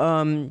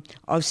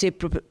of say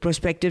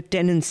prospective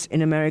tenants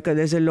in America.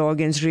 There's a law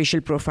against racial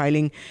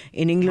profiling.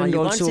 In England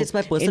also. Can't say it's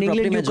my personal in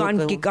England, you property,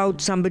 can't kick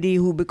out somebody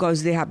who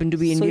because they happen to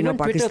be Indian or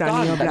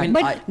Pakistani or black.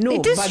 But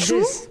it is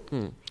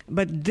true.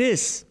 But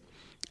this.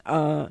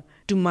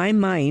 To my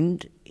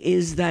mind,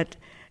 is that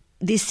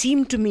they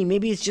seem to me,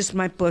 maybe it's just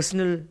my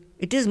personal,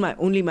 it is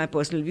only my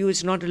personal view,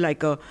 it's not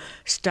like a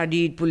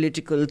studied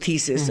political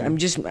thesis. I'm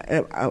just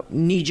a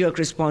knee-jerk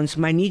response.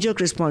 My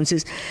knee-jerk response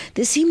is,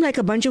 they seem like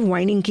a bunch of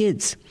whining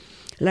kids.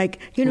 Like,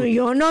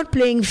 you're not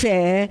playing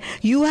fair,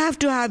 you have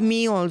to have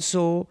me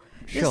also.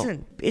 Sure.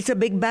 Listen, it's a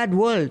big bad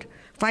world.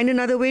 Find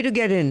another way to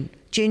get in.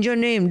 Change your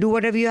name, do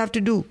whatever you have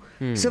to do.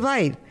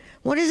 Survive.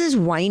 What is this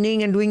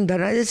whining and doing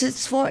that? It's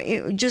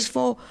just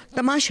for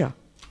tamasha.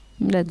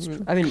 That's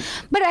true.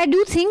 But I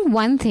do think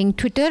one thing,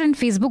 Twitter and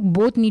Facebook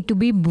both need to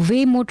be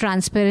way more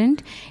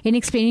transparent in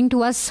explaining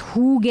to us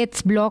who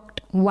gets blocked,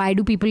 why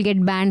do people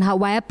get banned,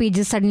 why are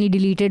pages suddenly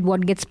deleted,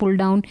 what gets pulled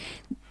down.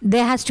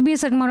 There has to be a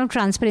certain amount of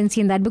transparency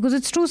in that, because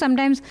it's true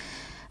sometimes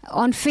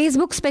on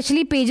Facebook,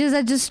 especially, pages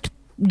are just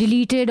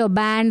deleted or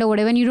banned or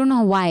whatever, and you don't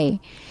know why.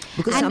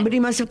 Because somebody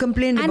must have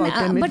complained about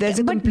them. If there's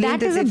a complaint,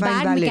 that is a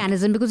bad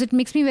mechanism, because it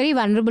makes me very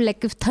vulnerable.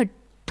 Like if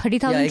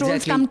 30,000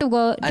 trolls come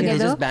together and they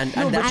just ban,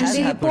 and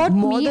they report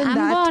me, I'm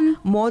gone.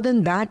 More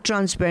than that,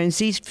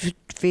 transparency.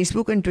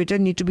 Facebook and Twitter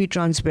need to be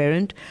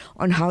transparent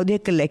on how they're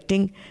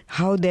collecting,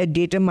 how they're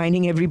data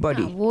mining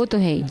everybody. वो तो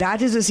है.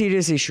 That is a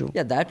serious issue.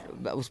 Yeah,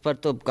 उस पर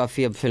तो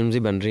काफी अब films ही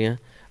बन रही हैं.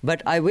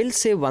 But I will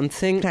say one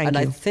thing, Thank and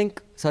you. I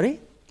think,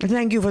 sorry?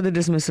 Thank you for the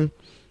dismissal.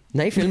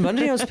 नई फिल्म बन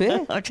रही है उस पे.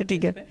 अच्छा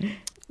ठीक है.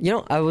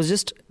 I was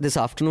just this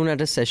afternoon at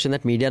a session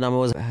that Media Nama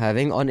was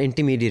having on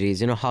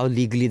intermediaries, how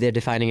legally they're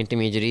defining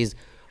intermediaries,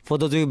 For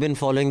those of you who've been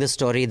following the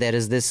story, there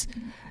is this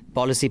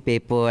policy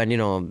paper and,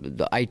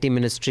 the IT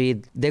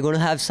ministry, they're going to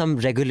have some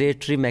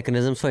regulatory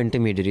mechanisms for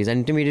intermediaries. And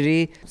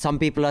intermediary, some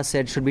people have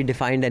said, should be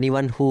defined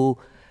anyone who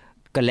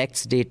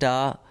collects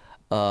data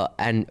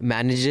and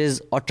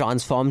manages or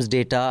transforms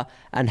data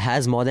and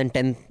has more than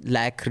 10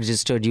 lakh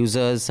registered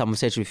users. Some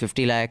say it should be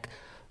 50 lakh.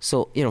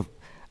 So,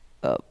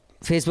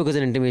 Facebook is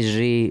an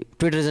intermediary,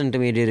 Twitter is an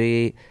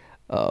intermediary,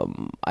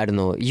 I don't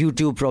know,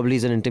 YouTube probably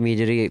is an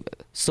intermediary.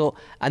 So,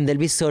 and there'll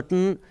be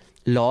certain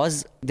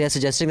laws, they're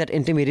suggesting that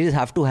intermediaries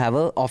have to have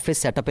an office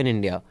set up in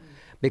India.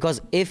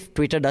 Because if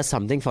Twitter does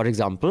something, for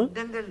example,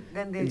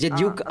 and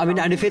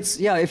if it's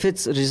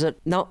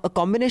now a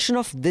combination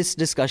of this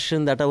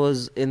discussion that I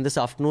was in this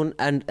afternoon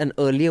and an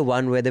earlier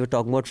one where they were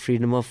talking about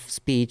freedom of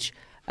speech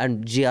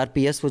and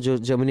GRPS, which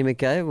Germany mein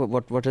kya hai?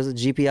 What is it?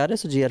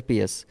 GPRS or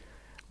GRPS?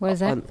 What is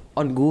that?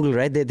 On Google,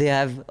 right? They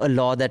have a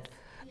law that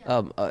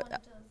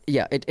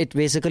it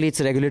basically it's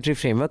a regulatory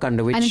framework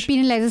under which, and it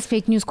penalizes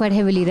fake news quite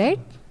heavily, right?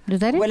 Is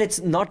that it? Well, it's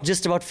not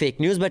just about fake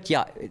news, but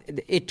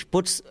it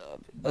puts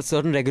a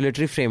certain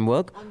regulatory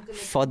framework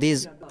for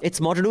these.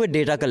 It's more to do with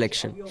data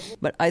collection.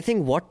 But I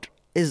think what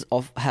is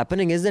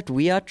happening is that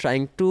we are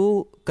trying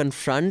to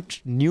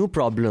confront new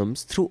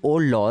problems through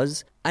old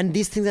laws, and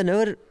these things have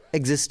never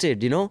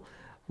existed.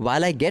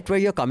 While I get where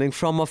you're coming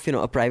from of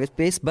a private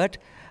space, but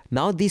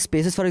now these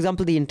spaces, for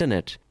example, the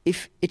internet,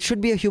 if it should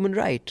be a human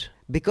right,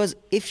 because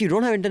if you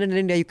don't have internet in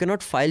India, you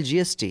cannot file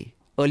GST.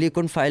 Earlier you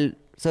couldn't file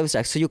service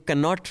tax, so you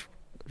cannot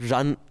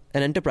run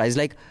an enterprise.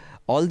 Like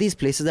all these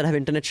places that have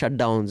internet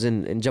shutdowns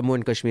in Jammu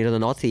and Kashmir or the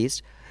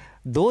Northeast,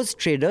 those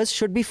traders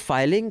should be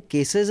filing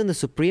cases in the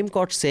Supreme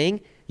Court saying,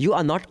 you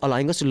are not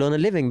allowing us to learn a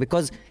living,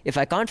 because if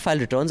I can't file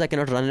returns, I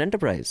cannot run an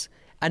enterprise.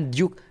 And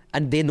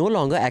they no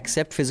longer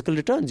accept physical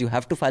returns. You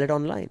have to file it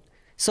online.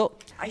 So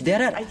I think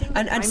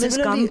the time has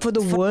come for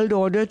the world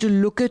order to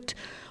look at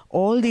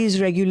all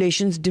these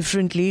regulations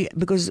differently,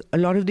 because a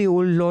lot of the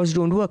old laws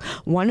don't work.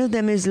 One of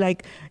them is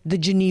like the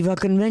Geneva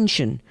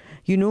Convention.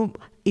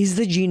 Is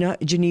the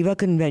Geneva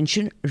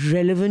Convention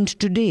relevant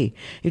today?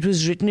 It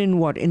was written in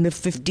the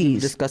 50s?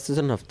 Discussed this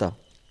on Hafta.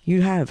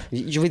 You have?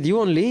 With you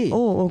only.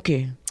 Oh,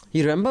 okay.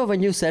 You remember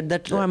when you said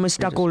that? Oh, I'm a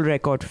stuck old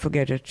record.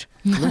 Forget it.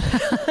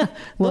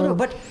 No,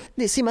 but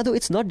see, Madhu,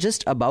 it's not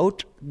just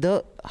about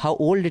how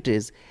old it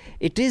is.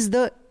 It is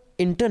the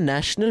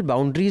international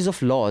boundaries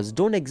of laws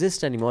don't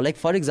exist anymore. Like,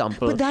 for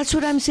example... But that's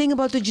what I'm saying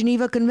about the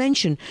Geneva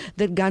Convention,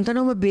 that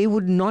Guantanamo Bay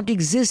would not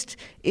exist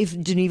if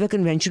Geneva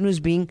Convention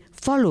was being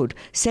followed.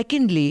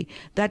 Secondly,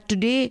 that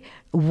today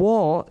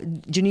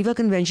Geneva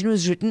Convention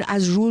was written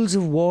as rules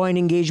of war and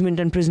engagement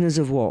and prisoners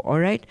of war, all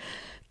right?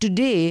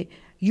 Today,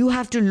 you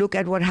have to look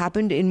at what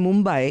happened in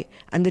Mumbai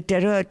and the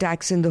terror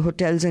attacks in the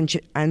hotels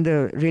and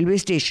the railway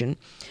station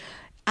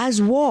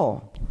as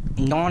war.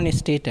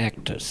 Non-state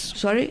actors.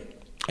 Sorry?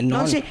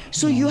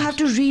 So you have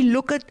to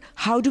re-look at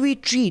how do we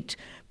treat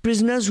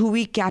prisoners who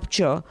we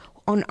capture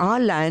on our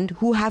land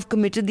who have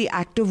committed the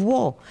act of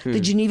war. The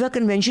Geneva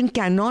Convention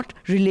cannot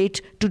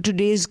relate to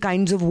today's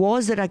kinds of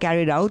wars that are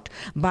carried out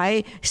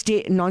by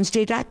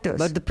non-state actors.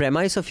 But the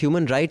premise of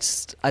human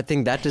rights, I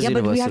think that is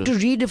universal. But we have to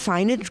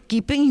redefine it,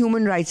 keeping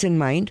human rights in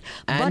mind.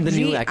 And the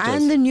new actors.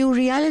 And the new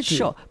reality.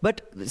 Sure.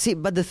 But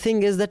the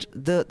thing is that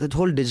the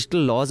whole digital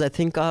laws, I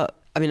think are...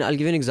 I'll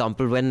give you an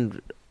example.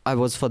 When I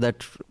was for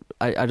that...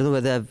 I don't know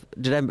whether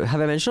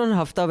have I mentioned on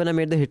Hafta when I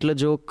made the Hitler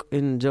joke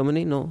in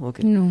Germany? No?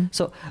 Okay. No.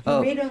 So,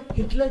 you made a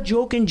Hitler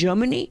joke in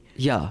Germany?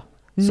 Yeah.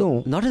 No.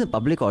 So, not in the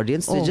public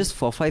audience. There's just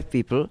 4-5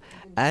 people.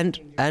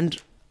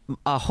 And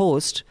our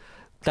host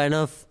kind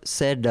of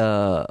said,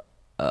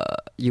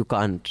 you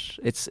can't.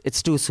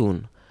 It's too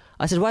soon.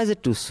 I said, why is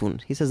it too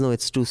soon? He says, no,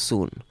 it's too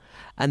soon.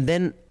 And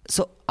then,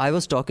 so I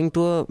was talking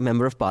to a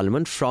member of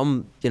parliament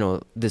from,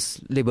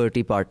 this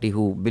Liberty Party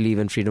who believe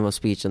in freedom of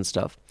speech and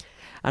stuff.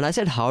 And I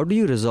said, how do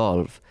you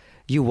resolve?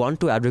 You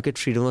want to advocate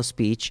freedom of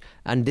speech,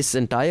 and this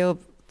entire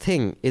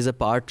thing is a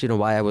part,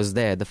 why I was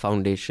there, the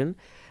foundation.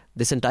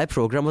 This entire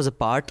program was a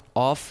part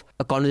of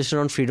a conversation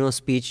on freedom of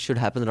speech should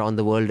happen around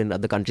the world in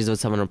other countries. There was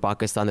someone from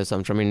Pakistan, there was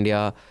someone from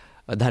India.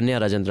 Dhanya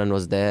Rajendran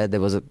was there.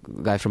 There was a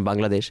guy from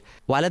Bangladesh.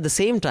 While at the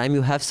same time,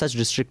 you have such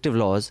restrictive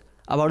laws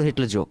about a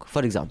Hitler joke,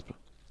 for example.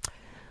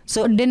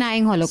 So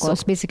denying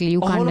Holocaust, basically,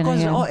 you can't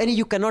deny it.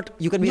 You can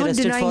be not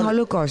arrested denying for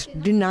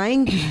Holocaust.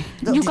 Denying.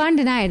 You can't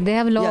deny it. They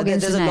have a law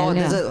against denial.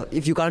 There's a law.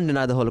 If you can't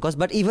deny the Holocaust,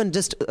 but even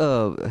just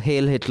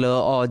hail Hitler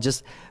or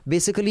just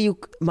basically,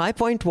 my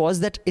point was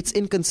that it's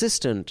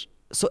inconsistent.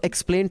 So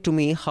explain to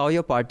me how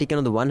your party can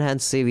on the one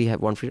hand say we have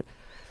one freedom.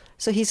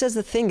 So he says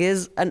the thing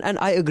is, and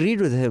I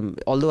agreed with him,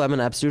 although I'm an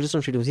absolutist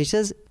on freedom. He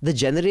says the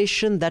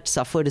generation that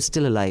suffered is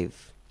still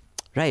alive.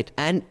 Right.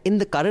 And in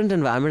the current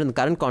environment, in the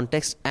current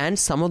context, and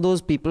some of those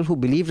people who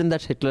believed in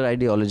that Hitler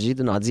ideology,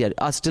 the Nazi ideology,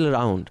 are still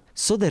around.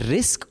 So the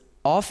risk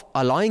of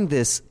allowing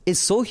this is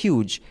so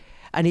huge.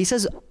 And he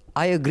says,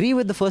 I agree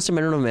with the First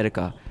Amendment of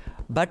America,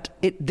 but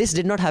this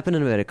did not happen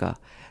in America.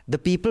 The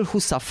people who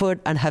suffered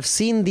and have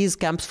seen these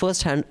camps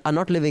firsthand are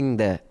not living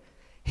there.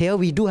 here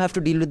we do have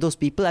to deal with those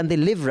people and they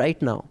live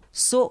right now.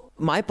 So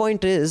my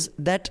point is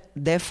that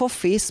therefore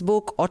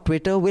Facebook or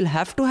Twitter will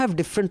have to have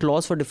different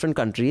laws for different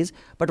countries.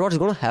 But what's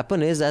going to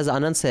happen is, as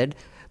Anand said,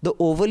 the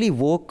overly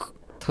woke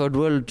third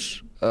world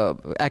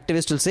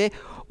activists will say,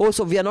 oh,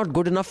 so we are not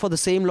good enough for the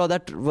same law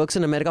that works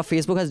in America.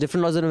 Facebook has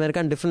different laws in America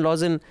and different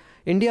laws in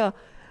India.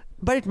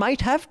 But it might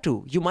have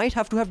to. You might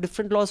have to have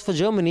different laws for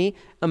Germany,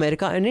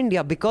 America and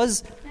India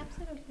because...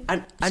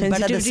 And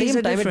but at the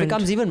same time, it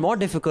becomes even more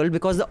difficult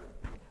because the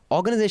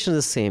organization is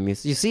the same. You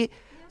see?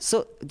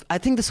 So I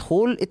think this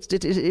whole...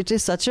 It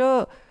is such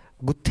a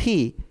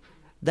guthi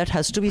that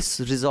has to be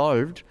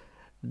resolved,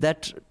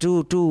 that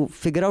to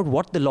figure out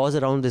what the laws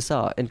around this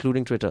are,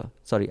 including Twitter.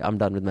 Sorry, I'm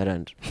done with my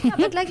rant. Yeah,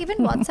 but like even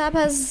WhatsApp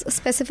has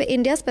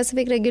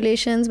India-specific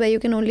regulations where you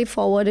can only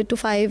forward it to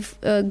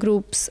 5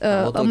 groups,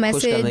 a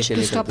message,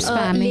 to stop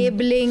spamming.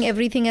 Labeling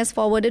everything as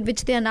forwarded,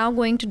 which they are now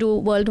going to do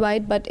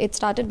worldwide, but it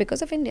started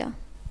because of India.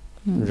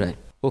 Right.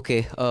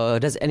 Okay.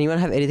 Does anyone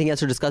have anything else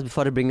to discuss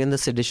before I bring in the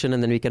sedition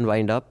and then we can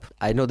wind up?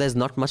 I know there's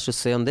not much to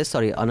say on this.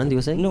 Sorry, Anand, you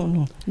were saying?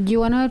 No. Do you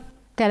want to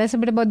tell us a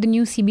bit about the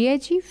new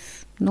CBI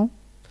chief? No?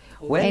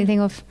 Well, anything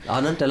of...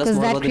 Anand, tell us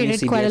more about the new CBI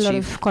chief. Because that created quite a lot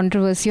of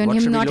controversy on What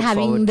him should we not look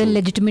having forward the to?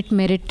 legitimate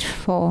merit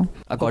for...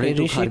 According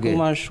to Rishi Kharge.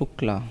 Kumar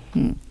Shukla.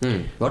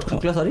 What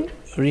Shukla, sorry?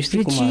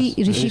 Rishi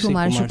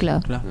Kumar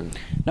Shukla.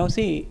 Now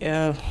see,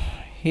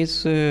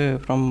 he's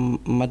from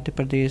Madhya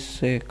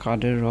Pradesh,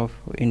 cadre of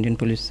Indian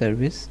Police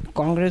Service.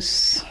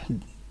 Congress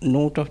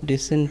note of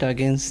dissent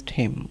against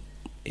him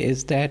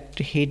is that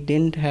he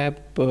didn't have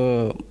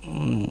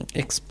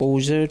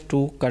exposure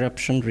to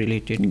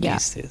corruption-related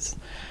cases.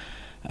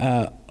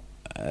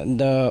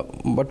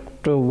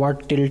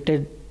 What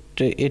tilted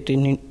it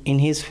in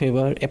his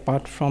favor,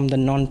 apart from the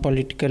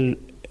non-political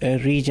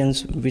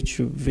regions, which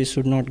we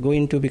should not go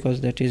into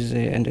because that is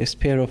a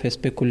sphere of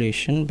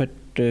speculation, but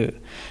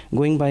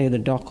going by the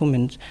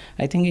documents,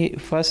 I think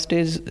first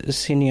is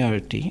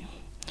seniority.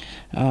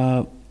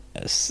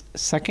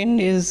 Second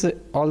is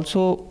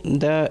also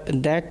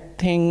that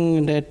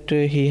thing that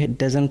he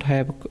doesn't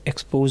have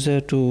exposure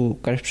to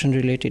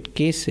corruption-related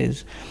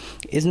cases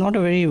is not a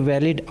very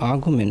valid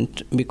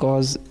argument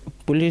because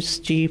police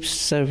chiefs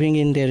serving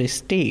in their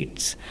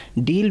states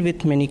deal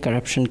with many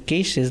corruption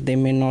cases. They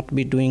may not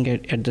be doing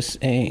it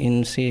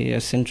in say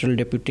a central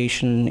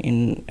deputation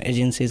in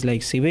agencies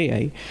like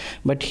CBI,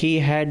 but he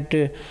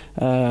had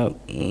a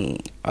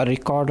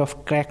record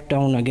of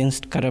crackdown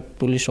against corrupt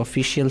police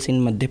officials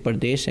in Madhya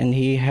Pradesh, and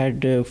he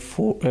had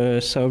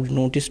served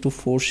notice to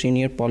 4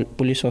 senior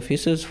police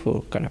officers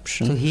for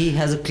corruption. So he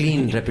has a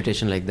clean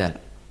reputation like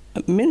that.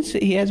 Means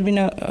he has been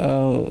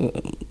a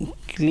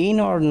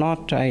clean or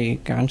not, I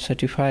can't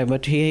certify,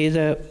 but he is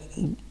a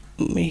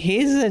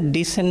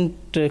decent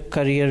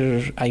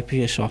career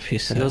IPS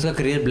officer. So उसका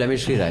career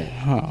blemish free रहा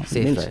है,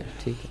 safe रहा है,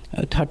 ठीक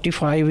है.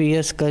 35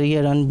 years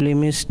career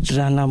unblemished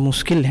रहना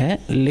मुश्किल है,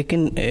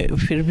 लेकिन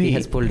फिर भी. He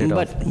has pulled it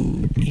off.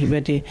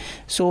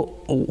 So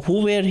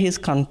who were his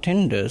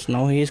contenders?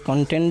 Now his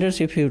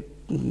contenders, if you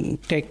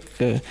take,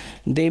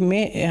 they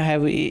may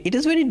have, it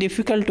is very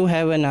difficult to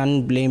have an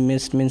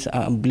unblemished, means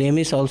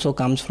blemish also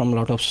comes from a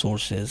lot of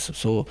sources.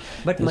 So,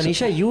 but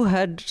Manisha, you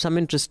had some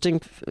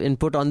interesting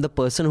input on the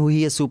person who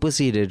he has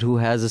superseded, who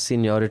has a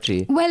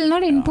seniority. Well,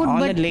 not input,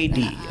 but a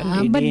lady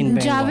but in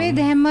Javed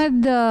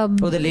Ahmed.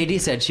 The lady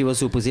said she was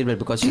superseded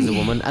because she's a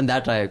woman, and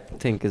that I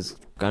think is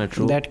kind of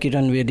true. That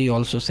Kiran Bedi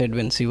also said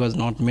when she was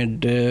not made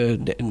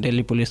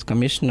Delhi Police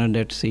Commissioner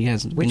that she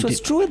has which was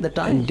true at the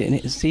time.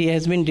 She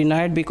has been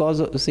denied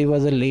because she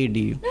was a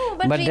lady. No,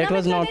 but Reena that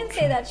was Mitra not didn't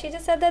say that. She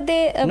just said that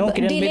they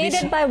Bedi delayed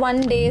it by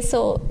 1 day,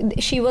 so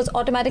she was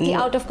automatically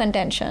out of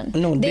contention.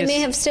 No, they may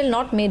have still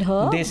not made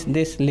her.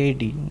 This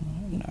lady.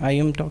 I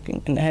am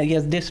talking.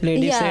 Yes, this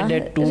lady said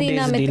that 2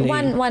 days delay.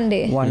 One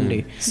day. 1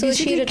 day. So basically,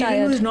 she retired.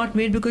 Kiran was not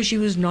made because she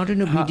was not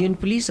an obedient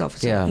police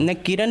officer. Yeah.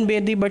 Kiran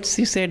Bedi, but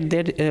she said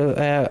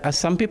that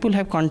some people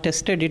have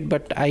contested it,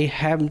 but I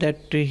have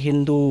that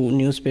Hindu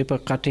newspaper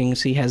cutting.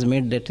 She has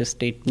made that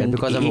statement. And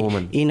because I'm a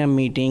woman. In a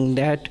meeting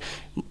that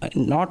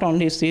not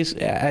only she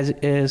said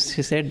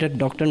that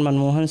Dr.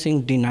 Manmohan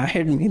Singh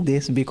denied me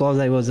this because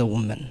I was a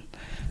woman.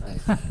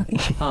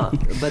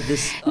 But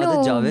this other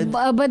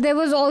Javed. But there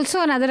was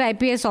also another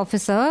IPS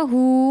officer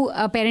who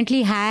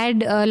apparently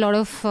had a lot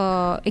of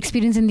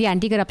experience in the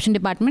anti-corruption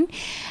department,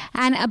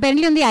 and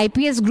apparently on the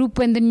IPS group,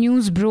 when the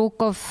news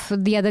broke of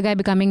the other guy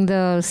becoming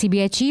the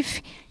CBI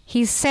chief,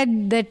 he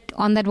said that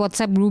on that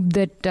WhatsApp group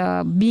that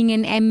being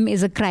an M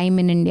is a crime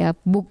in India.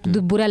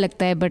 Bura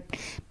lagta hai, but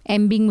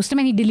M being Muslim,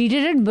 and he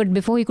deleted it, but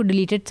before he could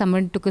delete it,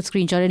 someone took a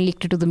screenshot and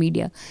leaked it to the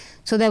media.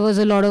 So there was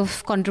a lot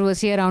of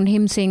controversy around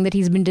him saying that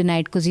he's been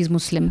denied because he's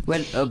Muslim.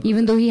 Well,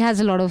 even though he has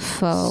a lot of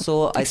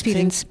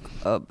experience.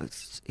 I think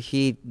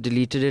he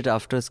deleted it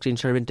after a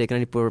screenshot had been taken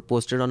and he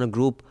posted on a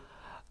group.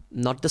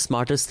 Not the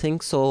smartest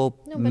thing, so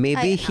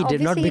maybe he did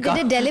not become...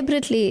 He did it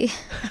deliberately.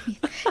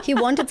 He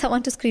wanted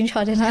someone to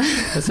screenshot it.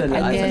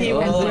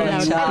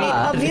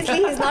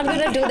 Obviously, he's not going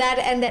to do that.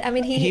 And then, I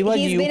mean, he's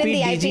been in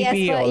the IPS for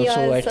years.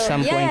 Also at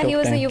some point he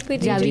was a UP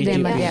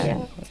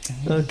DGP.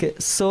 Okay,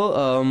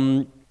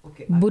 so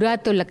बुरा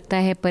तो लगता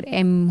है पर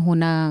M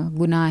होना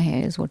गुनाह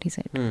है is what he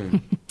said.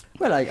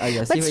 Well, I see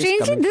But where he's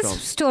strangely, coming this from.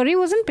 story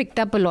wasn't picked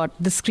up a lot,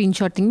 the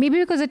screenshot thing. Maybe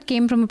because it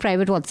came from a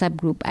private WhatsApp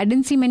group. I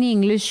didn't see many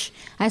English.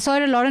 I saw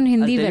it a lot on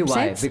Hindi I'll tell you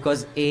why. websites.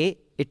 Because A,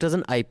 it was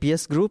an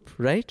IPS group,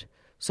 right?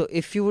 So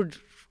if you would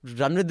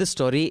run with the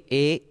story,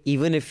 A,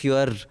 even if you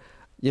are,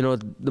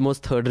 the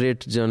most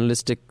third-rate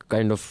journalistic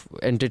kind of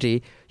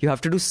entity, you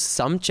have to do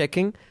some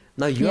checking.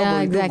 Now you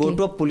are going to go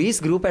to a police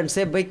group and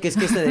say, "Bhai,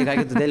 किसने देखा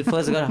कि they'll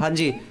first go, हाँ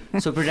जी,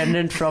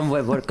 superintendent from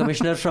what,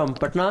 commissioner from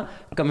Patna,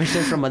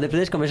 commissioner from Madhya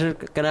Pradesh, commissioner,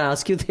 can I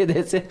ask you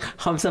तेरे से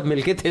हम सब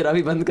मिलके तेरा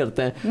भी बंद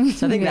करते हैं."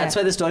 So I think that's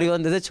why the story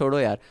was, छोड़ो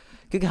यार,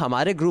 क्योंकि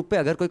हमारे ग्रुप पे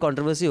अगर कोई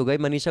कंट्रोवर्सी हो गई,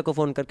 मनीषा को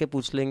फोन करके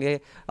पूछ लेंगे,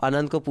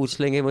 आनंद को पूछ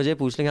लेंगे, मुझे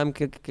पूछ लेंगे, हम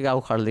क्या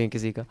उखाड़ लेंगे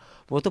किसी का,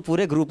 वो तो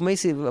पूरे ग्रुप में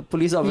ही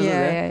पुलिस ऑफिसर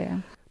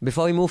है.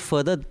 Before we move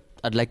further,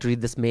 I'd like to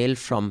read this mail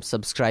from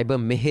subscriber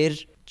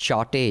Mihir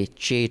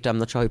Chate, I'm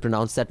not sure how you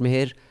pronounce that,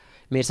 Mihir.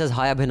 Mihir says,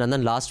 "Hi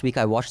Abhinandan, last week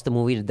I watched the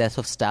movie The Death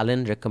of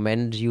Stalin.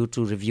 Recommend you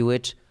to review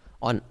it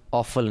on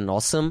Awful and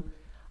Awesome.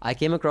 I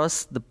came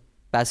across the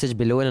passage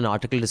below in an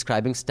article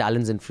describing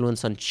Stalin's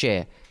influence on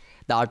Che.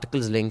 The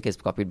article's link is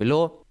copied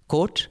below.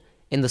 Quote,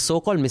 in the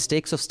so-called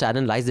mistakes of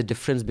Stalin lies the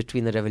difference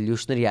between the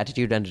revolutionary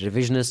attitude and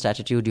revisionist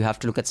attitude. You have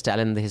to look at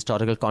Stalin in the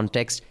historical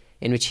context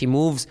in which he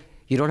moves.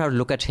 You don't have to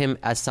look at him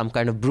as some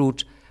kind of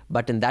brute,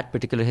 but in that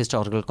particular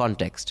historical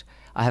context.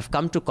 I have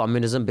come to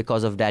communism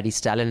because of Daddy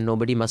Stalin.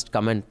 Nobody must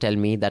come and tell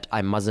me that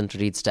I mustn't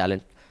read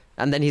Stalin."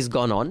 And then he's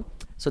gone on.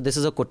 So this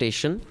is a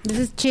quotation. This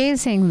is Che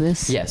saying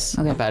this? Yes,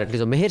 okay. Apparently.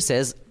 So Mihir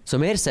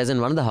says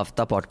in one of the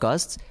Hafta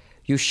podcasts,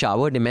 you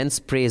showered immense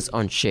praise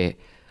on Che.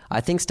 I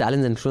think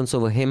Stalin's influence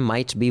over him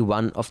might be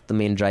one of the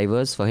main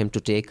drivers for him to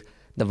take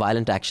the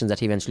violent actions that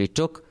he eventually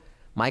took.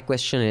 My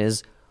question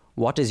is,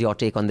 what is your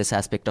take on this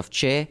aspect of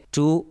Che?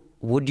 2,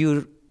 would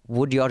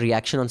your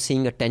reaction on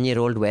seeing a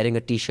 10-year-old wearing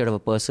a t-shirt of a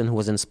person who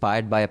was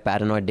inspired by a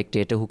paranoid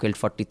dictator who killed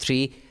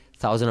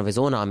 43,000 of his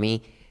own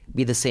army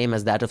be the same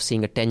as that of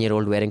seeing a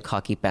 10-year-old wearing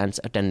khaki pants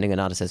attending an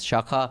RSS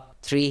shakha?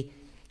 3,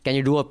 can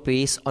you do a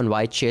piece on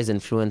why Che's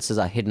influences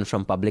are hidden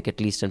from public, at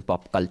least in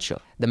pop culture?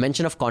 The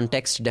mention of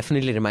context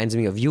definitely reminds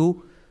me of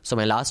you. So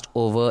my last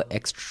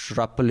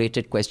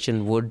over-extrapolated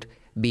question would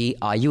be,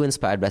 are you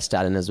inspired by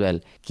Stalin as well?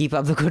 Keep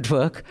up the good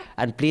work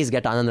and please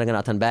get Anand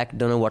Ranganathan back.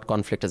 Don't know what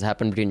conflict has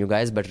happened between you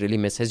guys, but really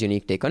miss his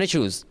unique take on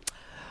issues.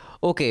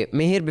 Okay,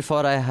 Mihir,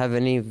 before I have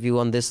any view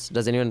on this,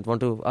 does anyone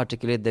want to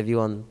articulate their view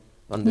on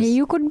this?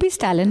 You could be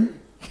Stalin.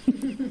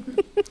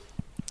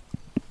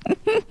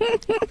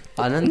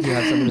 Anand, you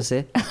have something to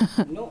say?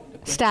 No.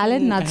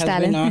 Stalin, not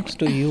Stalin. Has been asked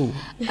to you.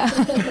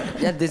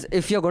 Yeah,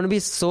 if you're going to be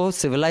so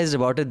civilized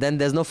about it, then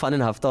there's no fun in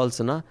Hafta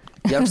also, na?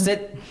 You have to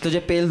say,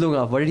 "Tujhe pel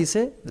dunga." What did he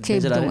say?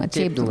 Chep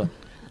dunga.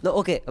 No,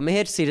 okay,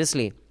 Mihir,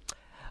 seriously.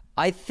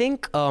 I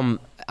think, I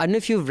don't know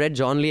if you've read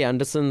John Lee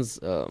Anderson's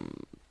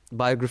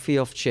biography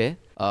of Che.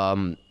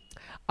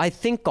 I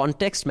think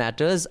context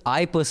matters.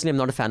 I personally am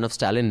not a fan of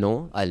Stalin,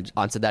 no. I'll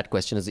answer that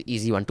question as an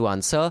easy one to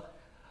answer.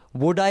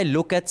 Would I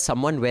look at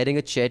someone wearing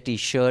a Che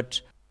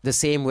t-shirt the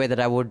same way that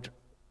I would,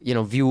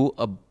 view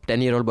a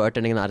 10-year-old boy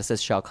attending an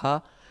RSS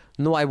shakha?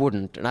 No, I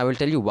wouldn't. And I will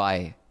tell you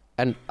why.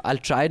 And I'll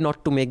try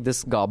not to make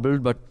this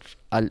garbled, but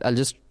I'll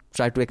just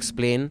try to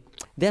explain.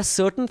 There are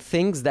certain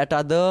things that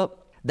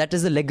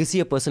is the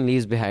legacy a person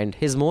leaves behind.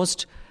 His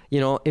most,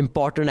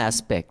 important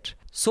aspect.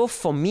 So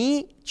for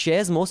me,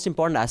 Che's most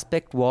important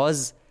aspect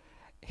was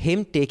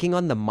him taking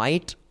on the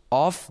might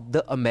of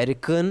the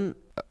American,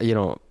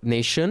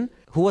 nation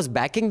who was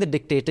backing the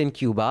dictator in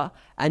Cuba,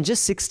 and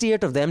just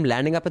 68 of them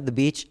landing up at the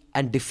beach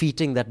and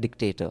defeating that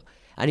dictator.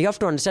 And you have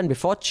to understand,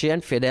 before Che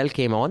and Fidel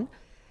came on,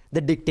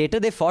 the dictator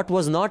they fought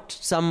was not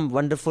some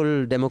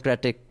wonderful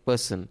democratic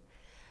person.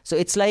 So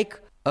it's like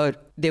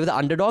they were the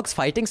underdogs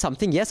fighting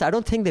something. Yes, I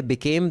don't think they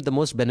became the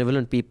most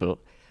benevolent people.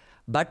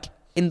 But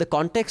in the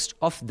context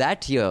of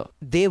that year,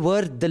 they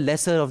were the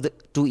lesser of the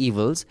two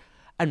evils.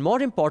 And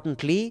more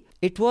importantly,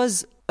 it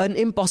was an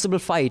impossible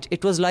fight.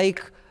 It was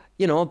like,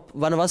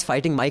 one of us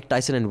fighting Mike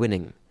Tyson and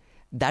winning.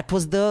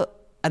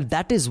 And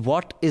that is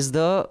what is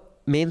the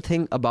main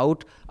thing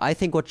about, I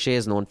think, what Che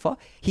is known for.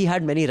 He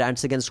had many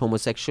rants against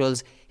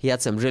homosexuals. He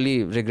had some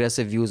really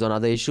regressive views on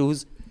other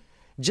issues.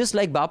 Just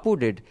like Bapu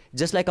did.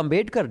 Just like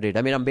Ambedkar did.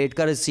 I mean,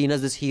 Ambedkar is seen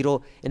as this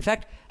hero. In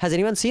fact, has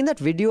anyone seen that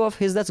video of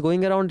his that's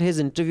going around, his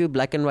interview,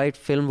 black and white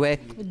film where...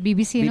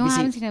 BBC, no, I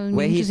haven't seen it.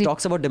 Where he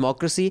talks about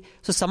democracy.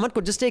 So someone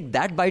could just take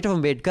that bite of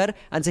Ambedkar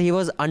and say he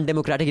was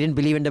undemocratic, he didn't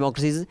believe in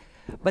democracies.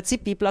 But see,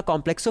 people are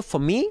complex. So for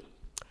me,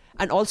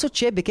 and also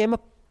Che became a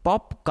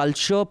pop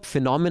culture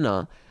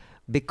phenomena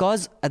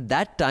because at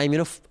that time,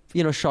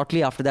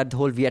 shortly after that, the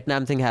whole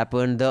Vietnam thing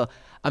happened. The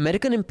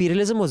American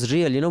imperialism was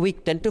real. We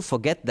tend to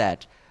forget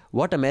that.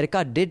 What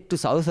America did to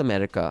South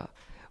America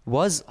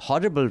was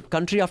horrible,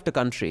 country after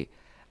country.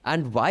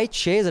 And why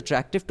Che is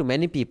attractive to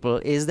many people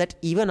is that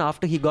even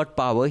after he got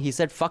power, he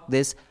said, "Fuck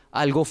this,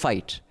 I'll go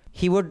fight."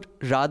 He would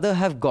rather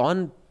have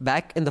gone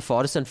back in the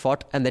forest and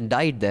fought and then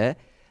died there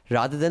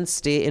rather than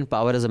stay in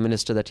power as a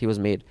minister that he was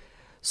made.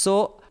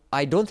 So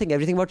I don't think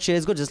everything about Shay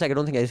is good, just like I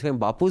don't think everything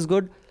about Bapu is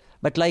good.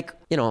 But like,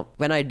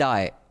 when I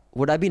die,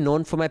 would I be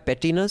known for my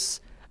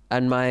pettiness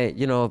and my,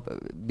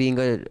 being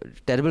a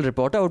terrible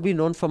reporter? I would be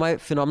known for my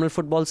phenomenal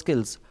football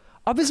skills.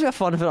 Obviously, I have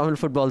phenomenal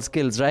football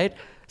skills, right?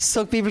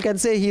 So people can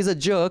say he's a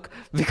jerk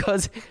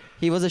because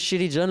he was a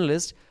shitty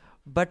journalist,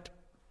 but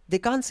they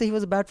can't say he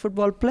was a bad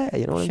football player.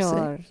 You know what I'm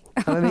saying?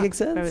 Am I making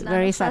sense?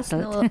 Very subtle.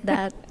 Know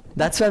that.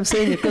 That's why I'm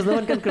saying it, because no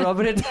one can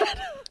corroborate that.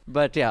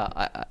 But yeah,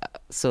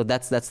 so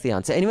that's the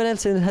answer. Anyone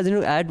else has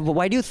anything to add?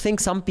 Why do you think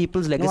some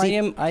people's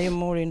legacy... No, I am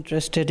more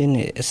interested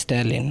in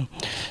Stalin.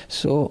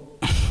 So...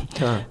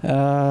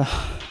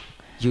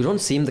 you don't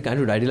seem the kind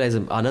who idealize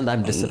him. Anand,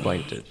 I'm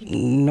disappointed.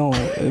 No.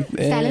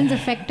 Stalin's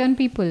effect on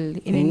people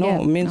in India.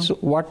 No, means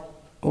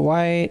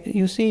why,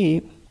 you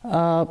see...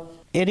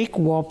 Eric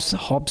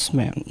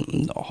Hobsbawm,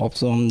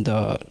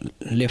 the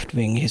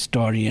left-wing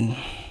historian,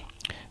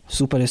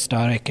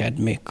 superstar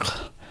academic.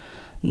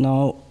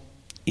 Now,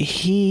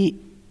 he,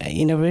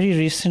 in a very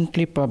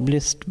recently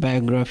published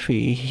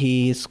biography,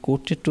 he is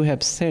quoted to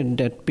have said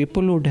that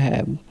people would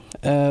have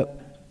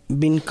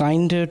been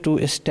kinder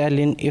to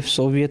Stalin if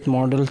Soviet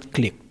model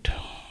clicked.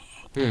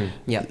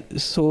 Yeah.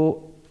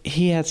 So,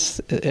 he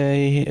has...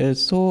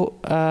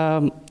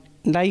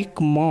 like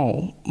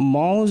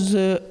Mao's...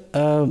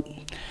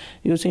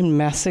 you see,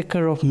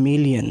 massacre of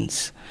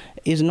millions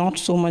is not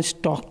so much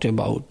talked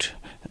about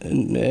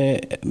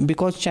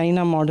because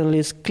China model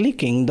is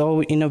clicking,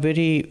 though in a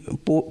very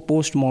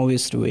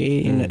post-Maoist way,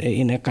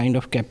 in a kind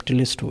of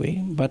capitalist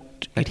way.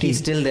 But he's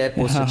still there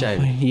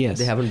post-China. Yes.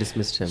 They haven't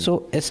dismissed him.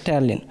 So,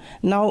 Stalin.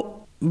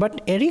 Now,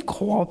 but Eric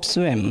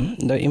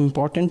Hobsbawm, the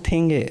important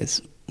thing is,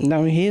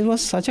 now he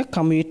was such a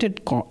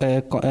committed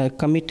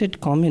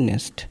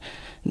communist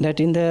that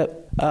in the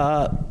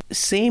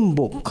same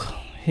book,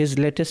 his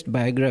latest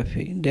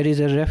biography, there is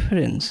a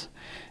reference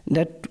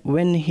that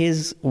when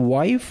his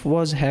wife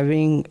was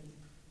having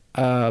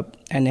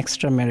an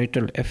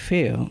extramarital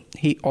affair,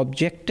 he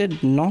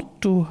objected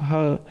not to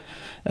her,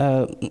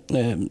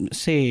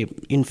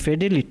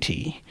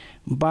 infidelity,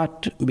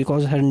 but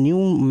because her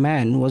new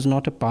man was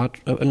not a part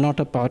of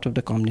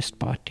the Communist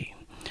Party.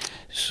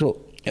 So.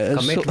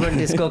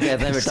 Commitment isko kehte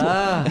hai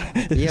beta.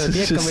 Ye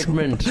hoti hai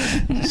commitment.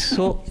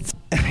 So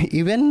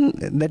even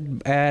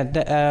that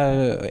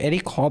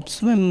Eric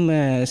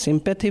Hobsbawm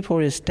sympathy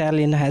for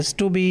Stalin has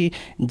to be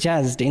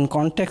judged in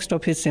context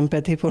of his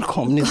sympathy for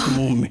communist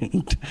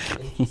movement.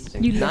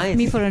 You left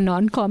me for a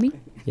non-commie?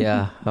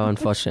 Yeah, how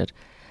unfortunate.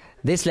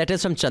 This letter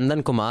is from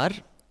Chandan Kumar.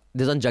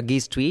 This is on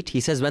Jaggi's tweet.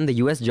 He says, when the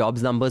US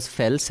jobs numbers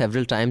fell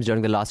several times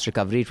during the last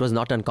recovery, it was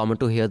not uncommon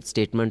to hear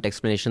statement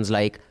explanations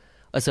like,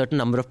 a certain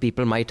number of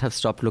people might have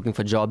stopped looking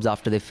for jobs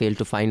after they failed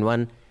to find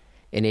one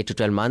in 8 to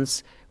 12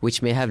 months,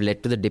 which may have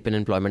led to the dip in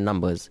employment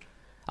numbers.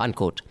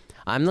 Unquote.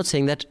 I'm not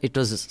saying that it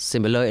was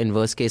similar in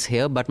worst case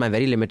here, but my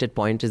very limited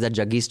point is that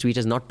Jaggi's tweet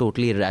is not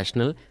totally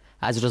irrational,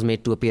 as it was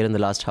made to appear in the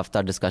last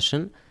Hafta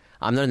discussion.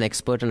 I'm not an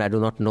expert and I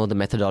do not know the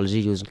methodology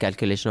used in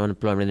calculation of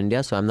unemployment in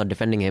India, so I'm not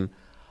defending him.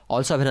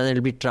 Also, I've heard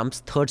it'll be Trump's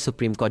third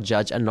Supreme Court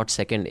judge and not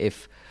second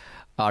if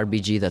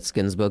RBG, that's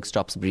Ginsburg,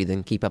 stops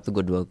breathing. Keep up the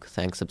good work.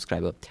 Thanks,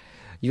 subscriber.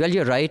 Well,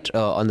 you're right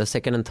on the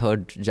second and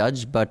third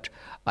judge, but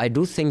I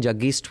do think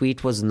Jaggi's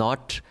tweet was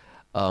not...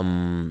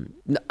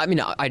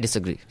 I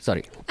disagree.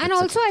 Sorry. And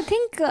also, I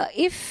think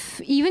if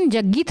even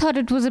Jaggi thought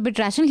it was a bit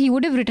rational, he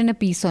would have written a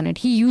piece on it.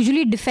 He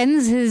usually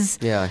defends his...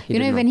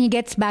 when he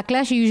gets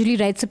backlash, he usually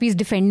writes a piece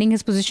defending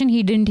his position.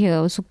 He didn't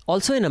here. So.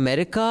 Also, in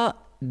America,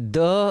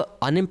 the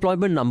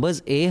unemployment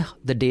numbers, A,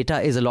 the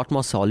data is a lot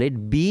more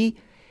solid. B,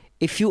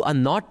 if you are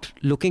not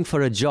looking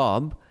for a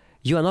job,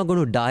 you are not going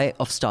to die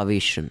of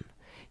starvation.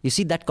 You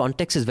see, that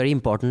context is very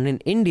important. In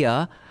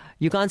India,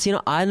 you can't say,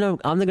 I'm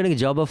not getting a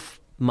job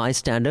of my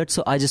standards,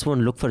 so I just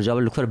won't look for a job,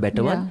 I'll look for a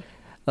better one.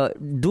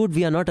 Dude,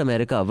 we are not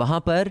America.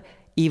 Wahan par,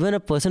 even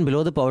a person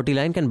below the poverty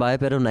line can buy a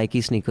pair of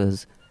Nike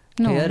sneakers.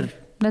 No, here,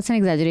 that's an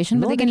exaggeration,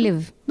 but they can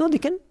live. No, they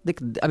can.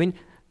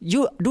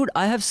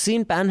 I have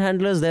seen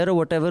panhandlers there or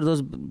whatever,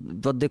 those,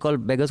 what they call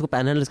beggars, ko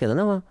panhandlers कहते हैं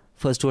ना वहाँ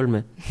first world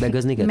में,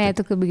 beggars नहीं कहते. मैं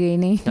तो कभी गई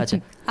नहीं. अच्छा,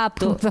 आप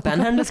तो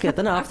panhandlers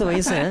कहते हैं ना, आप तो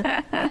वहीं से हैं.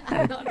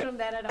 Not from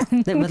there at all.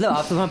 नहीं, मतलब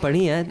आप तो वहाँ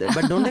पढ़ी हैं,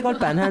 but don't they call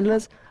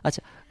panhandlers?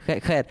 अच्छा,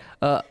 खैर,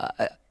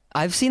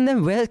 I've seen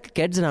them wear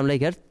keds and I'm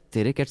like, यार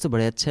तेरे keds तो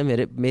बड़े अच्छे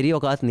हैं, मेरी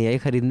औकात नहीं है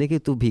खरीदने की,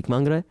 तू भीख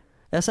मांग रहा है.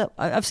 ऐसा,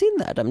 I've seen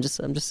that. I'm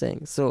just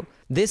saying. So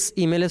this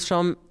email is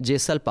from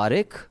Jaisal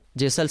Parekh.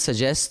 Jaisal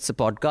suggests a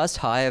podcast.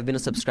 Hi, I've been a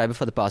subscriber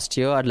for the past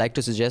year. I'd like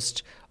to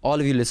suggest all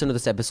of you listen to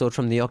this episode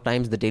from New York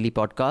Times, the daily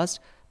podcast.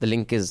 The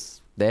link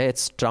is there.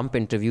 It's Trump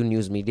Interview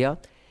News Media.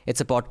 It's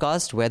a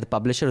podcast where the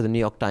publisher of the New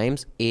York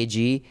Times,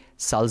 A.G.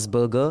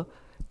 Sulzberger,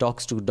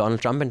 talks to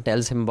Donald Trump and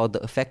tells him about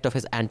the effect of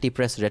his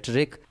anti-press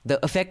rhetoric, the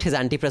effect his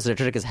anti-press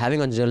rhetoric is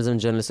having on journalism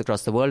and journalists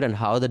across the world, and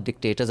how the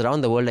dictators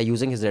around the world are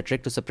using his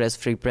rhetoric to suppress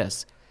free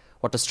press.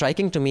 What was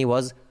striking to me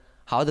was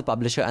how the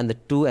publisher and the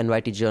two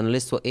NYT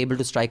journalists were able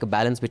to strike a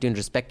balance between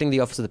respecting the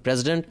office of the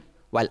president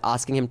while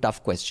asking him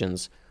tough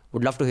questions.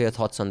 Would love to hear your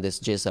thoughts on this,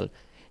 Jaisal.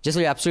 Just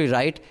so you're absolutely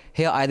right.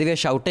 Here, either we are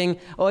shouting,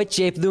 "Oi,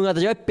 chep dunga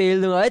tujhe,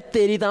 pel dunga,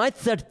 teri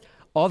taan,"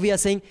 or we are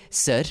saying,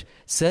 "Sir,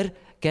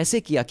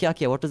 कैसे किया, क्या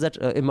किया? What was that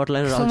immortal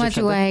line? So much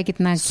हुआ है,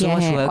 कितना किया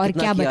है, और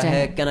क्या बचा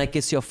है? Can I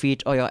kiss your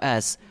feet or your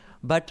ass?"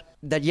 But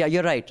that, yeah,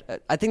 you're right.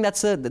 I think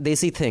that's a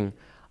desi thing.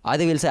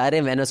 Either we'll say,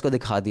 "Arey, मैंने उसको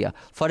दिखा दिया."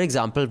 For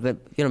example,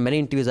 many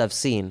interviews I've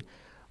seen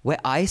where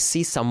I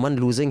see someone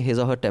losing his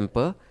or her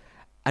temper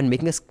and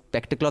making a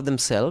spectacle of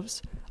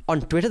themselves.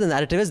 On Twitter, the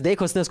narrative is, "Dekh,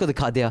 उसने उसको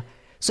दिखा दिया."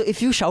 So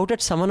if you shout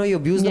at someone or you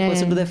abuse the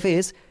person to their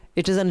face,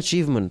 it is an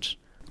achievement.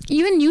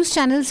 Even news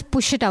channels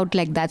push it out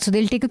like that. So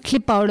they'll take a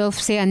clip out of,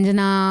 say,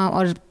 Anjana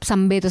or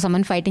Sambit or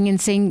someone fighting and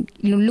saying,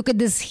 look at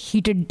this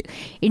heated,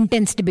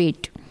 intense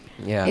debate.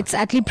 Yeah. It's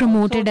actually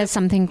promoted as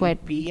something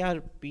quite... PR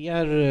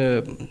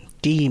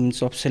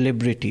teams of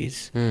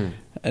celebrities,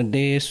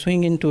 they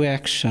swing into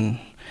action.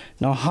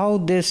 Now, how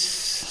this,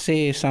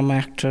 say, some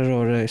actor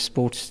or a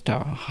sports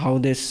star, how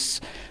this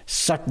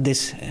shut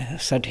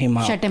him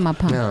up. Shut him up,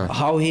 huh? Yeah.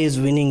 How he is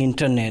winning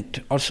internet,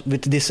 or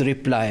with this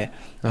reply.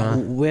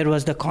 Where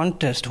was the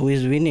contest? Who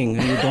is winning?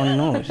 You don't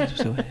know.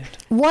 So,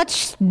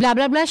 watch blah,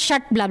 blah, blah,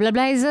 shut blah, blah,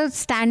 blah is a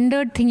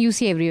standard thing you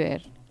see everywhere.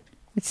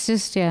 It's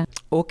just, yeah.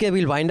 Okay,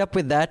 we'll wind up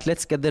with that.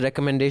 Let's get the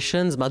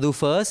recommendations. Madhu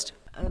first.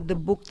 The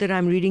book that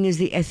I'm reading is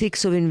The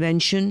Ethics of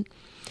Invention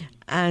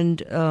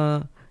and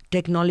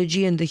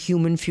Technology and the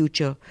Human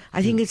Future.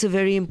 I think it's a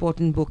very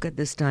important book at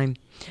this time.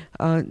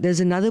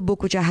 There's another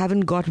book which I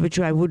haven't got, which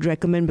I would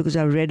recommend because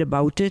I've read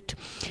about it,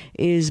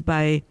 is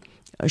by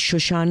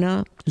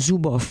Shoshana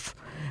Zuboff,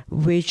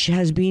 which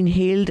has been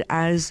hailed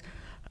as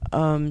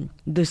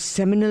the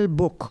seminal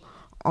book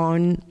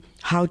on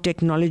how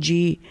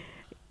technology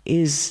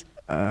is,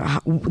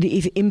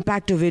 the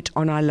impact of it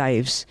on our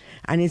lives.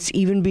 And it's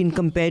even been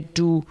compared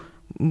to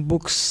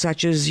books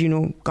such as,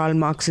 Karl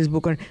Marx's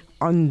book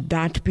on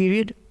that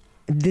period.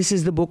 This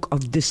is the book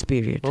of this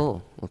period.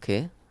 Oh,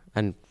 okay.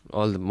 And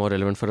all the more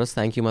relevant for us.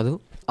 Thank you, Madhu.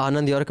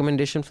 Anand, your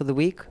recommendation for the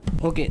week?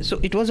 Okay, so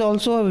it was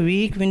also a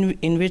week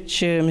in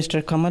which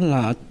Mr. Kamal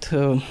Nath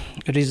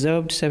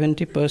reserved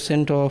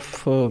 70%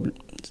 of,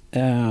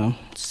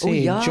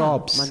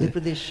 jobs. Madhya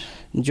Pradesh.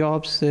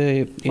 Jobs for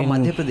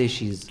Madhya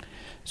Pradeshis.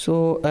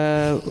 So,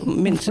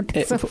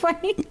 so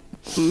funny.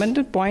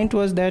 The point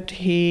was that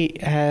he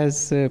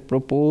has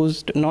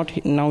proposed,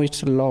 now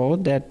it's a law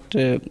that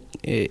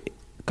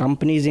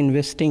companies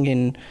investing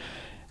in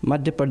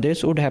Madhya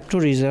Pradesh would have to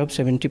reserve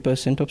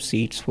 70% of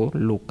seats for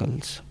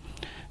locals.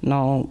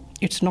 Now,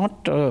 it's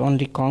not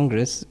only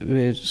Congress.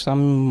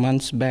 Some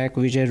months back,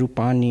 Vijay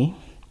Rupani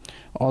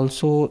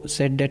also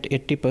said that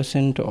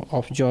 80%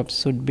 of jobs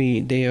should be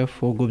there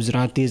for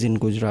Gujaratis in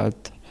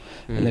Gujarat.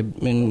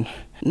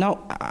 Now,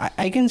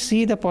 I can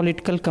see the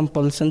political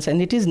compulsions,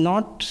 and it is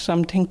not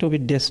something to be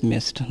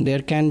dismissed. There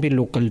can be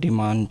local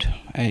demand.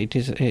 I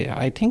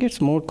think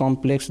it's more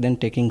complex than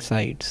taking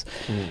sides.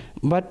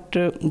 But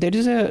there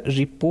is a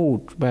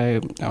report by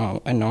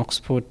an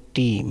Oxford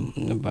team,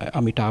 by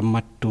Amitabh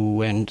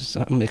Mattu, and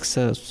some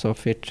excerpts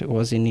of it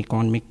was in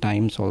Economic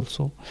Times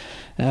also.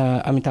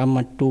 Amitabh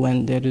Mattu,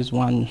 and there is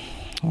one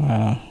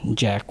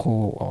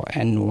Jacko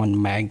and one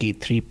Maggie,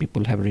 3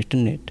 people have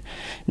written it.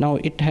 Now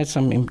it has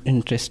some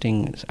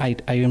interesting, I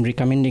am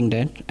recommending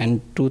that,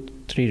 and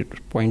 2-3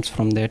 points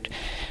from that.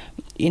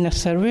 In a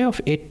survey of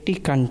 80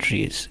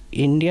 countries,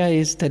 India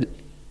is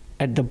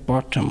at the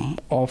bottom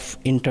of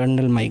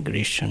internal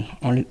migration.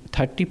 Only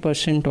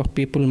 30% of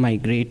people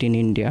migrate in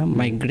India.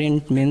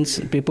 Migrant means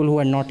people who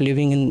are not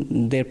living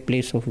in their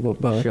place of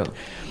birth. Sure.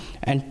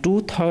 And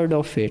two-thirds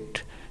of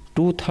it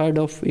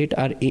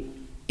are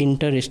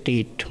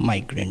interstate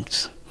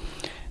migrants.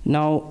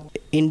 Now,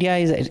 India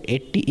is at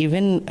 80,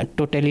 even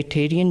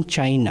totalitarian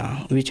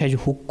China, which has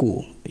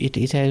hukou, it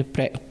has a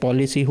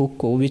policy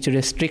hukou which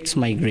restricts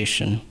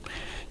migration.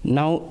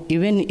 Now,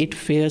 even it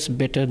fares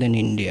better than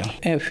India.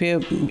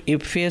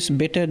 It fares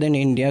better than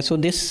India. So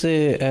this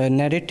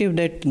narrative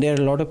that there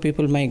are a lot of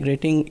people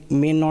migrating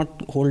may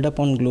not hold up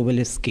on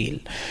global scale.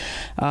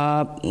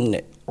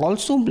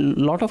 Also, a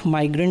lot of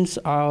migrants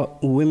are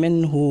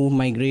women who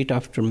migrate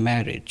after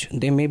marriage.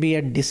 They may be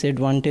at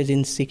disadvantage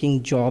in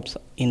seeking jobs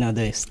in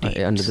other states.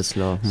 Under this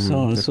law.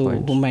 So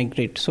who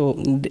migrate. So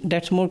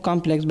that's more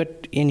complex,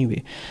 but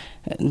anyway.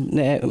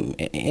 Mr.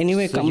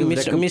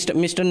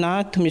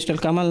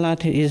 Kamal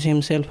Nath is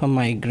himself a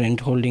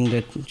migrant holding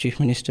the chief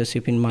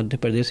ministership in Madhya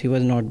Pradesh. He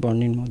was not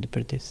born in Madhya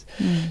Pradesh.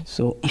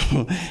 So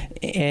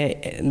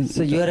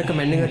you are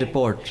recommending a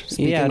report,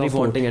 speaking of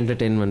wanting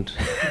entertainment.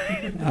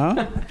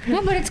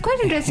 No, but it's quite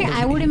interesting.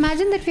 I would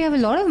imagine that we have a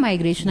lot of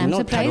migration. I'm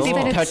surprised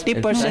that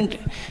 30%.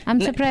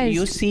 I'm surprised.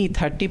 You see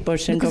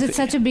 30% because it's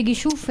such a big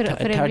issue for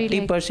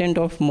 30%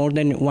 of more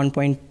than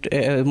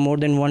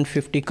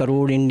 150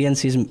 crore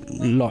Indians is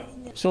law.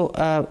 So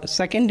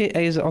second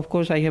is, of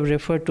course, I have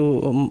referred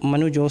to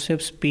Manu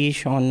Joseph's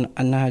speech on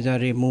Anna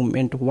Hazare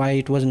movement, why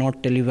it was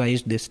not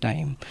televised this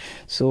time.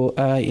 So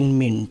in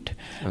Mint.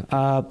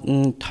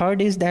 Okay.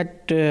 Third is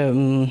that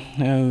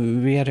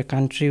we are a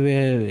country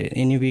where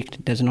any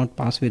week does not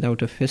pass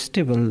without a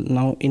festival.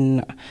 Now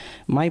in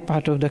my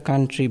part of the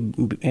country,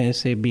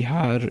 say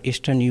Bihar,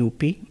 Eastern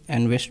UP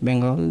and West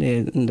Bengal,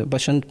 the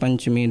Basant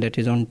Panchami, that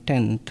is on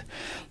 10th,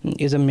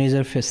 is a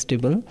major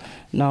festival.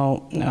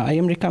 Now I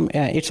am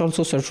it's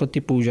also Saraswati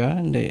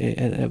Puja,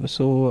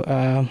 so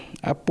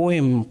a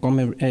poem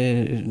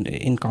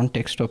in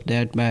context of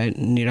that by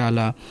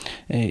Nirala,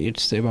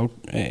 it's about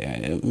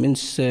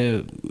means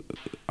a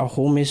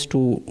homage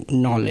to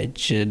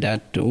knowledge,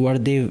 that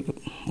Varde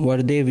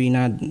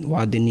Veena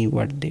Vadini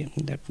Varde.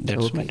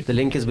 That's okay. my The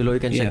link is below, you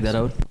can check that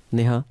out.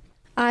 Neha?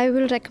 I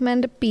will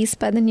recommend a piece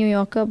by the New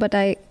Yorker, but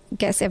I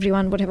guess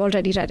everyone would have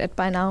already read it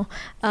by now.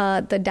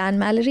 The Dan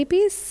Mallory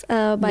piece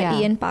by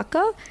Ian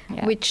Parker,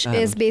 which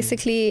is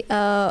basically,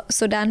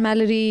 so Dan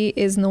Mallory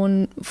is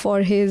known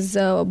for his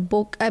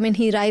book. I mean,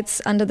 he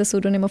writes under the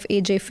pseudonym of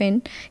A.J.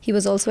 Finn. He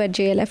was also at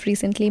JLF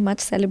recently,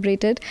 much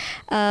celebrated.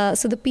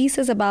 So the piece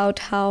is about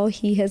how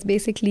he has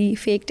basically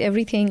faked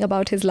everything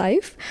about his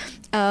life,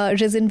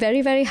 risen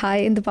very, very high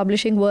in the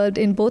publishing world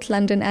in both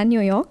London and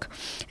New York,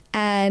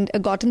 and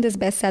gotten this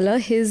bestseller.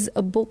 His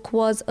book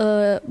was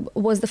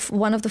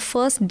one of the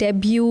first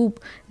debut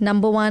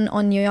 #1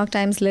 on New York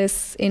Times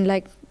lists in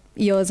like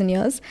years and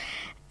years.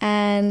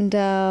 And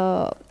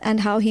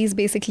how he's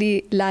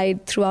basically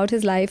lied throughout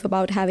his life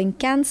about having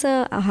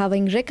cancer,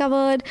 having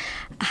recovered,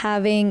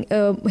 having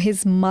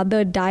his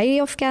mother die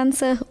of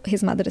cancer.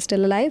 His mother is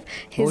still alive.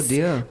 His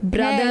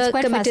brother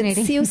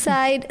committed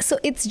suicide. So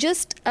it's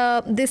just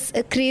this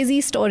crazy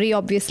story,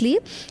 obviously,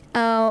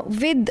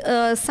 with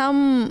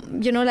some,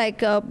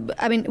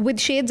 with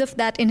shades of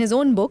that in his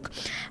own book.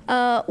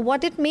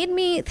 What it made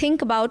me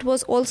think about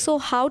was also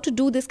how to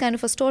do this kind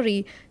of a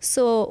story.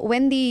 So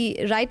when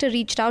the writer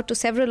reached out to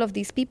several of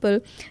these people,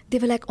 they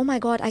were like, oh my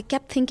God, I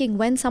kept thinking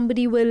when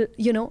somebody will,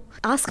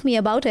 ask me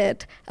about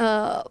it.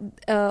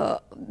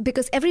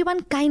 Because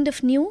everyone kind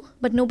of knew,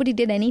 but nobody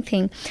did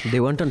anything. They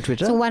weren't on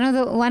Twitter? So one of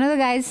the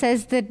guys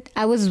says that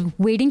I was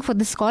waiting for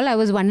this call. I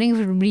was wondering if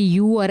it would be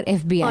you or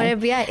FBI. Or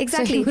FBI,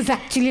 exactly. So he was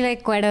actually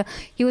like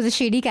he was a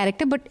shady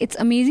character, but it's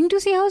amazing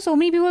to see how so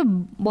many people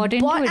bought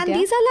into it. And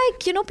these are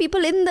like,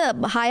 people in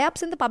the high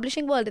ups in the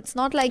publishing world. It's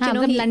not like,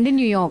 London,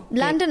 New York.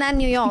 London and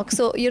New York.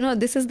 So,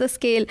 this is the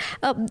scale.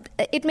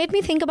 It made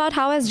me think about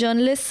how as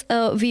journalists,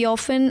 we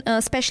often,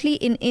 especially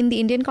in the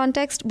Indian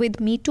context with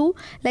Me Too,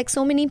 like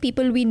so many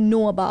people we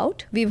know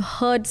about, we've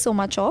heard so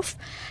much of,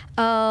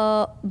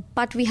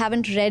 but we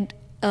haven't read,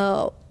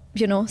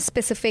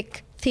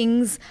 specific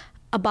things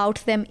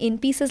about them in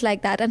pieces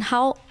like that, and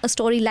how a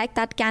story like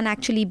that can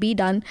actually be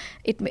done.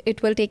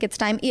 It will take its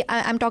time.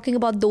 I'm talking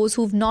about those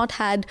who've not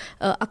had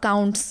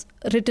accounts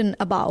written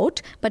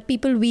about, but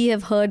people we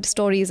have heard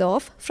stories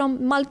of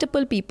from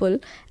multiple people,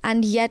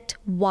 and yet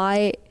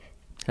why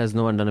has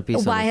no one done a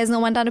piece? Why has no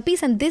one done a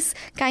piece? And this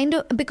kind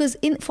of, because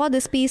for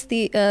this piece,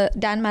 the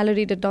Dan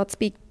Mallory did not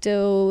speak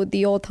to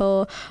the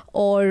author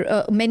or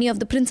many of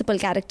the principal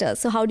characters.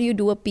 So how do you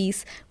do a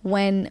piece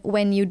when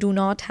you do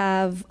not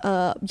have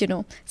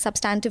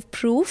substantive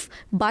proof?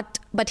 But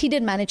he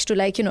did manage to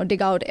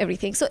dig out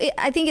everything. So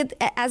I think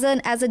as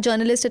a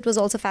journalist, it was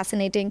also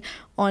fascinating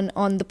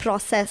on the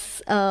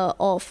process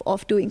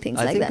of doing things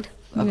like that.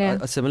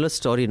 A similar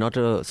story.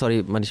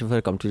 Sorry, Manisha, if I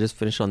come to just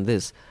finish on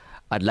this.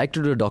 I'd like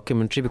to do a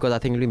documentary because I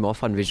think it'll be more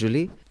fun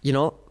visually.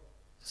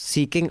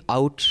 Seeking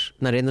out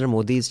Narendra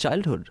Modi's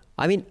childhood.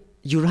 I mean,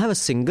 you don't have a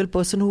single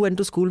person who went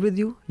to school with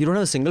you. You don't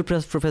have a single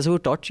professor who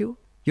taught you.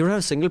 You don't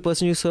have a single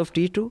person you served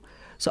tea to.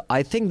 So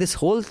I think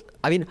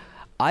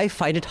I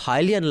find it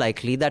highly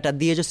unlikely that at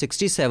the age of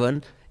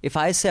 67, if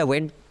I say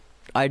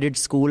I did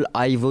school,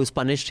 I was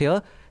punished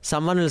here,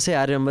 someone will say,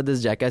 I remember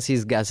this jackass,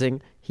 he's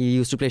gassing. He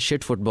used to play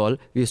shit football.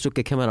 We used to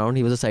kick him around.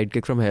 He was a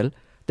sidekick from hell.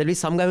 There'll be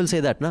some guy who will say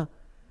that, na?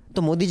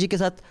 तो मोदी जी के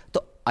साथ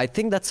तो I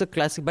think that's a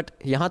classic but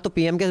यहाँ तो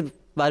PM के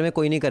बारे में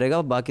कोई नहीं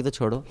करेगा बाकी तो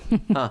छोड़ो.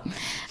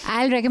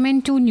 I'll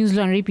recommend 2 News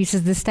Laundry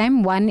pieces this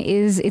time. One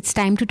is It's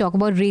Time to Talk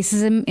About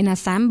Racism in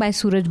Assam by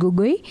Suraj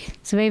Gogoi.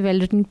 It's a very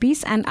well written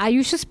piece. And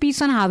Ayush's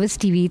piece on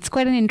Harvest TV. It's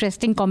quite an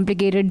interesting,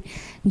 complicated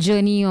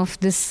journey of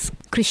this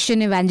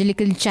Christian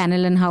evangelical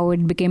channel and how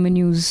it became a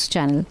news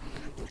channel.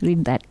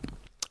 Read that.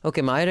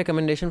 Okay, my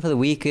recommendation for the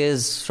week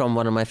is from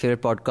one of my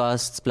favorite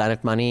podcasts,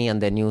 Planet Money,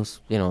 and their new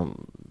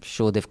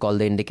show they've called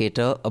The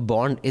Indicator. A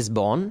Bond is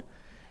Born.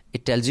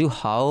 It tells you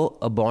how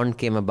a bond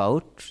came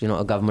about,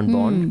 a government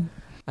bond.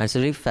 And it's a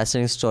really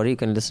fascinating story. You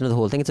can listen to the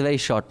whole thing. It's a very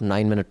short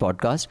 9-minute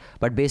podcast.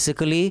 But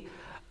basically,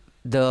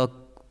 the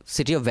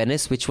city of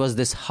Venice, which was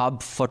this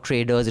hub for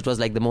traders, it was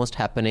like the most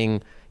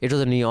happening. It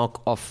was a New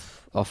York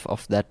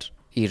of that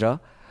era.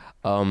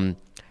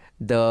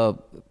 The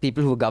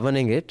people who were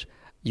governing it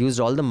used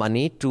all the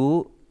money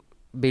to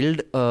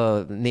build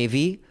a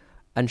navy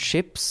and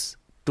ships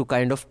to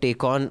kind of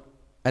take on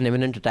an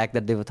imminent attack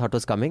that they thought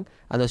was coming,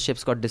 and those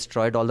ships got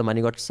destroyed, all the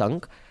money got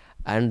sunk,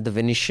 and the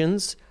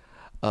Venetians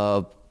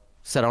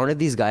surrounded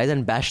these guys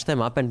and bashed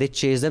them up, and they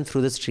chased them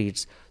through the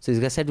streets. So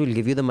these guys said, we'll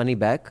give you the money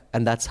back,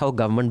 and that's how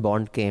government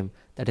bond came,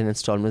 that in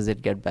installments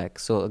they'd get back.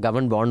 So a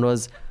government bond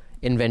was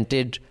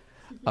invented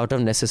out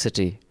of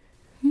necessity.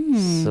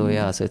 So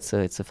yeah, so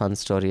it's a fun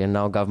story. And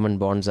now government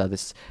bonds are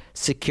this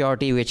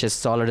security which is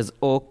solid as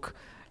oak.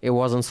 It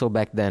wasn't so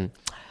back then.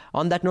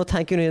 On that note,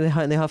 thank you,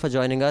 Neha, for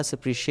joining us.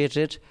 Appreciate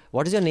it.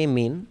 What does your name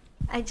mean?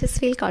 I just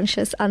feel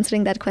conscious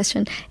answering that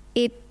question.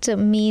 It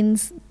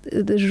means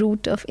the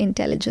root of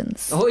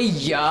intelligence. Oh,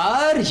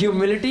 yaar,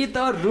 humility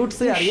to root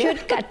se aa rahi hai.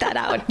 Should cut that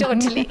out,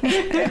 totally.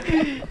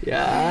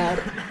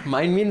 Yaar,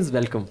 mine means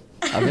welcome.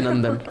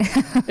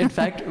 Abhinandan. In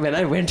fact, when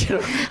I went here,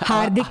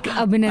 Hardik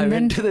Abhinandan. I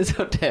went to this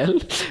hotel.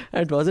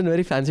 And it wasn't a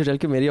very fancy hotel,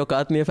 because मेरी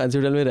औकात नहीं है fancy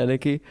hotel में रहने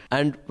की.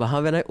 And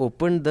वहाँ when I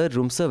opened the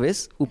room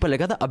service, ऊपर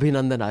लिखा था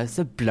Abhinandan. I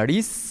said,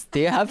 bloody,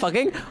 they have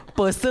fucking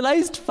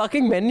personalized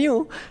fucking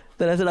menu.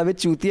 Then I said, अबे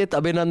चूतिए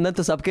Abhinandan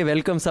तो सबके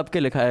welcome सबके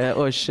लिखा है.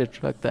 Oh shit,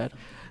 fuck that.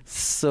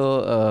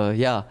 So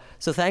yeah.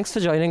 So thanks for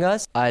joining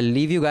us. I'll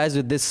leave you guys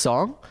with this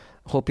song.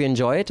 Hope you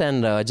enjoy it.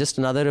 And just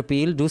another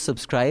appeal, do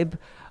subscribe.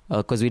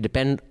 Because we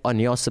depend on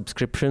your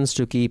subscriptions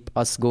to keep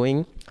us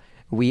going.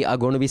 We are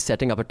going to be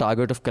setting up a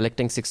target of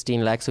collecting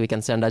 16 lakhs so we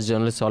can send our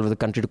journalists all over the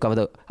country to cover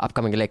the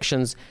upcoming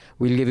elections.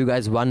 We'll give you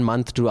guys 1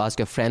 month to ask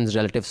your friends,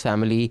 relatives,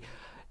 family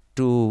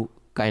to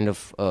kind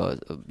of,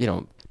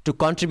 to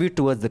contribute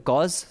towards the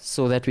cause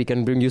so that we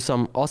can bring you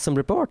some awesome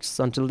reports.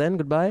 Until then,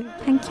 goodbye.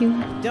 Thank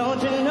you.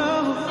 Don't you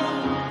know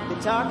they're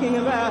talking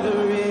about a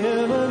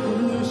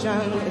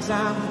revolution? It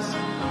sounds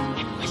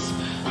like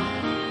whisper.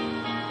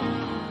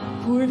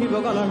 Poor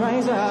people gonna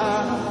rise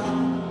up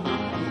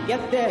and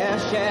get their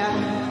share.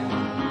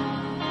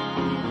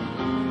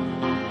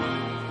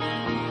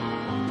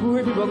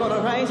 Poor people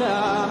gonna rise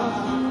up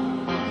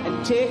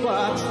and take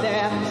what's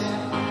theirs.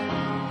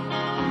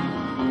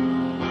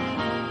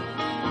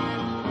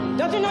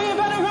 Don't you know you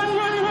better run,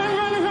 run, run,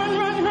 run, run,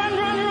 run, run,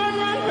 run, run,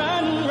 run,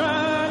 run,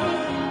 run.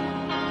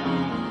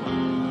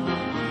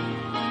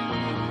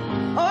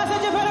 Oh, I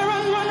said you better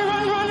run, run,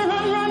 run, run,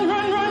 run, run,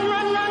 run, run,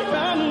 run, run,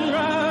 run,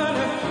 run.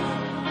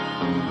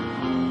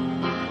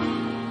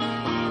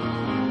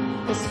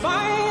 'Cause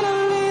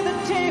finally the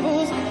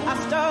tables are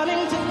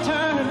starting to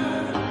turn.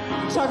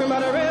 Talking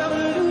about a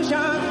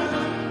revolution.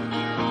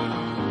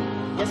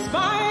 Yes,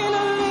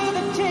 finally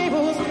the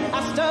tables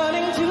are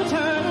starting to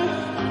turn.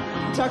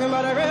 Talking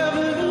about a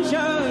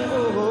revolution.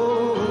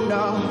 Oh,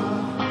 no.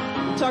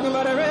 Talking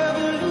about a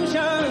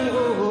revolution.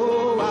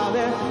 Oh, while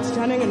they're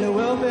standing in the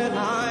welfare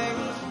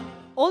lines.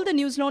 All the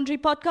News Laundry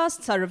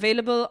podcasts are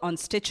available on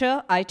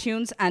Stitcher,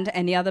 iTunes, and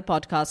any other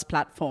podcast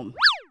platform.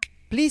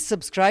 Please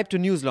subscribe to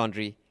News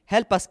Laundry.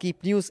 Help us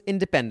keep news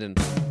independent.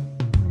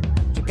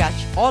 To catch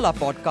all our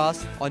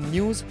podcasts on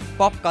news,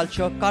 pop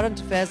culture, current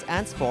affairs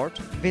and sport,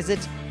 visit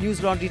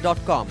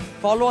newslaundry.com.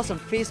 Follow us on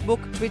Facebook,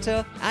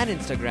 Twitter and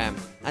Instagram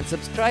and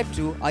subscribe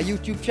to our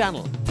YouTube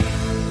channel.